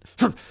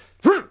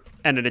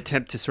and an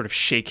attempt to sort of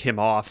shake him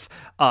off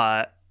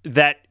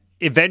that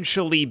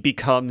eventually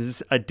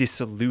becomes a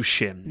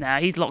dissolution. Nah,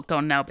 he's locked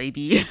on now,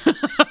 baby.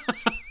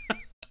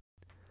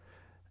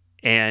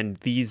 And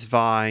these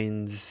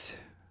vines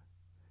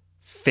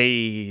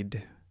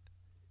fade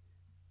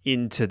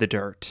into the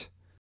dirt.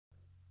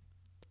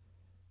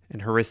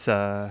 And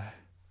Harissa,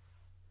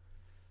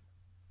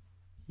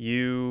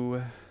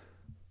 you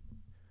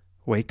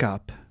wake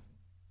up.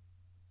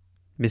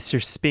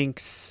 Mr.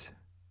 Spinx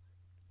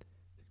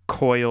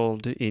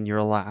coiled in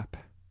your lap.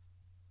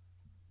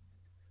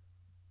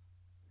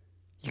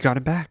 You got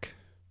him back.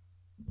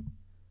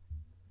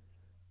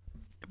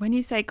 When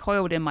you say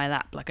coiled in my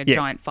lap, like a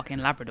giant fucking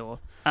Labrador.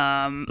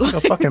 A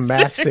fucking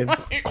mastiff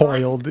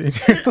coiled in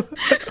your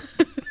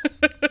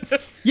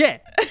Yeah,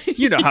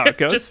 you know how it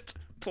goes. Just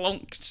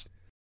plonked.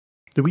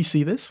 Do we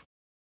see this?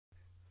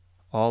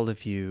 All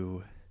of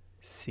you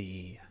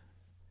see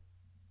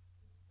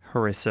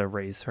Harissa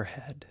raise her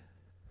head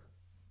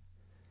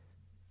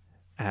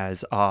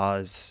as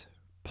Oz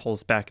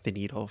pulls back the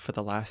needle for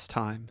the last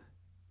time.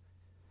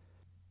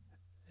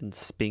 And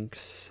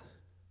Spinx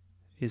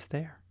is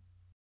there.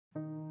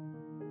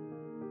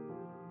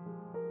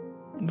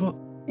 What?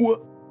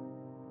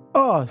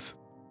 Oz,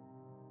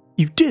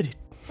 you did it.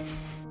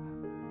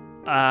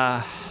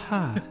 I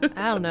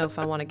don't know if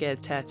I want to get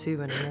a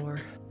tattoo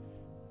anymore.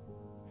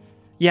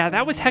 Yeah,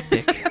 that was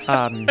hectic.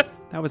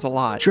 That was a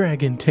lot.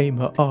 Dragon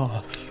Tamer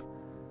Oz.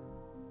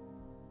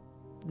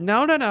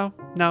 No,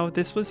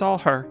 this was all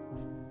her.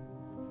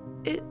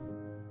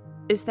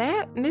 Is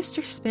that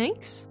Mr.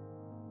 Spinx?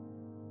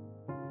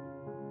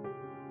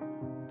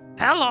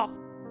 Hello.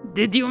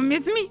 Did you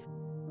miss me?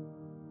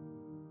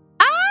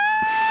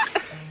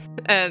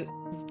 And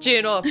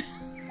June will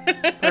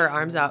her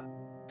arms out.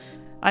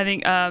 I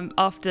think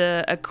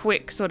after a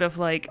quick sort of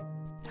like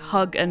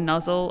hug and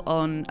nuzzle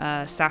on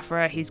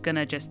Safra, he's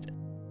gonna just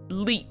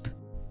leap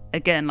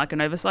again like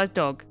an oversized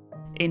dog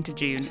into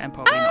June and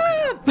probably knock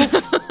her down.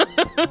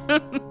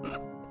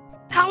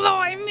 Hello,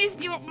 I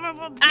missed you.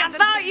 I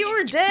thought you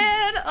were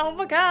dead. Oh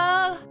my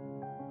god.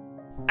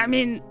 I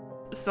mean,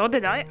 so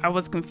did I. I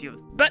was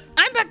confused, but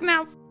I'm back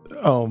now.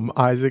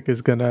 Isaac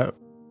is gonna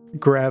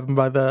grab him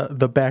by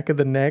the back of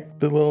the neck,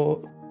 the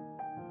little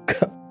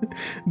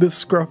the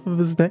scruff of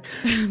his neck.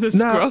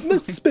 Now,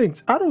 Mr.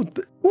 Spinx,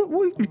 what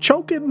are you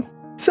choking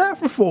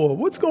Safra for?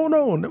 What's going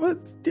on?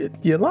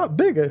 You're a lot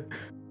bigger.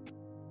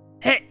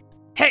 Hey,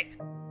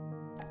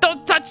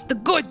 don't touch the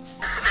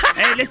goods.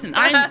 Hey, listen,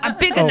 I'm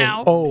bigger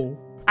now.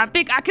 I'm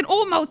big. I can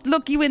almost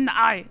look you in the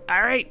eye.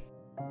 All right.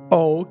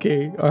 Oh,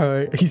 okay. All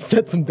right. He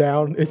sets him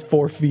down. It's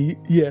 4 feet.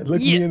 Yeah,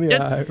 look me in the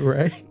eye,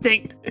 right?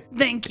 Thank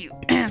you.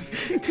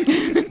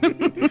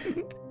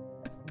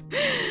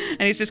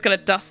 And he's just gonna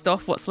dust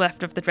off what's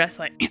left of the dress,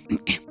 like.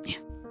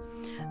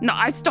 No,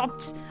 I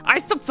stopped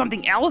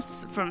something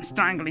else from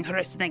strangling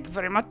Harissa. Thank you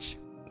very much.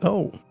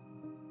 Oh.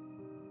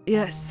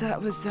 Yes,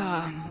 that was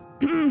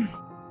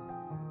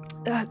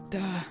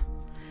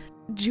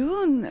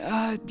June,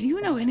 do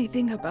you know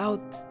anything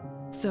about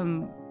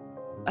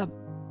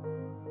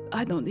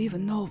I don't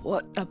even know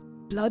what, a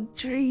blood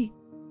tree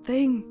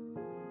thing?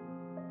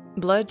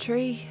 Blood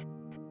tree?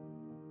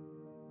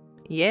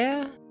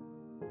 Yeah.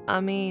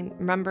 I mean,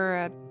 remember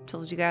I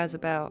told you guys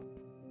about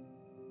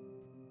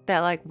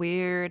that, like,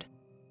 weird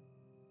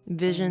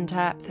vision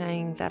type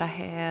thing that I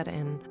had,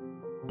 and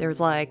there was,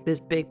 like, this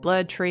big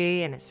blood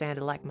tree, and it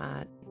sounded like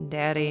my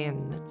daddy,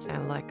 and it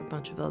sounded like a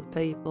bunch of other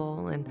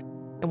people, and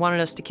it wanted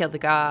us to kill the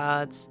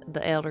gods,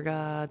 the elder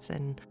gods,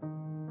 and,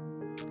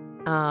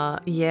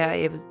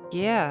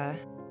 yeah.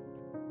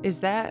 Is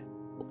that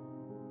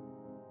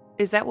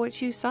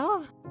what you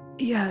saw?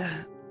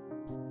 Yeah.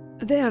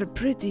 They are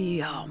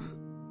pretty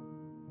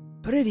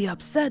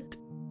upset,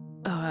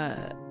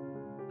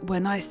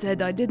 when I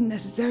said I didn't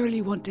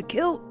necessarily want to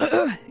kill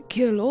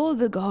all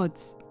the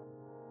gods.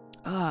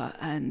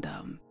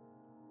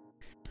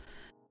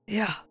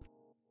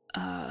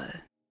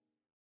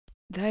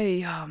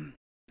 They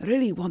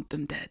really want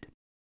them dead.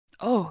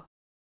 Oh,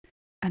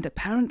 and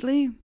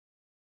apparently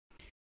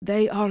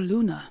they are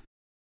Luna.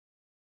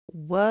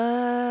 What?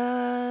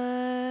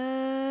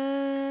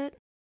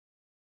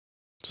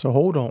 So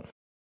hold on.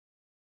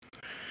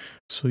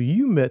 So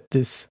you met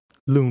this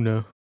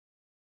Luna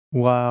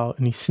while,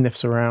 and he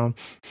sniffs around,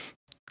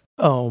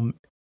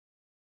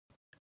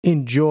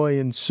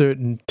 enjoying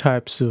certain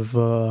types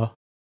of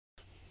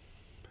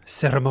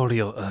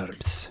Ceremonial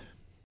herbs.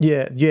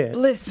 Yeah.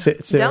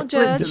 Listen, Don't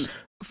judge.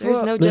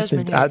 There's no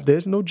judgment here.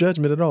 There's no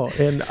judgment at all.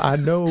 And I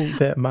know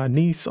that my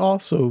niece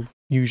also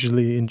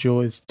usually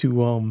enjoys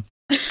to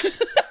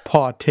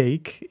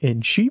partake,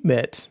 and she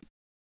met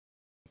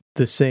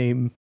the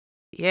same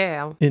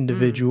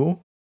individual.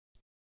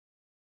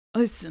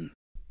 Listen,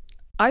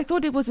 I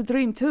thought it was a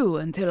dream too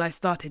until I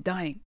started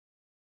dying.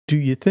 Do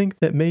you think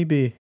that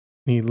maybe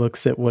he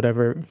looks at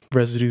whatever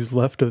residues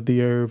left of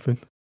the herb, and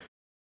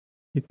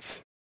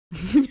it's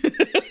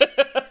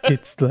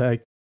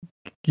like,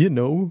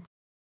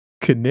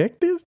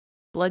 connective?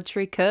 Blood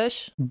tree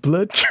kush?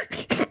 Blood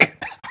tree.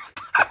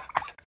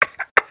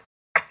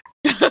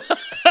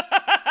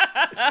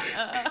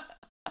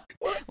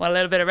 Want a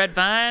little bit of red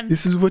vine?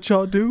 This is what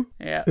y'all do?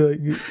 Yeah.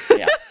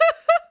 Yeah.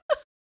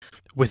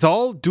 With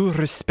all due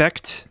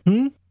respect,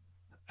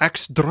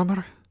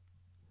 ex-drummer,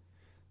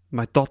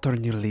 my daughter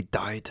nearly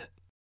died.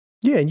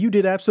 Yeah, and you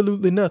did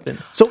absolutely nothing.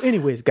 So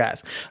anyways,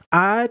 guys,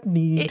 I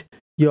need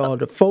y'all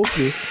to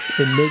focus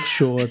and make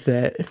sure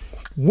that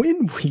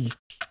when we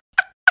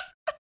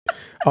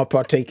are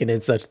partaking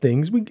in such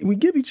things, we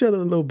give each other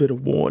a little bit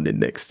of warning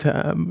next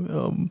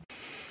time.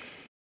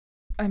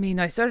 I mean,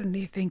 I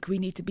certainly think we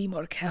need to be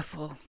more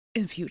careful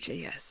in future,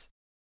 yes.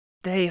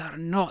 They are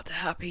not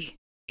happy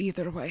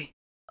either way.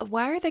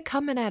 Why are they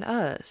coming at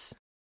us?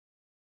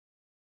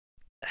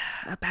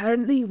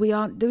 Apparently, we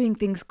aren't doing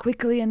things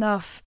quickly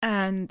enough,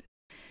 and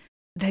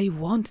they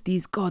want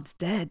these gods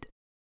dead.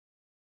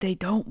 They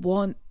don't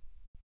want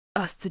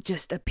us to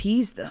just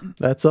appease them.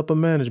 That's upper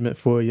management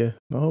for you.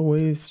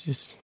 Always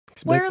just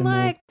We're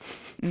like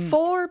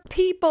 4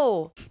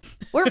 people.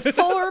 We're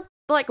 4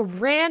 like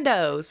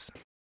randos.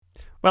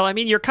 Well, I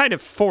mean, you're kind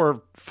of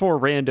four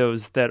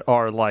randos that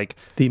are like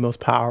the most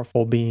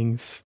powerful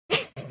beings.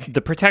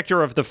 The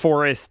protector of the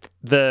forest,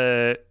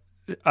 the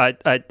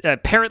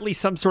apparently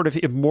some sort of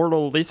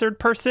immortal lizard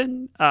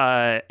person,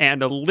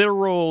 and a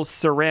literal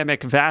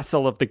ceramic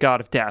vassal of the god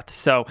of death.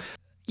 So,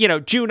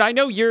 June, I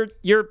know you're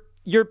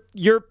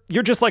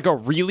just like a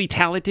really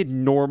talented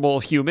normal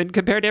human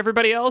compared to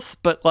everybody else,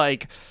 but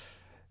like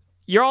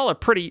you're all a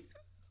pretty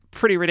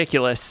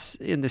ridiculous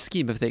in the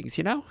scheme of things,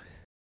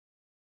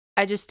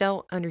 I just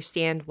don't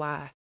understand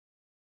why.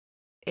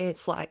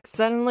 It's like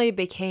suddenly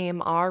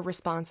became our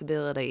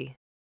responsibility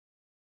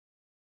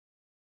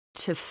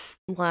to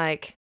who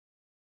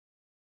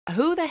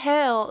the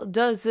hell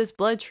does this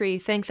blood tree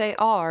think they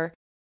are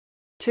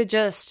to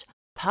just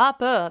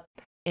pop up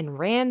in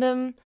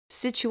random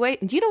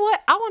situations? You know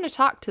what? I want to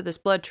talk to this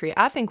blood tree.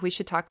 I think we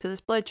should talk to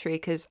this blood tree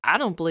because I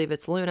don't believe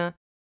it's Luna.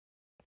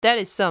 That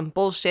is some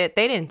bullshit.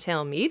 They didn't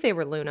tell me they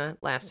were Luna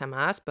last time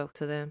I spoke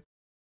to them.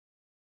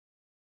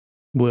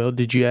 Well,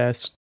 did you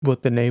ask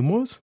what the name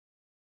was?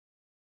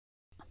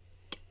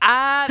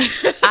 I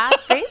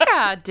think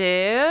I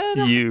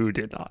did. You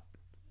did not.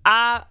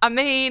 I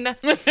mean,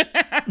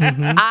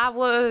 Mm-hmm. I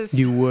was.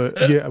 You were.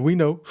 Yeah, we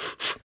know.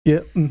 Yeah.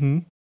 Mm-hmm.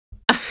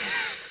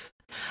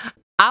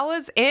 I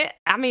was in.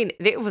 I mean,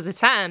 it was a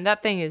time.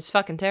 That thing is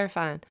fucking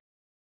terrifying.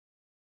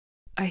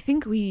 I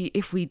think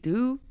if we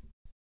do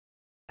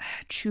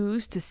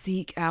choose to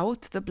seek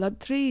out the blood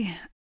tree,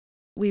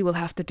 we will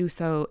have to do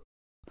so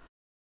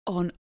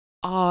on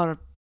our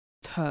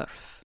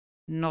turf,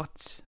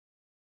 not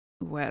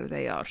where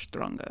they are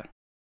stronger.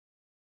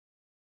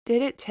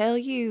 Did it tell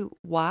you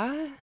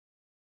why?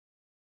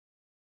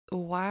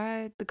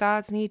 Why the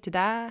gods need to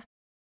die?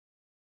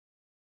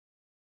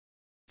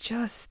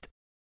 Just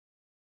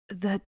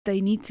that they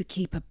need to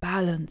keep a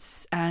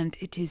balance, and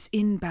it is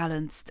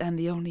imbalanced, and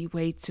the only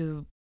way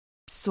to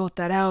sort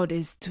that out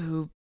is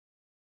to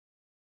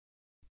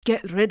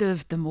get rid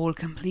of them all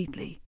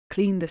completely.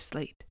 Clean the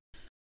slate.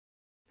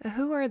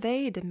 Who are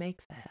they to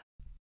make that?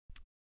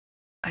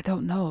 I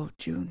don't know,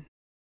 June.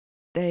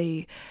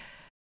 They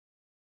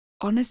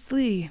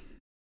honestly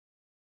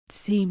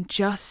seem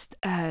just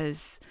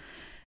as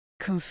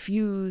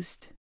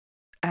confused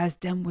as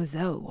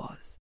Demoiselle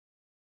was.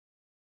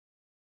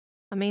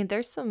 I mean,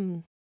 they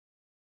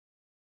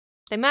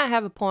might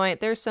have a point.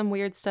 There's some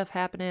weird stuff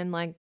happening.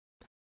 Like,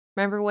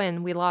 remember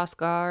when we lost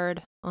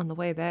guard on the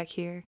way back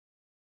here?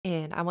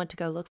 And I went to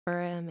go look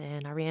for him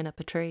and I ran up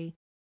a tree.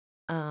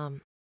 There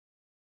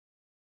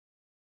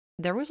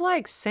was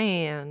like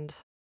sand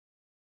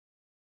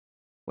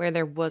where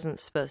there wasn't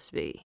supposed to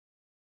be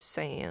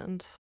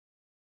sand.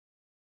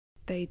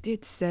 They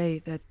did say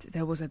that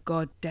there was a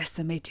god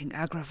decimating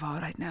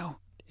Agravar right now.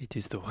 It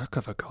is the work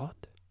of a god.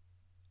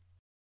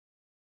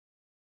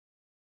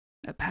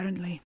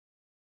 Apparently.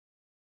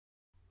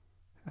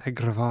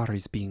 Agravar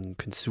is being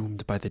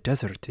consumed by the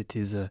desert. It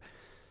is a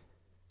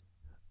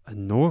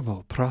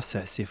normal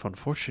process, if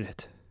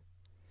unfortunate.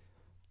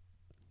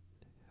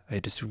 I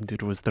had assumed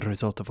it was the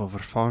result of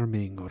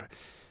over-farming or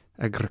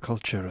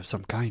agriculture of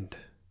some kind.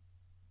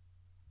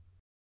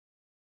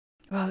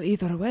 Well,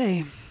 either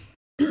way,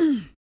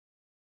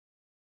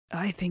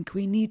 I think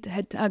we need to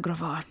head to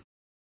Agravar.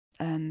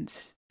 And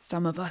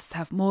some of us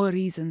have more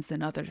reasons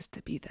than others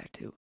to be there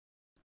too.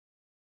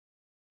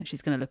 And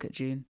she's going to look at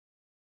June.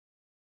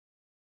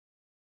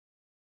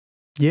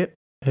 Yep,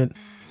 and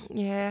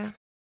Yeah.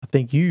 I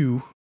think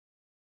you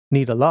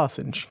need a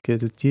lozenge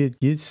because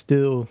you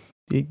still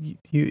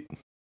you.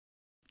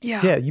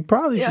 Yeah, you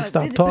probably should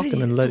stop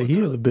talking and let it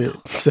heal a bit.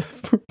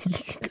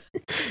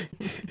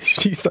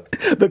 She's like,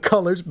 the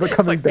colors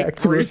becoming like back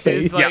to her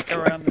face. Like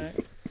around there.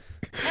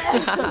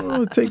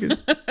 Oh, take it.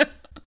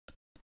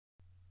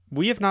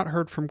 We have not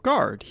heard from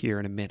Guard here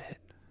in a minute.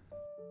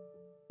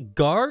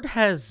 Guard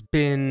has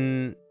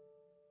been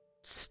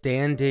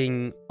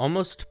standing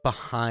almost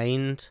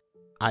behind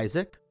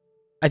Isaac.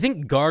 I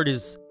think Guard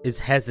is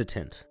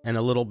hesitant and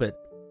a little bit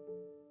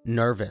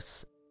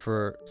nervous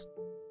for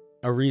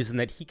a reason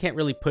that he can't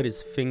really put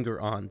his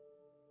finger on.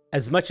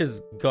 As much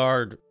as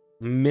Guard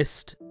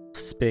missed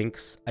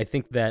Spinx, I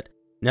think that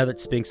now that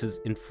Spinx is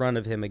in front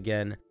of him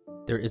again,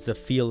 there is a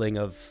feeling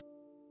of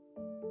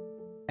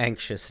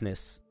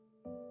anxiousness.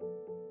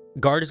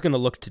 Guard is going to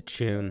look to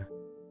June.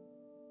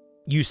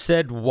 You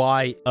said,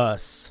 why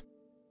us?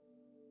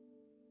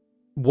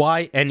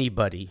 Why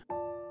anybody?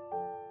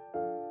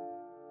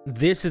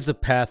 This is a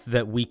path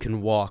that we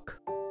can walk.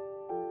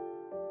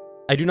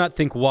 I do not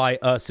think why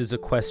us is a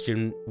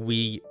question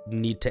we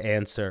need to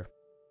answer.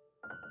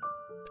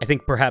 I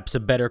think perhaps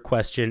a better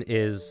question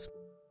is,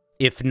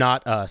 if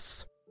not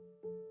us,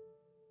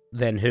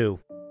 then who?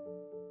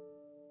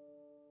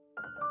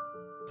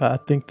 I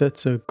think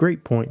that's a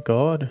great point,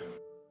 God.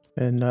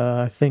 And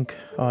I think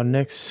our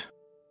next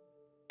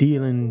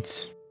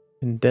dealings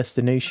and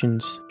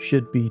destinations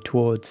should be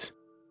towards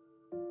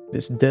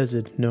this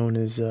desert known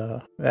as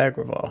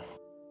Agravar.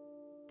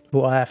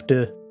 Well,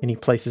 after, and he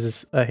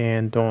places a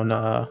hand on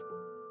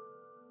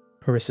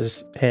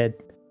Harissa's head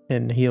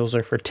and heals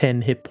her for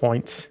 10 hit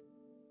points.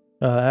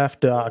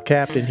 After our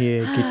captain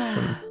here gets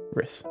some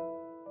rest.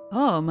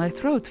 Oh, my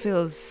throat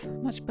feels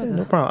much better. Yeah,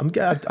 no problem.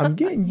 I'm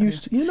getting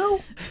used to,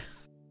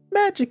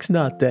 magic's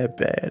not that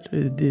bad.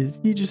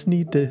 You just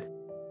need to...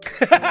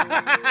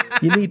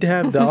 You need to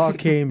have the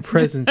arcane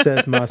presence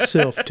as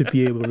myself to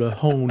be able to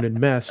hone and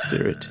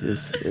master it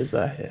as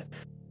I have.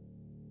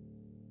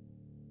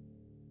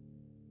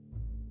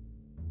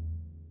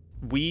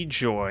 We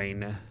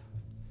join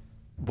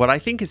what I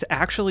think is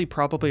actually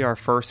probably our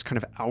first kind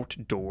of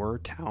outdoor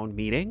town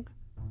meeting.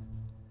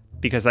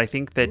 Because I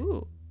think that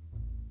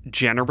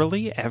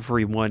generally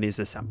everyone is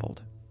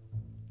assembled.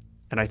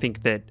 And I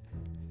think that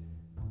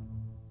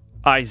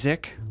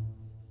Isaac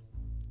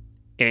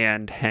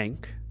and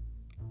Hank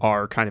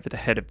are kind of at the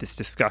head of this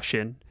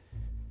discussion.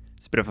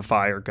 There's a bit of a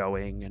fire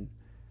going, and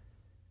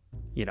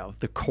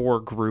the core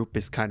group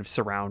is kind of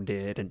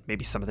surrounded, and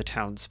maybe some of the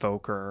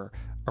townsfolk are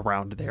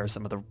around there,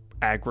 some of the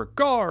Agra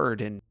Guard,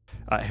 and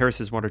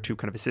Harris's one or two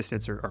kind of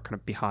assistants are kind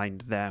of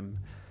behind them.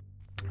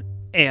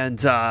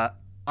 And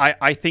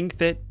I think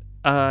that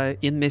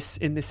in this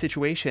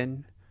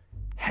situation,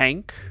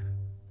 Hank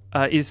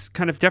is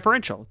kind of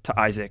deferential to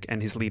Isaac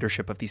and his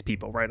leadership of these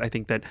people, right? I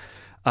think that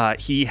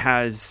he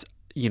has,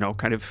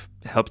 kind of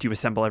helped you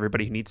assemble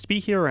everybody who needs to be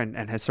here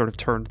and has sort of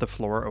turned the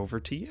floor over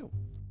to you.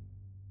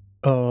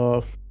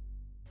 Hello,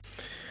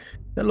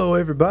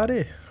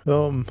 everybody.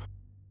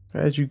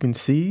 As you can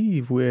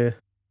see, we're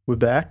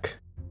back.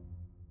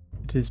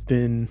 It has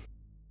been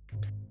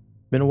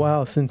a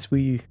while since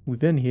we've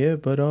been here,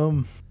 but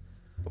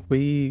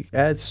we,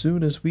 as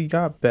soon as we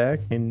got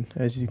back, and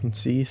as you can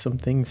see, some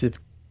things have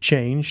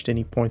changed, and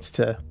he points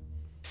to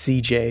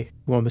CJ,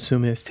 who I'm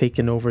assuming has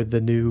taken over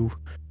the new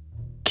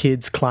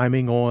kids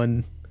climbing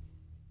on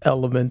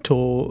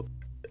elemental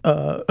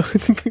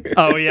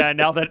Oh yeah,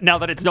 now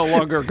that it's no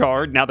longer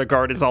Guard, now the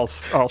Guard is all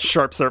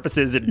sharp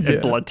surfaces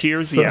and blood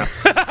tears. So, yeah.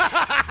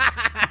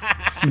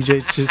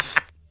 CJ just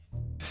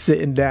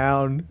sitting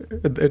down,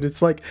 and it's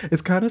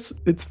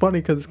funny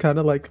because it's kind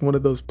of like one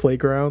of those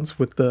playgrounds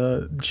with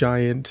the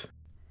giant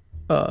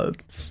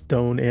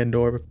stone and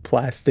or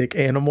plastic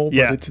animal. But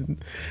Yeah. it's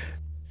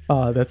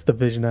that's the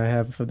vision I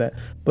have for that.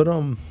 But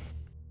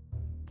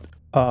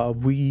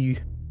we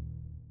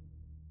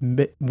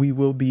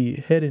will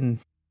be heading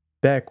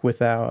back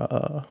with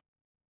our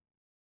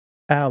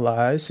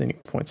allies, and he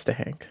points to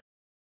Hank,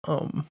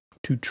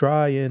 to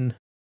try and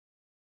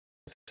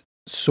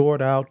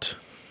sort out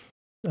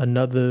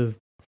another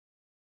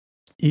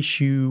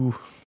issue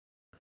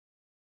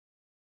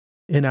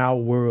in our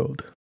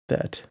world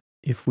that,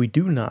 if we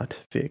do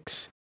not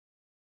fix,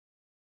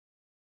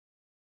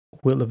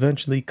 will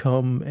eventually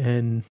come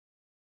and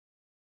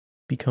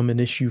become an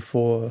issue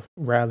for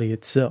Rally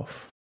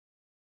itself.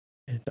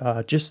 And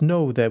just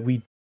know that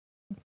we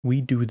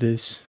do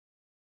this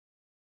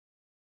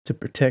to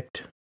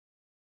protect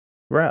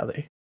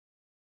Rally.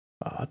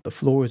 The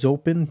floor is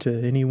open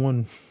to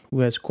anyone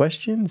who has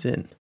questions,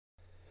 and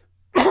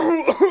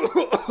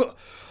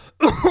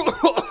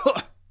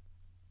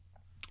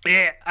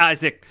Yeah,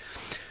 Isaac.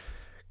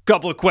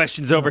 Couple of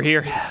questions over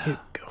here. here we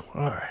go.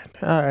 All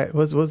right.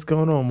 What's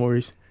going on,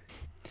 Maurice?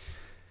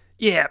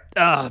 Yeah,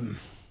 I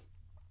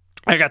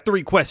got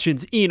 3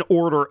 questions in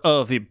order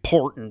of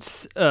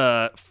importance.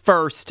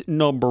 First,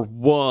 number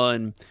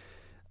 1,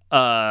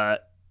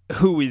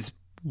 who is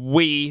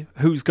we?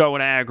 Who's going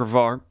to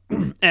Agravar?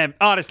 And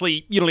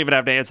honestly, you don't even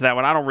have to answer that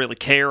one. I don't really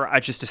care. I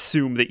just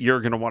assume that you're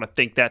going to want to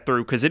think that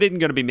through because it isn't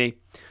going to be me.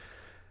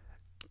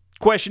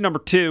 Question number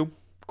 2.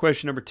 I'm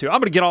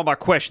going to get all my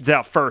questions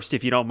out first,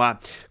 if you don't mind.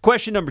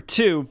 Question number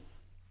 2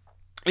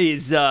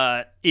 is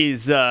what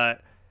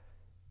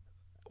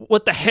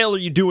the hell are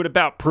you doing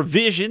about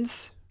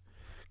provisions?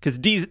 Because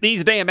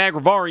these damn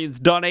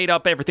Agravarians done ate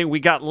up everything we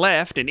got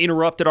left and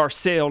interrupted our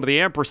sale to the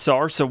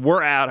Empressar, so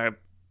we're out of...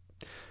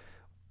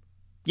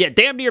 Yeah,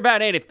 damn near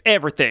about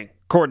everything,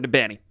 according to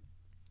Benny.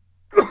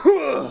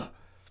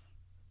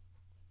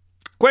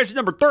 Question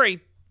number 3.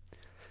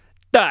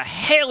 The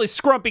hell is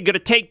Scrumpy gonna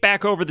take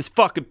back over this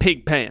fucking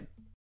pig pen?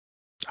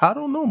 I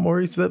don't know,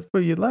 Maurice. That for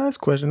your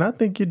last question, I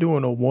think you're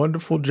doing a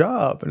wonderful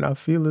job, and I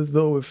feel as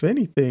though, if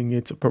anything,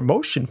 it's a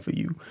promotion for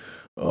you.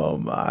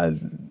 I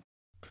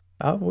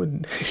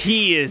wouldn't.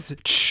 He is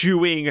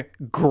chewing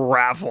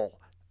gravel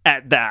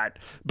at that,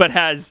 but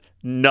has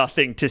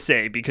nothing to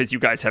say because you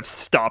guys have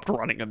stopped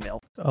running a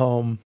mill.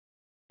 To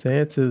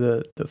answer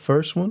the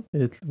first one,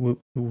 it will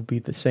be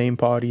the same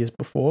party as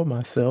before.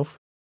 Myself,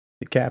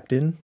 the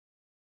captain,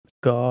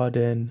 God,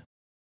 and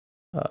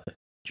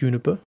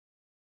Juniper.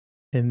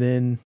 And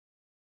then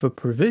for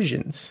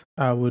provisions,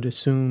 I would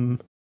assume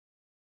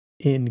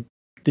in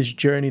this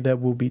journey that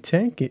we'll be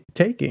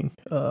taking,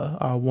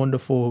 our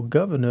wonderful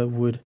governor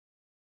would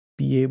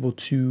be able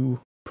to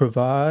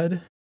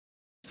provide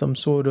some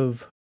sort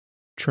of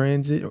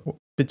transit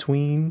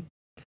between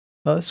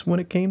us when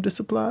it came to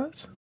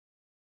supplies.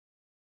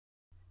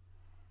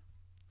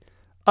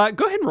 Go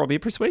ahead and roll me a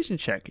persuasion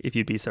check, if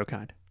you'd be so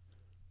kind.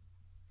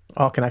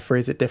 Oh, can I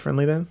phrase it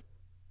differently then?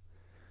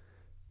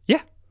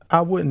 Yeah. I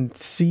wouldn't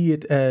see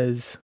it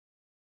as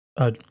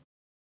a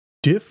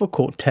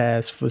difficult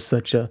task for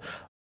such a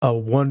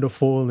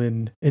wonderful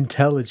and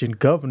intelligent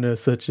governor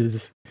such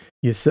as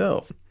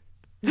yourself.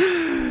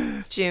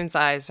 June's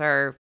eyes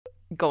are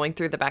going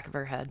through the back of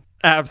her head.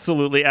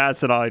 Absolutely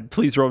asinine.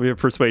 Please roll me a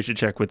persuasion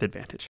check with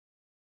advantage.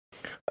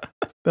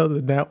 That was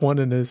a nat 1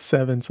 and a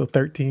 7, so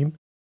 13.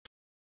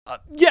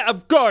 Yeah,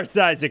 of course,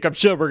 Isaac. I'm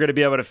sure we're going to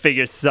be able to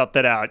figure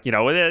something out. You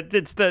know,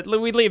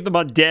 we leave them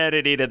undead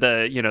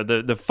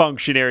to the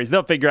functionaries.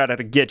 They'll figure out how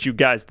to get you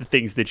guys the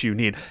things that you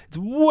need. It's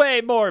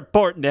way more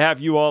important to have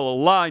you all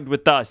aligned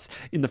with us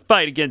in the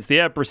fight against the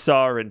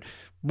Empressar and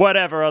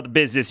whatever other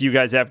business you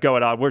guys have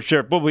going on. We're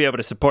sure we'll be able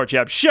to support you.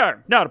 I'm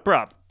sure. Not a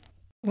problem.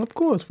 Of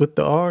course, with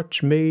the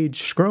Archmage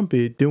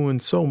Scrumpy doing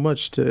so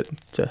much to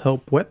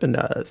help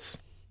weaponize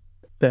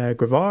the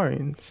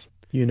Agravarians,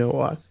 you know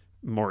what?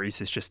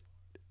 Maurice is just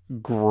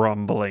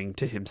grumbling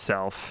to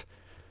himself.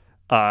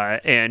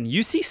 And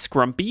you see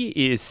Scrumpy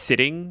is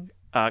sitting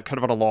kind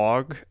of on a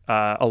log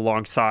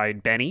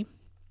alongside Benny.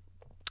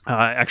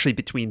 Actually,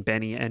 between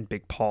Benny and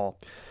Big Paul.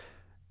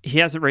 He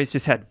hasn't raised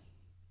his head.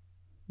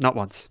 Not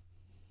once.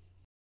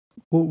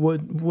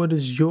 What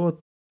is your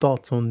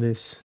thoughts on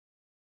this,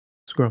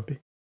 Scrumpy?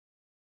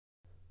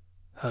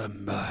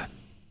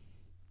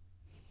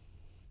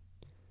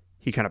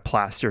 He kind of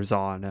plasters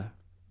on a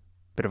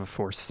bit of a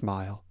forced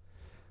smile.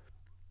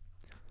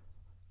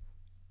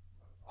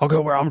 I'll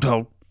go where I'm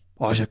told,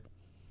 Isaac.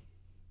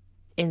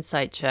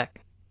 Insight check.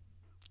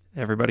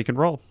 Everybody can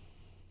roll.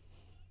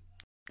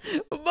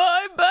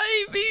 My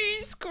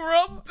baby's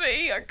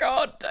grumpy. I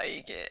can't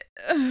take it.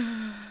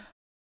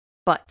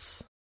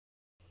 Butts.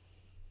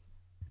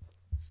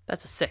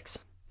 That's a 6.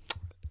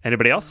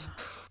 Anybody else?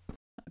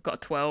 I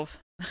got 12.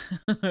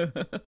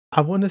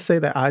 I want to say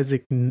that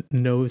Isaac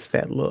knows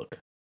that look.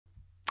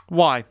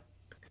 Why?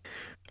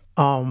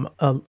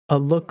 A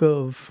look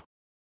of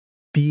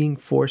being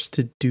forced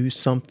to do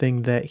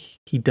something that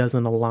he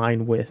doesn't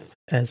align with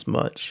as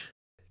much.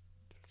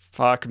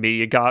 Fuck me,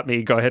 you got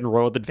me. Go ahead and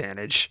roll with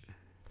advantage.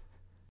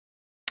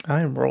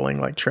 I am rolling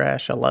like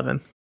trash.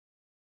 11.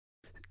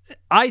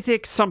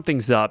 Isaac,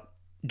 something's up.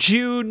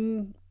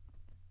 June,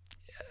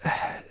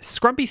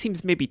 Scrumpy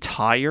seems maybe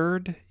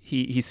tired.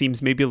 He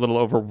seems maybe a little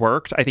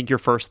overworked. I think your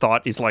first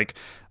thought is like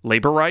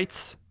labor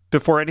rights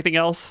before anything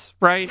else,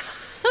 right?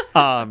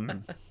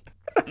 Damn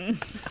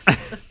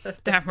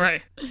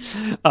right.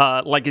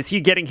 Like, is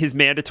he getting his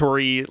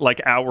mandatory like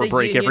hour The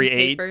break every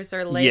union 8? papers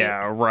are late.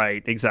 Yeah,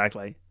 right,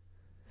 exactly.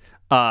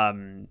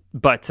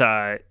 But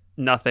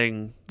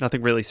nothing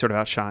really sort of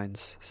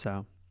outshines.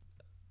 So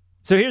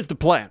here's the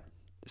plan,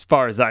 as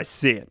far as I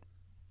see it.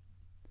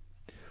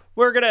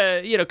 We're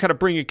gonna, kind of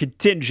bring a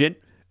contingent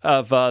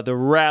of the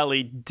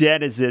Rallied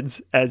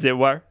denizens, as it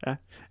were.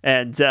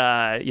 And,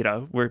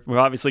 we're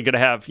obviously going to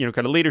have, kind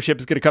of leadership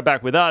is going to come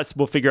back with us.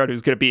 We'll figure out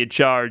who's going to be in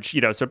charge,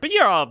 but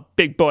you're all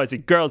big boys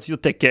and girls. You'll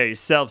take care of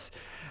yourselves.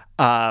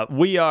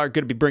 We are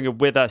going to be bringing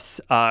with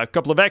us a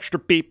couple of extra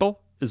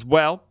people as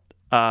well.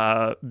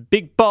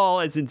 Big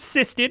Ball has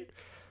insisted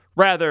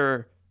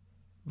rather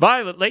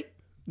violently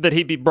that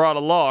he be brought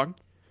along.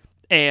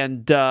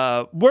 And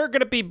we're going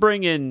to be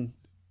bringing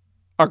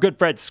our good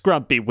friend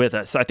Scrumpy with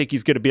us. I think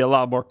he's going to be a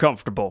lot more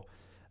comfortable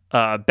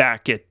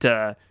back in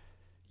town.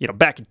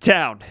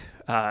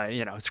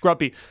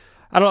 Scrumpy,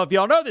 I don't know if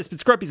y'all know this, but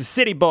Scrumpy's a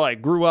city boy.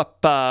 Grew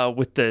up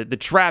with the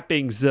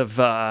trappings of,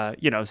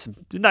 some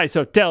nice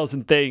hotels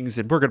and things,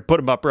 and we're going to put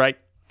him up right.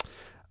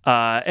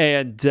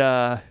 And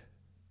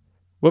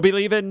we'll be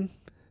leaving,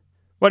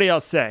 what do y'all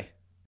say?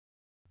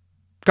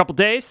 A couple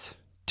days?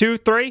 2,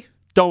 3?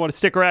 Don't want to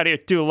stick around here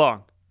too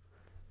long.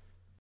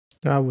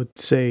 I would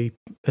say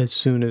as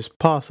soon as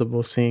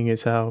possible, seeing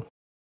as how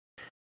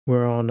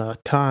we're on a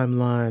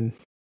timeline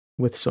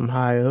with some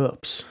high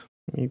ups.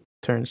 He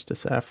turns to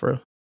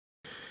Safra.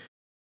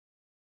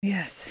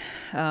 Yes.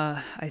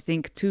 I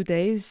think 2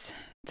 days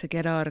to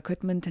get our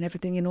equipment and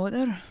everything in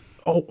order.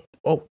 Oh,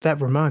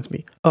 that reminds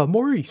me.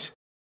 Maurice.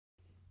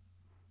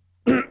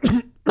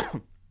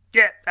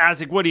 Yeah,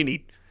 Isaac, what do you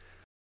need?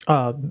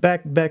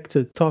 Back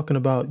to talking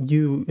about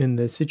you and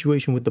the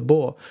situation with the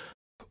boar.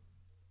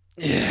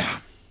 Yeah,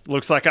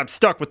 looks like I'm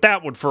stuck with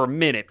that one for a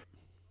minute.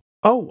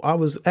 Oh, I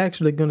was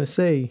actually gonna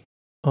say,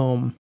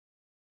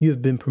 you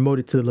have been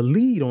promoted to the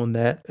lead on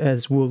that,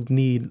 as we'll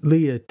need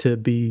Leah to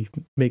be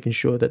making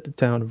sure that the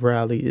town of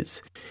Raleigh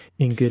is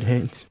in good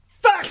hands.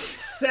 Fuck's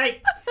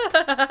sake!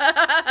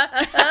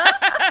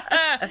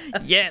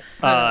 Yes.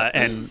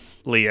 And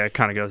Leah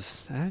kind of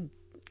goes,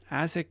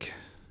 Isaac,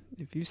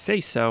 if you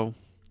say so,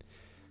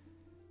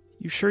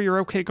 you sure you're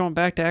okay going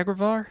back to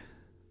Agrivar?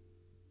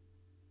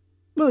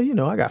 Well,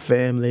 I got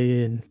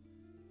family and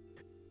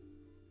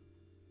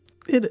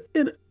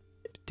it.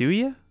 Do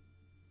you?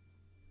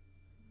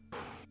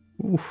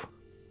 Oof,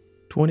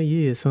 20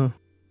 years, huh?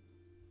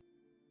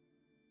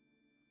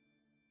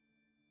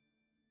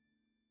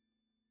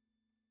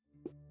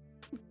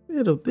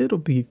 It'll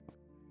be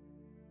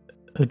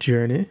a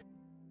journey.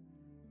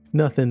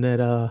 Nothing that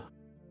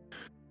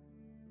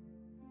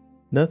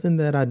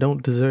I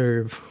don't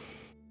deserve.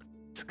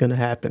 It's gonna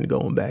happen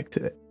going back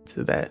to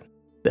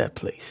that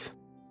place.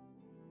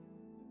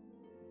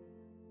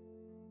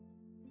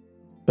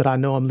 But I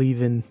know I'm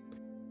leaving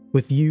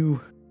with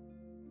you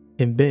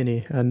and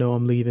Benny. I know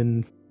I'm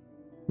leaving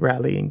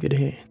Raleigh in good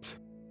hands.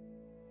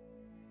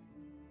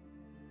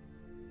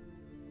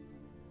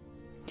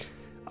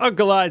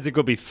 Uncle Isaac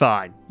will be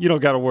fine. You don't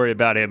got to worry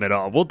about him at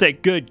all. We'll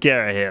take good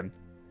care of him.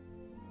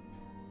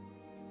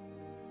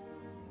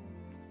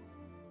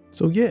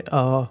 So yeah,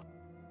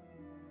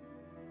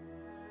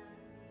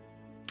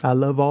 I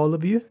love all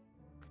of you.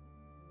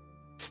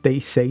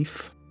 Stay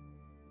safe.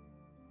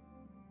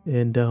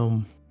 And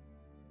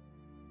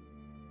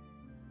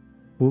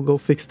we'll go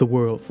fix the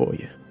world for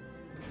you.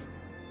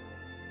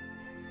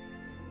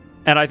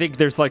 And I think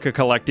there's like a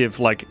collective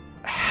like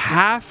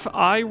half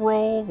eye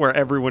roll where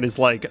everyone is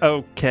like,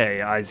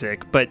 okay,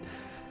 Isaac. But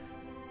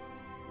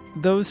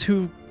those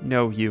who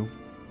know you,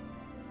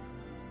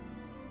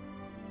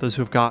 those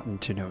who have gotten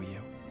to know you,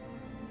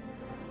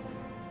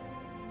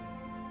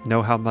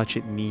 know how much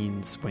it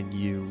means when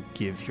you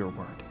give your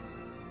word.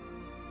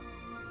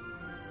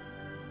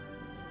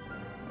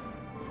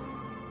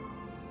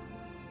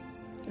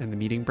 And the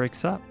meeting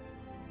breaks up.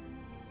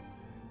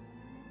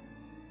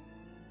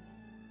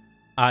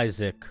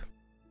 Isaac,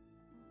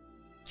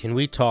 can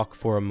we talk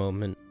for a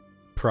moment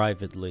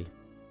privately?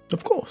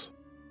 Of course.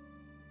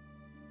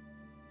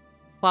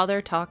 While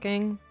they're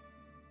talking,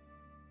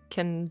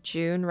 can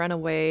June run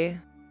away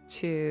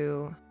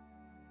to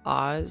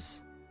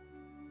Oz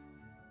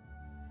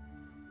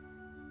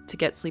to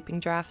get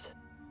sleeping draft?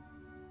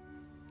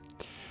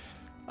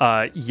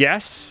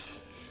 Yes.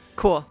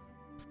 Cool.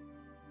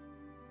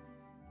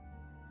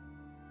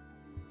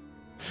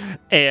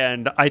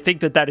 And I think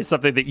that is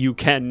something that you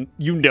can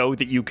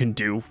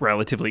do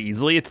relatively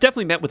easily. It's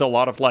definitely met with a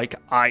lot of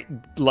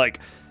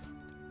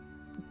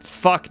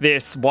fuck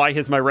this, why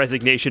has my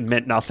resignation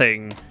meant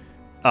nothing?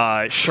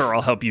 Sure,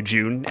 I'll help you,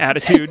 June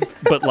attitude.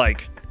 But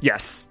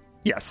yes,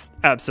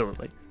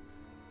 absolutely.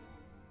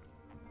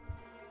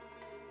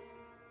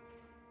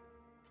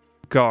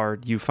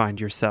 Guard, you find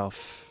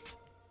yourself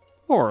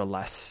more or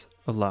less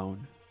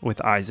alone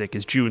with Isaac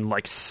as June,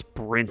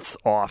 sprints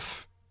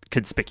off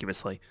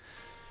conspicuously.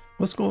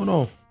 What's going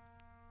on?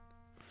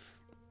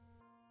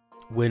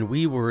 When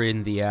we were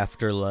in the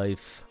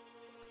afterlife,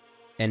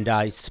 and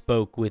I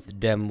spoke with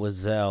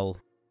Demoiselle,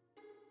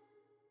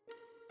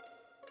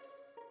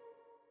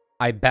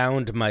 I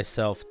bound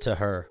myself to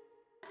her.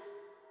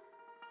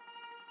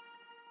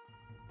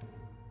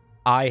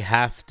 I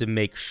have to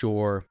make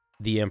sure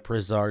the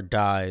Emperor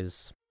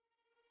dies.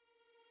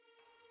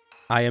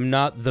 I am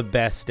not the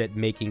best at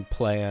making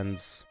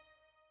plans,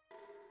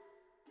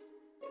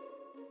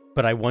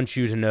 but I want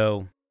you to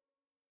know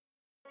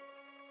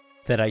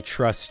that I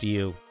trust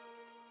you.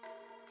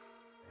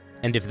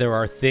 And if there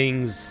are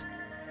things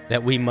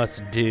that we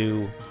must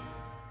do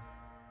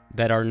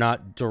that are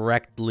not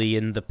directly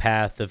in the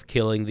path of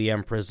killing the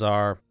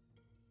Emperor,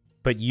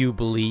 but you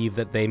believe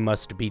that they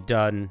must be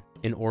done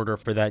in order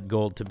for that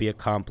goal to be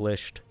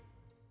accomplished,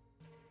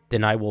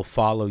 then I will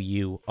follow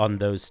you on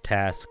those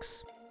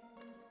tasks.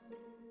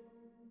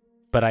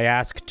 But I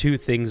ask two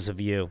things of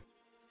you.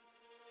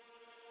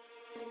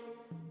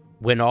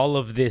 When all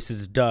of this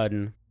is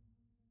done,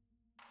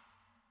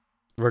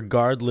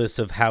 regardless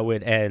of how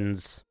it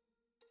ends,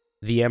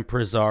 the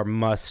Emperor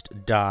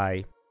must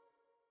die.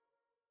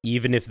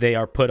 Even if they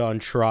are put on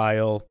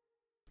trial,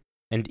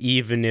 and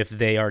even if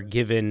they are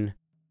given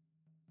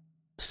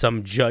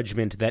some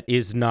judgment that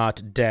is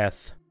not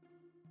death,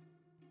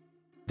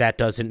 that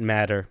doesn't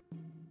matter.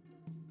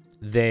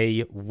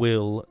 They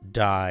will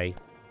die.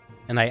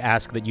 And I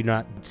ask that you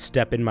not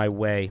step in my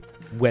way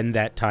when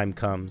that time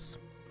comes.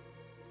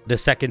 The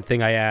second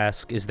thing I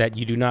ask is that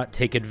you do not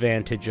take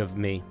advantage of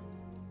me.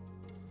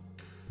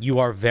 You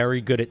are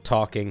very good at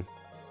talking.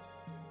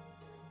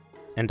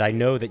 And I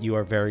know that you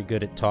are very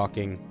good at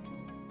talking.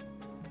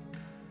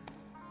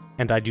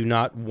 And I do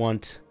not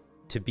want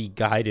to be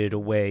guided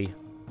away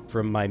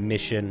from my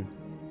mission.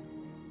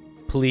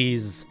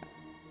 Please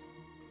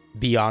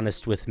be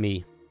honest with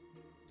me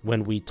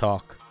when we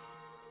talk.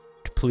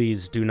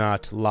 Please do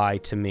not lie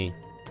to me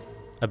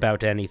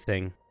about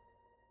anything.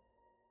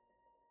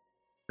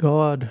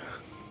 God,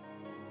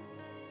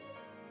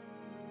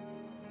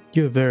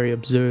 you're a very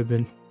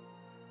observant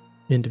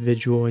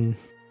individual, and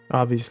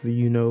obviously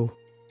you know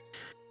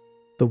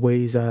the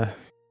ways I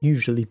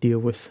usually deal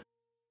with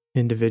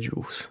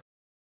individuals.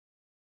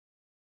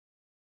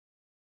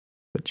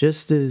 But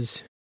just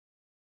as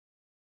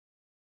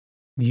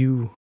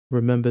you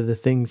remember the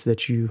things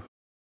that you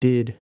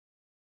did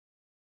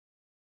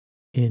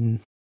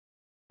in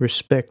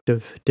respect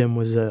of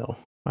Demoiselle,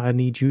 I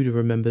need you to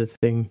remember the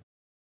thing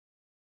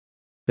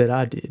that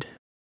I did,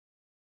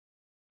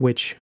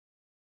 which,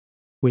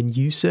 when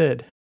you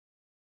said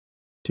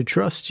to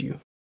trust you,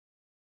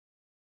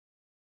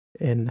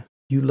 and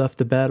you left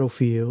the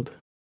battlefield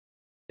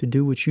to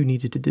do what you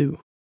needed to do,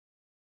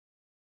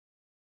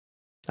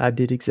 I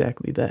did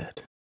exactly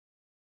that.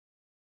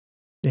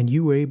 And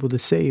you were able to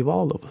save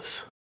all of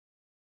us.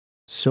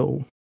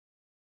 So,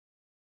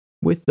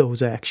 with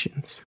those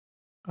actions,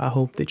 I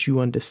hope that you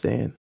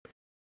understand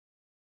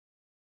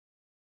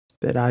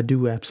that I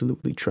do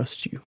absolutely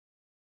trust you.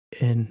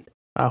 And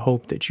I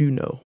hope that you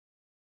know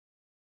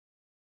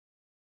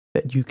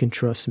that you can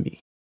trust me.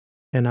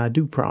 And I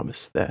do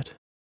promise that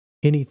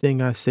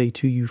anything I say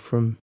to you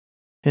from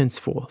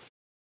henceforth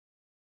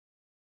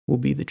will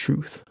be the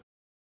truth.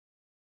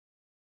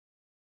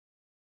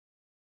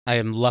 I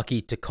am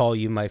lucky to call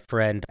you my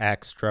friend,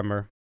 Axe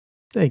Drummer.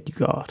 Thank you,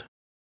 God.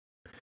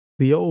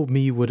 The old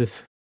me would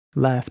have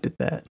laughed at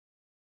that,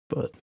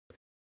 but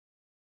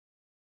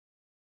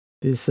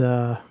this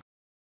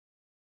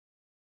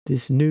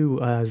new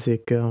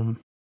Isaac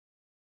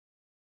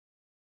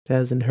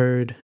hasn't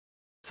heard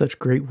such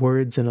great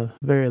words in a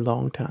very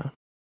long time.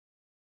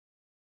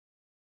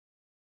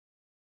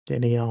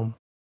 Then he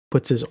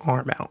puts his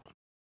arm out.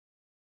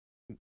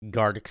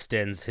 Guard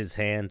extends his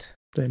hand.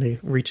 Then he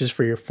reaches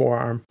for your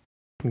forearm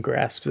and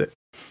grasps it.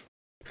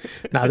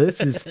 Now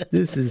this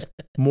is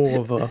more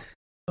of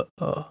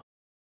a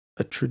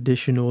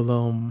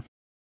traditional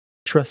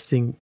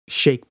trusting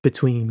shake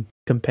between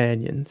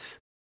companions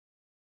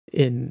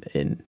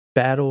in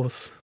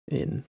battles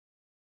and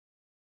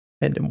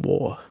in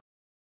war.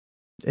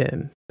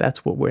 And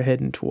that's what we're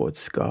heading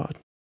towards, God.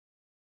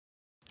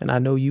 And I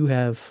know you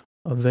have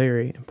a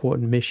very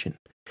important mission,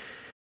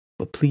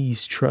 but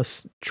please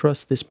trust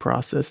this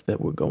process that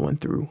we're going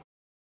through,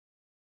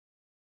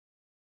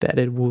 that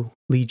it will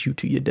lead you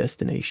to your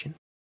destination.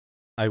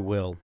 I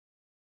will.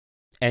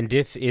 And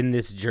if in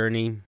this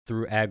journey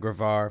through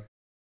Agravar,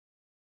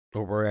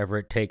 or wherever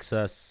it takes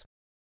us,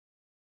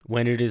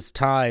 when it is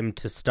time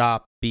to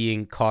stop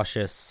being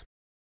cautious,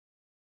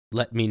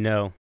 let me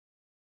know.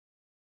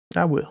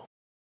 I will.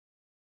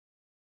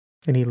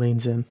 And he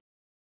leans in.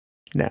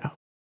 Now,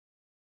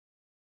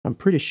 I'm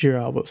pretty sure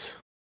I was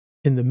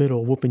in the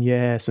middle of whooping your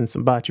ass in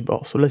some bocce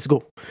ball, so let's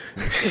go.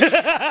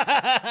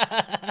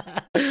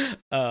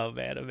 Oh,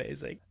 man,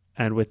 amazing.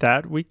 And with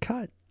that, we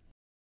cut.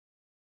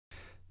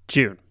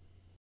 June,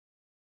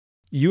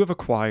 You have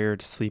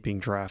acquired sleeping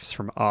drafts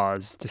from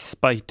Oz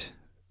despite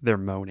their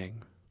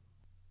moaning.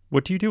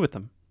 What do you do with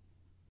them?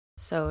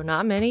 So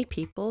not many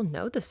people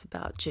know this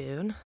about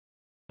June,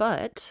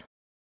 but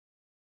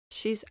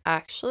she's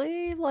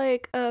actually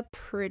like a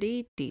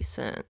pretty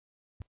decent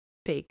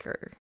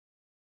baker.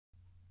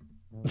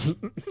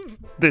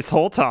 This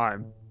whole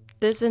time.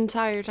 This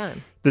entire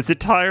time.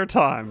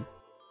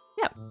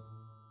 Yep.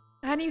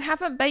 And you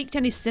haven't baked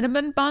any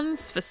cinnamon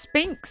buns for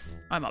Spinx?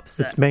 I'm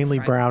upset. It's mainly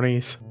Frank.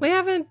 brownies. We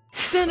haven't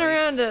been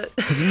around it.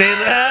 It's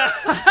mainly...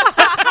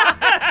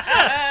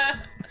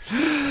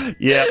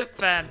 Yeah.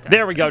 Fantastic.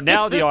 There we go.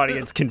 Now the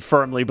audience can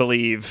firmly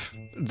believe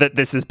that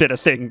this has been a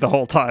thing the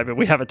whole time and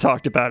we haven't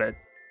talked about it.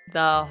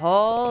 The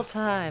whole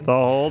time. The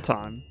whole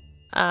time.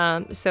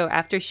 So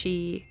after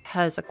she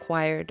has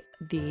acquired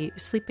the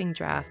sleeping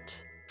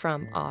draft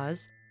from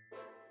Oz,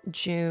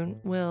 June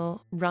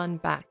will run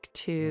back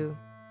to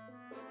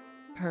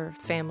her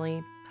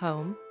family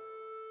home,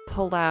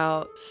 pull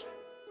out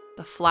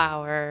the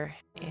flour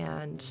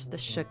and the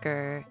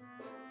sugar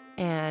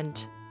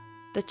and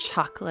the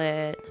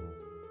chocolate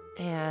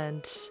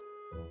and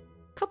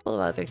a couple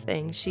of other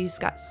things. She's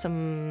got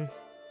some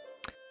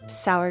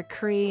sour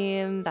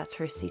cream, that's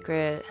her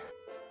secret,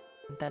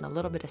 then a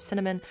little bit of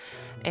cinnamon,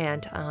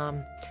 and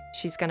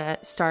she's gonna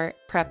start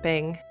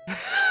prepping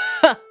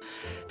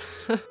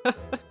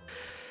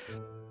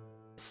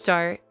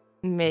start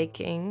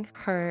making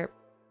her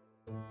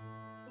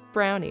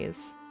brownies,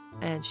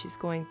 and she's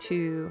going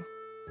to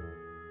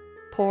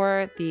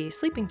pour the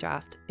sleeping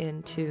draft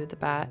into the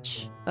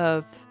batch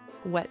of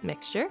wet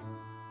mixture,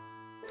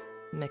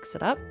 mix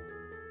it up,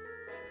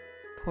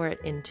 pour it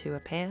into a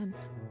pan,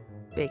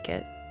 bake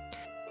it.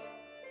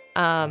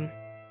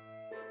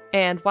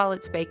 And while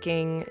it's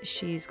baking,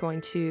 she's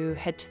going to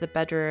head to the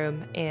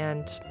bedroom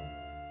and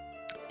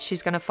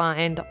she's going to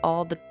find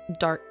all the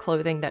dark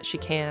clothing that she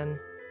can.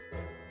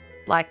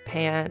 Black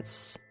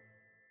pants,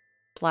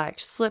 black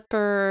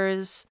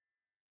slippers.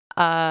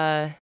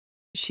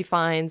 She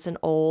finds an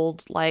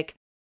old, like,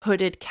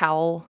 hooded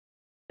cowl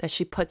that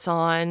she puts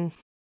on.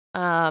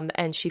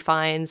 And she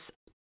finds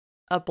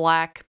a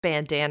black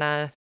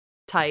bandana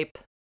type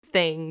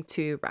thing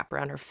to wrap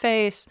around her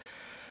face.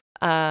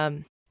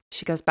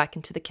 She goes back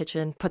into the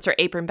kitchen, puts her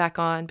apron back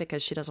on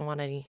because she doesn't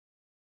want any,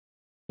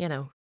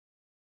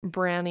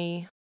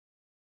 brownie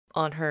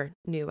on her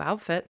new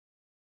outfit.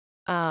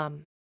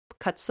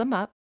 Cuts them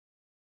up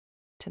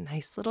to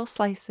nice little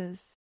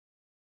slices.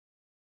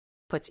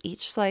 Puts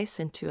each slice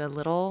into a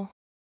little,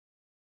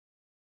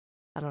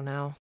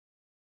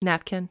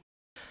 napkin.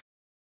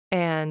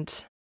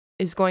 And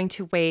is going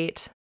to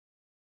wait.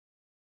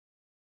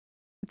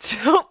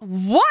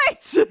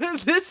 What?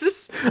 This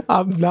is...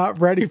 I'm not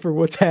ready for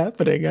what's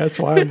happening. That's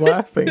why I'm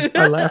laughing.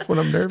 I laugh when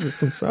I'm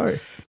nervous. I'm sorry.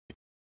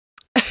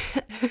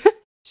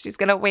 She's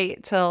going to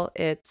wait till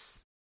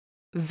it's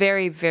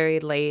very, very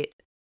late.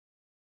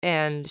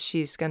 And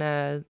she's going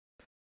to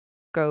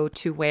go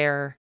to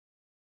where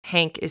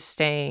Hank is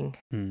staying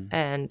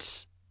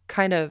and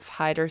kind of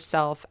hide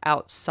herself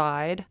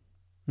outside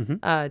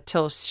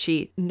till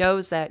she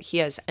knows that he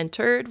has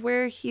entered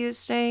where he is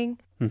staying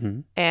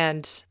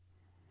and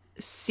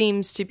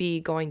seems to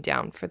be going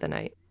down for the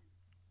night.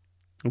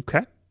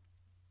 Okay.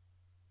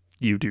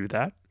 You do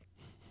that.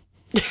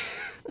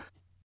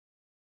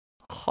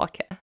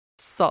 Okay.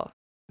 So,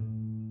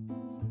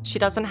 she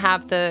doesn't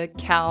have the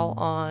cowl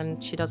on.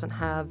 She doesn't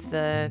have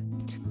the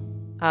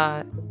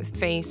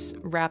face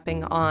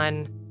wrapping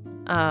on.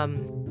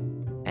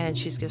 And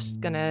she's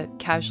just gonna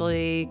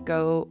casually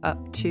go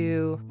up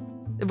to...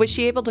 Was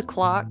she able to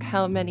clock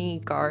how many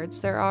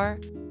guards there are?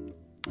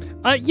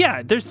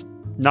 Yeah, there's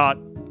not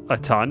a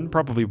ton.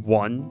 Probably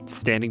one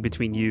standing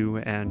between you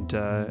and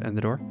the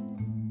door.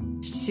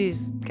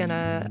 She's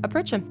gonna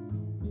approach him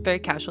very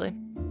casually.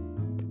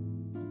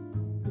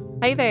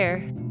 Hey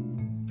there.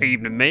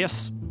 Evening,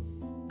 miss.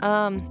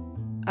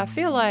 I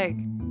feel like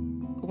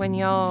when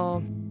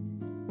y'all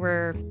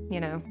were,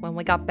 when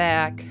we got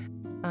back,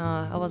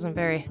 I wasn't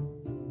very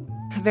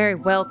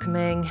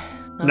welcoming.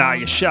 Nah,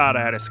 you shot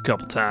at us a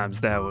couple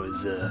times. That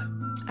was,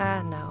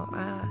 I know.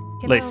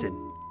 Listen,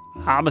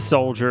 I'm a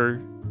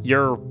soldier.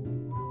 You're,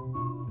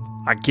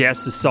 I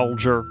guess, a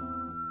soldier.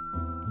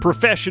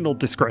 Professional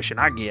discretion.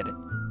 I get it.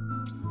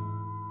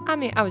 I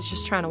mean, I was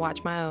just trying to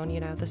watch my own.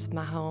 This is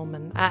my home,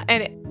 and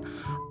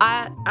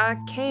I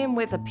came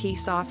with a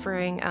peace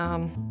offering.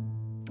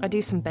 I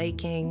do some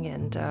baking,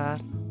 and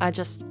I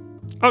just...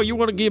 Oh, you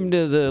want to give them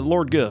to the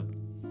Lord Gov?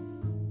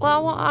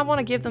 Well, I want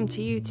to give them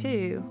to you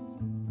too.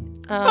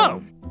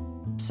 Oh.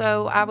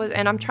 So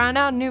I'm trying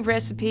out a new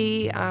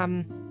recipe.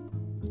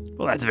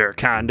 Well, that's very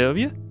kind of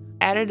you.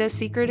 Added a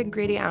secret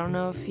ingredient. I don't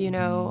know if you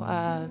know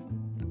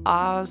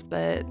Oz,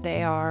 but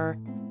they're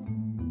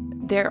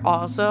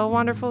also a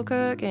wonderful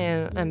cook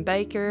and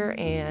baker,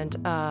 and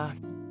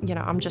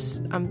I'm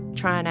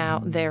trying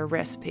out their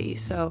recipe.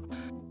 So,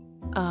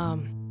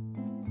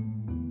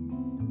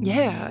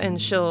 yeah, and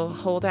she'll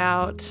hold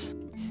out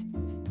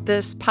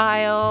this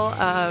pile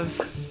of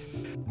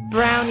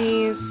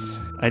brownies.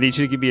 I need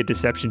you to give me a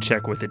deception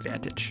check with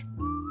advantage.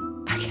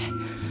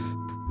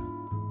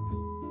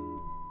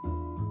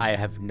 I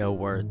have no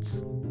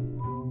words.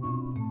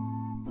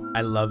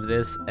 I love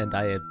this, and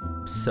I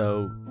am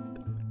so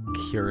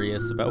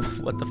curious about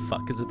what the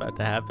fuck is about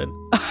to happen.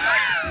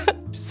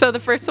 So the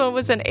first one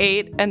was an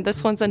 8, and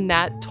this one's a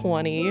nat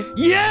 20.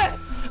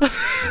 Yes!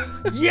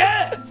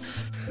 Yes!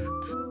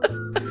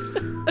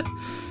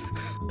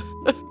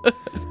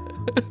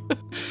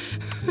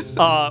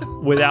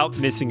 Without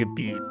missing a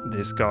beat,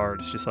 this guard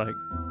is just like,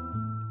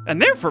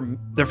 and they're for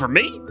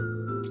me?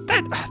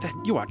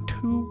 That you are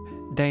too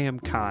damn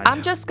kind.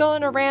 I'm just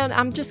going around.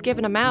 I'm just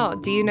giving them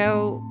out. Do you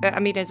know?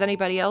 I mean, is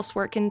anybody else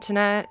working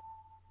tonight?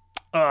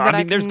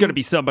 There's going to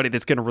be somebody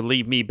that's going to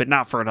relieve me, but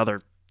not for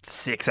another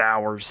 6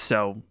 hours.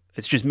 So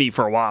it's just me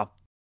for a while.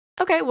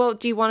 Okay. Well,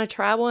 do you want to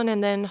try one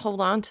and then hold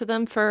on to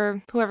them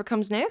for whoever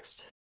comes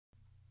next?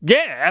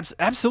 Yeah,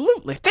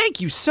 absolutely. Thank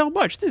you so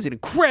much. This is an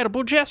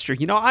incredible gesture.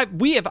 You know,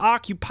 we have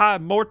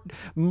occupied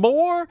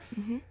more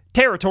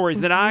territories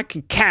than I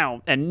can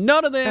count, and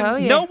none of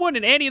them, no one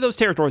in any of those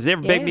territories has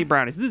ever baked me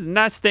brownies. This is the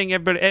nicest thing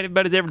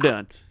anybody's ever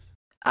done.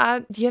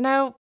 You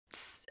know,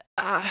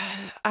 I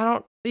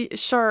don't.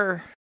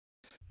 Sure.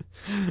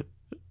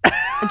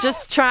 I'm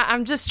just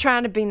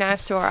trying to be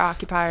nice to our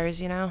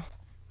occupiers. You know.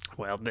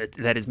 Well,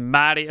 that is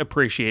mighty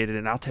appreciated,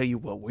 and I'll tell you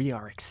what, we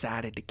are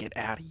excited to get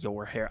out of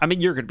your hair. I mean,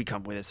 you're going to be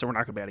coming with us, so we're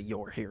not going to be out of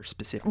your hair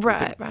specifically.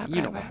 Right.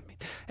 You know what I mean.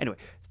 Anyway,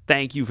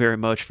 thank you very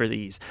much for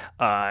these.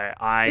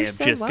 I am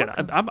so just going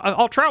to...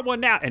 I'll try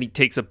one now, and he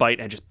takes a bite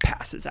and just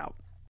passes out.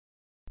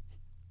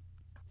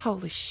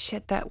 Holy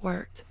shit, that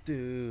worked.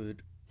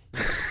 Dude.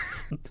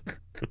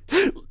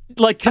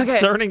 Like,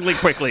 concerningly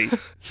quickly.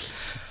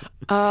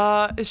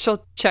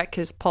 She'll check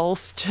his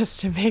pulse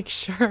just to make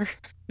sure.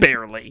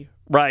 Barely.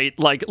 Right,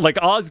 like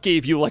Oz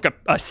gave you like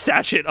a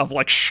sachet of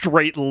like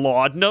straight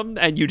laudanum,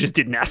 and you just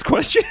didn't ask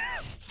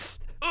questions.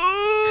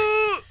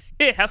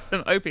 Here, have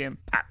some opium.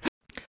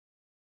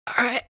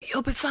 All right,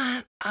 you'll be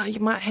fine.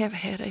 You might have a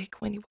headache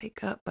when you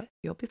wake up, but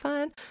you'll be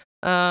fine.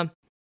 All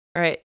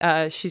right.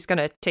 She's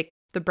gonna take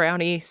the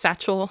brownie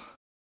satchel,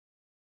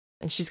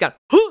 and she's gonna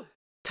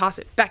toss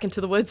it back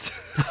into the woods.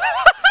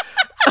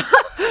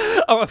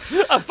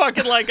 A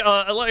fucking like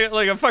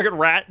a fucking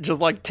rat just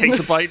like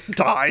takes a bite,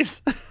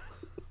 dies.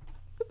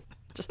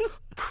 Just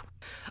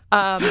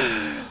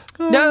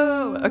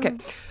no. Okay.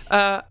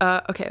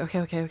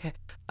 Okay.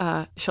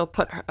 She'll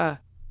put her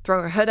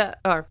throw her hood up,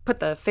 or put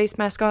the face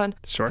mask on.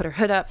 Sure. Put her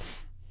hood up,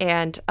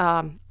 and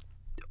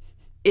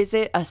is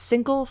it a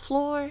single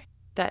floor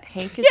that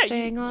Hank is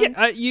staying on?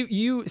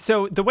 Yeah.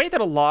 So the way that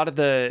a lot of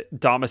the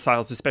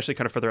domiciles, especially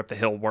kind of further up the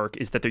hill, work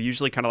is that they're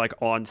usually kind of like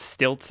on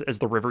stilts, as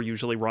the river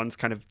usually runs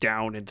kind of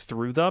down and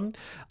through them.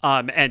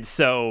 And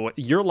so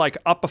you're like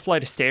up a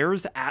flight of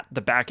stairs at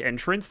the back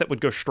entrance that would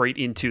go straight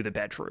into the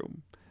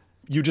bedroom.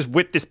 You just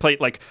whip this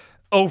plate like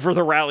over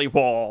the rally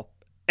wall,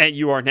 and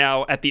you are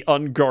now at the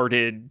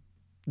unguarded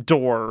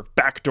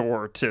back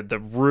door to the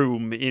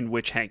room in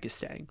which Hank is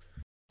staying.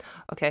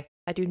 Okay.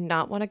 I do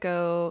not want to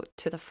go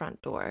to the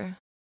front door.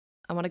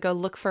 I want to go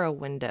look for a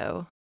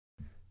window.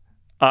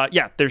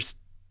 Yeah, there's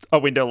a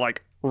window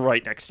like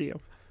right next to you.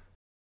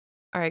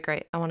 All right,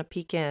 great. I want to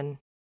peek in.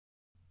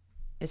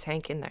 Is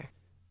Hank in there?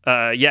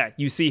 Yeah,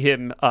 you see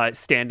him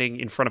standing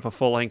in front of a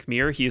full-length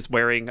mirror. He is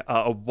wearing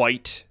a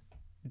white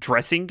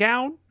dressing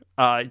gown,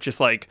 just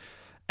like,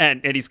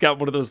 and he's got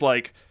one of those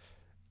like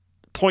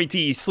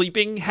pointy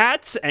sleeping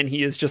hats, and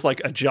he is just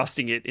like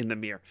adjusting it in the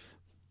mirror.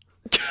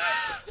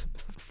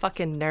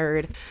 Fucking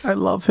nerd. I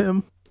love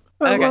him.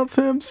 I love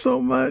him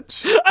so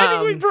much. I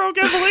think we broke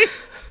Emily.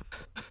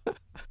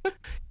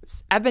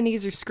 It's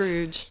Ebenezer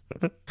Scrooge.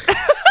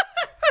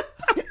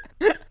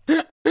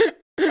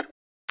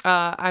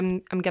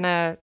 I'm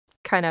gonna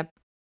kind of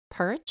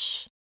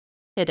perch,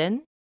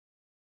 hidden,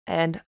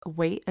 and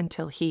wait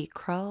until he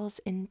crawls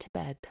into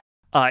bed.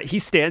 He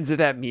stands at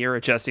that mirror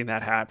adjusting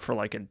that hat for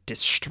like a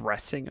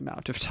distressing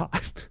amount of time.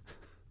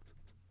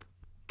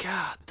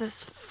 God,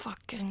 this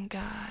fucking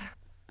guy.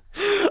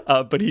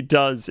 But he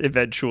does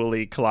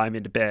eventually climb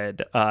into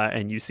bed,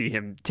 and you see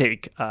him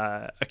take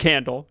a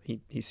candle.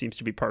 He seems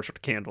to be partial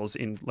to candles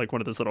in like one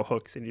of those little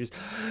hooks, and he just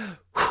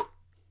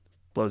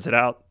blows it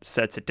out,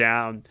 sets it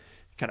down,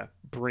 kind of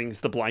brings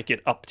the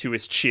blanket up to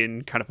his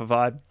chin, kind of a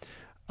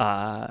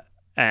vibe.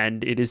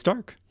 And it is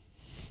dark.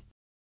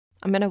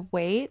 I'm going to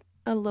wait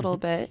a little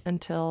bit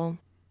until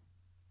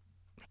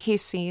he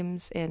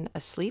seems in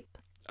a sleep.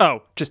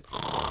 Oh, just...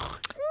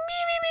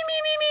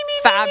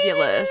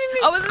 Fabulous.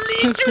 I was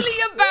literally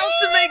about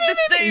to make the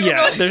same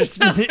Yeah, noise. there's...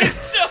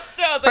 It's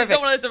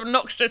got one of those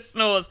obnoxious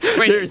snores.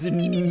 There's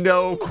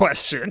no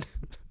question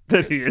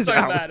that he is so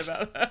out. bad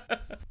about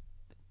that.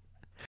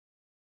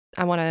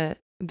 I want to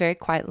very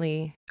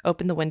quietly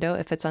open the window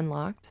if it's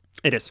unlocked.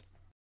 It is.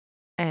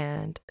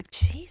 And,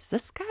 jeez,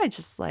 this guy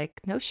just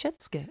like, no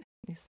shit skit.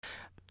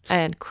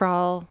 And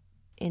crawl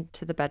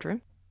into the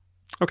bedroom.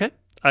 Okay.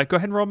 Go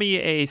ahead and roll me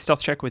a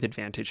stealth check with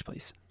advantage,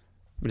 please.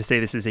 I'm going to say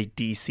this is a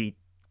DC.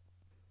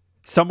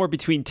 Somewhere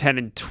between 10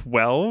 and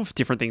 12,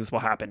 different things will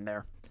happen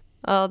there.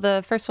 Oh,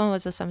 the first one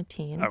was a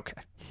 17. Okay.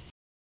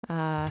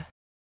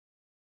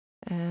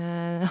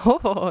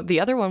 The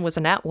other one was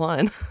a nat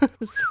 1.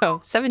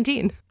 So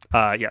 17.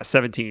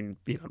 17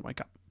 being on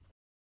wake up.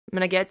 I'm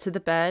going to get to the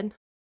bed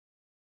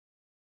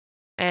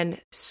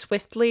and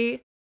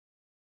swiftly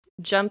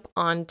jump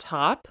on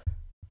top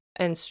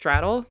and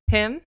straddle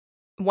him.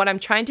 What I'm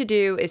trying to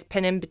do is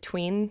pin him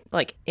between,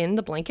 like, in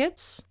the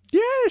blankets.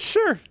 Yeah,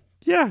 sure.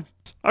 Yeah.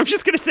 I'm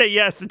just going to say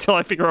yes until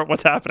I figure out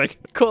what's happening.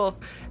 Cool.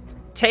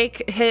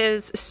 Take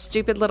his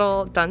stupid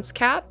little dunce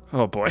cap.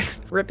 Oh, boy.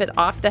 Rip it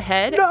off the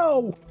head.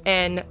 No!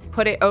 And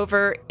put it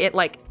over it,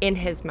 like, in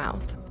his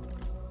mouth.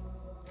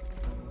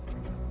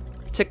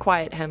 To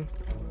quiet him.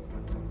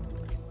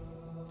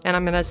 And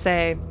I'm going to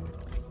say,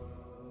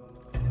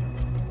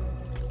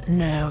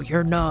 now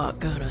you're not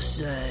gonna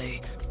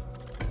say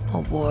a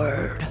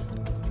word,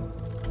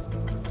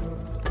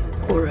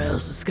 or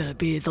else it's gonna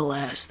be the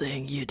last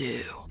thing you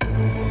do.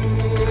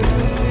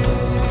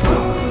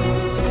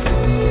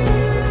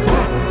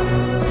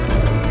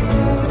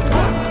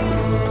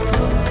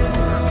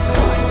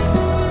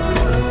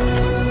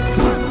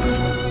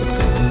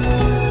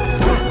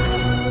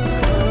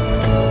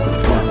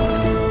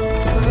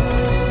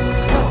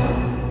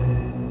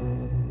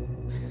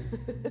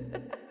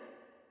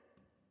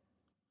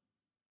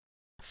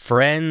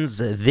 Friends,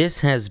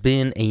 this has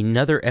been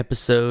another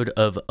episode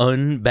of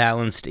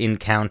Unbalanced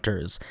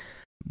Encounters.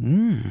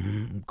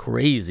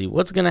 Crazy.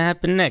 What's going to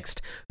happen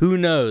next? Who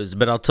knows?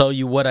 But I'll tell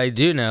you what I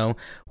do know.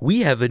 We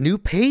have a new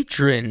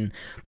patron.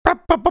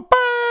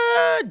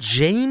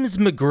 James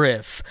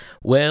McGriff.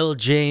 Well,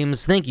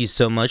 James, thank you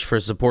so much for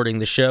supporting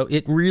the show.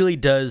 It really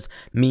does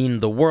mean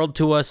the world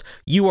to us.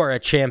 You are a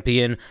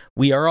champion.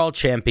 We are all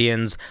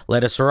champions.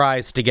 Let us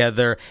rise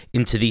together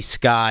into the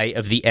sky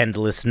of the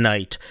endless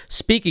night.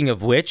 Speaking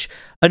of which,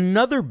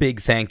 another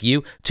big thank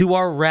you to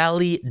our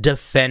rally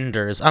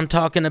defenders. I'm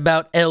talking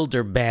about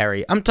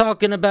Elderberry. I'm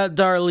talking about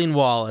Darlene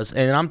Wallace.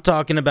 And I'm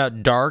talking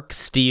about Dark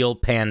Steel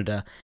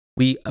Panda.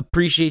 We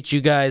appreciate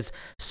you guys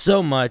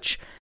so much.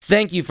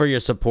 Thank you for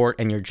your support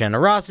and your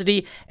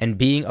generosity and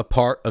being a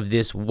part of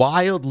this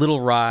wild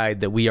little ride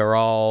that we are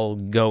all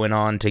going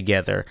on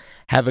together.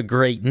 Have a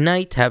great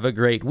night. Have a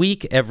great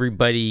week.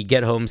 Everybody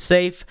get home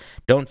safe.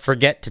 Don't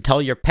forget to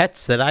tell your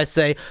pets that I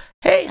say,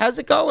 hey, how's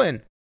it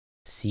going?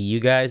 See you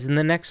guys in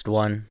the next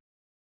one.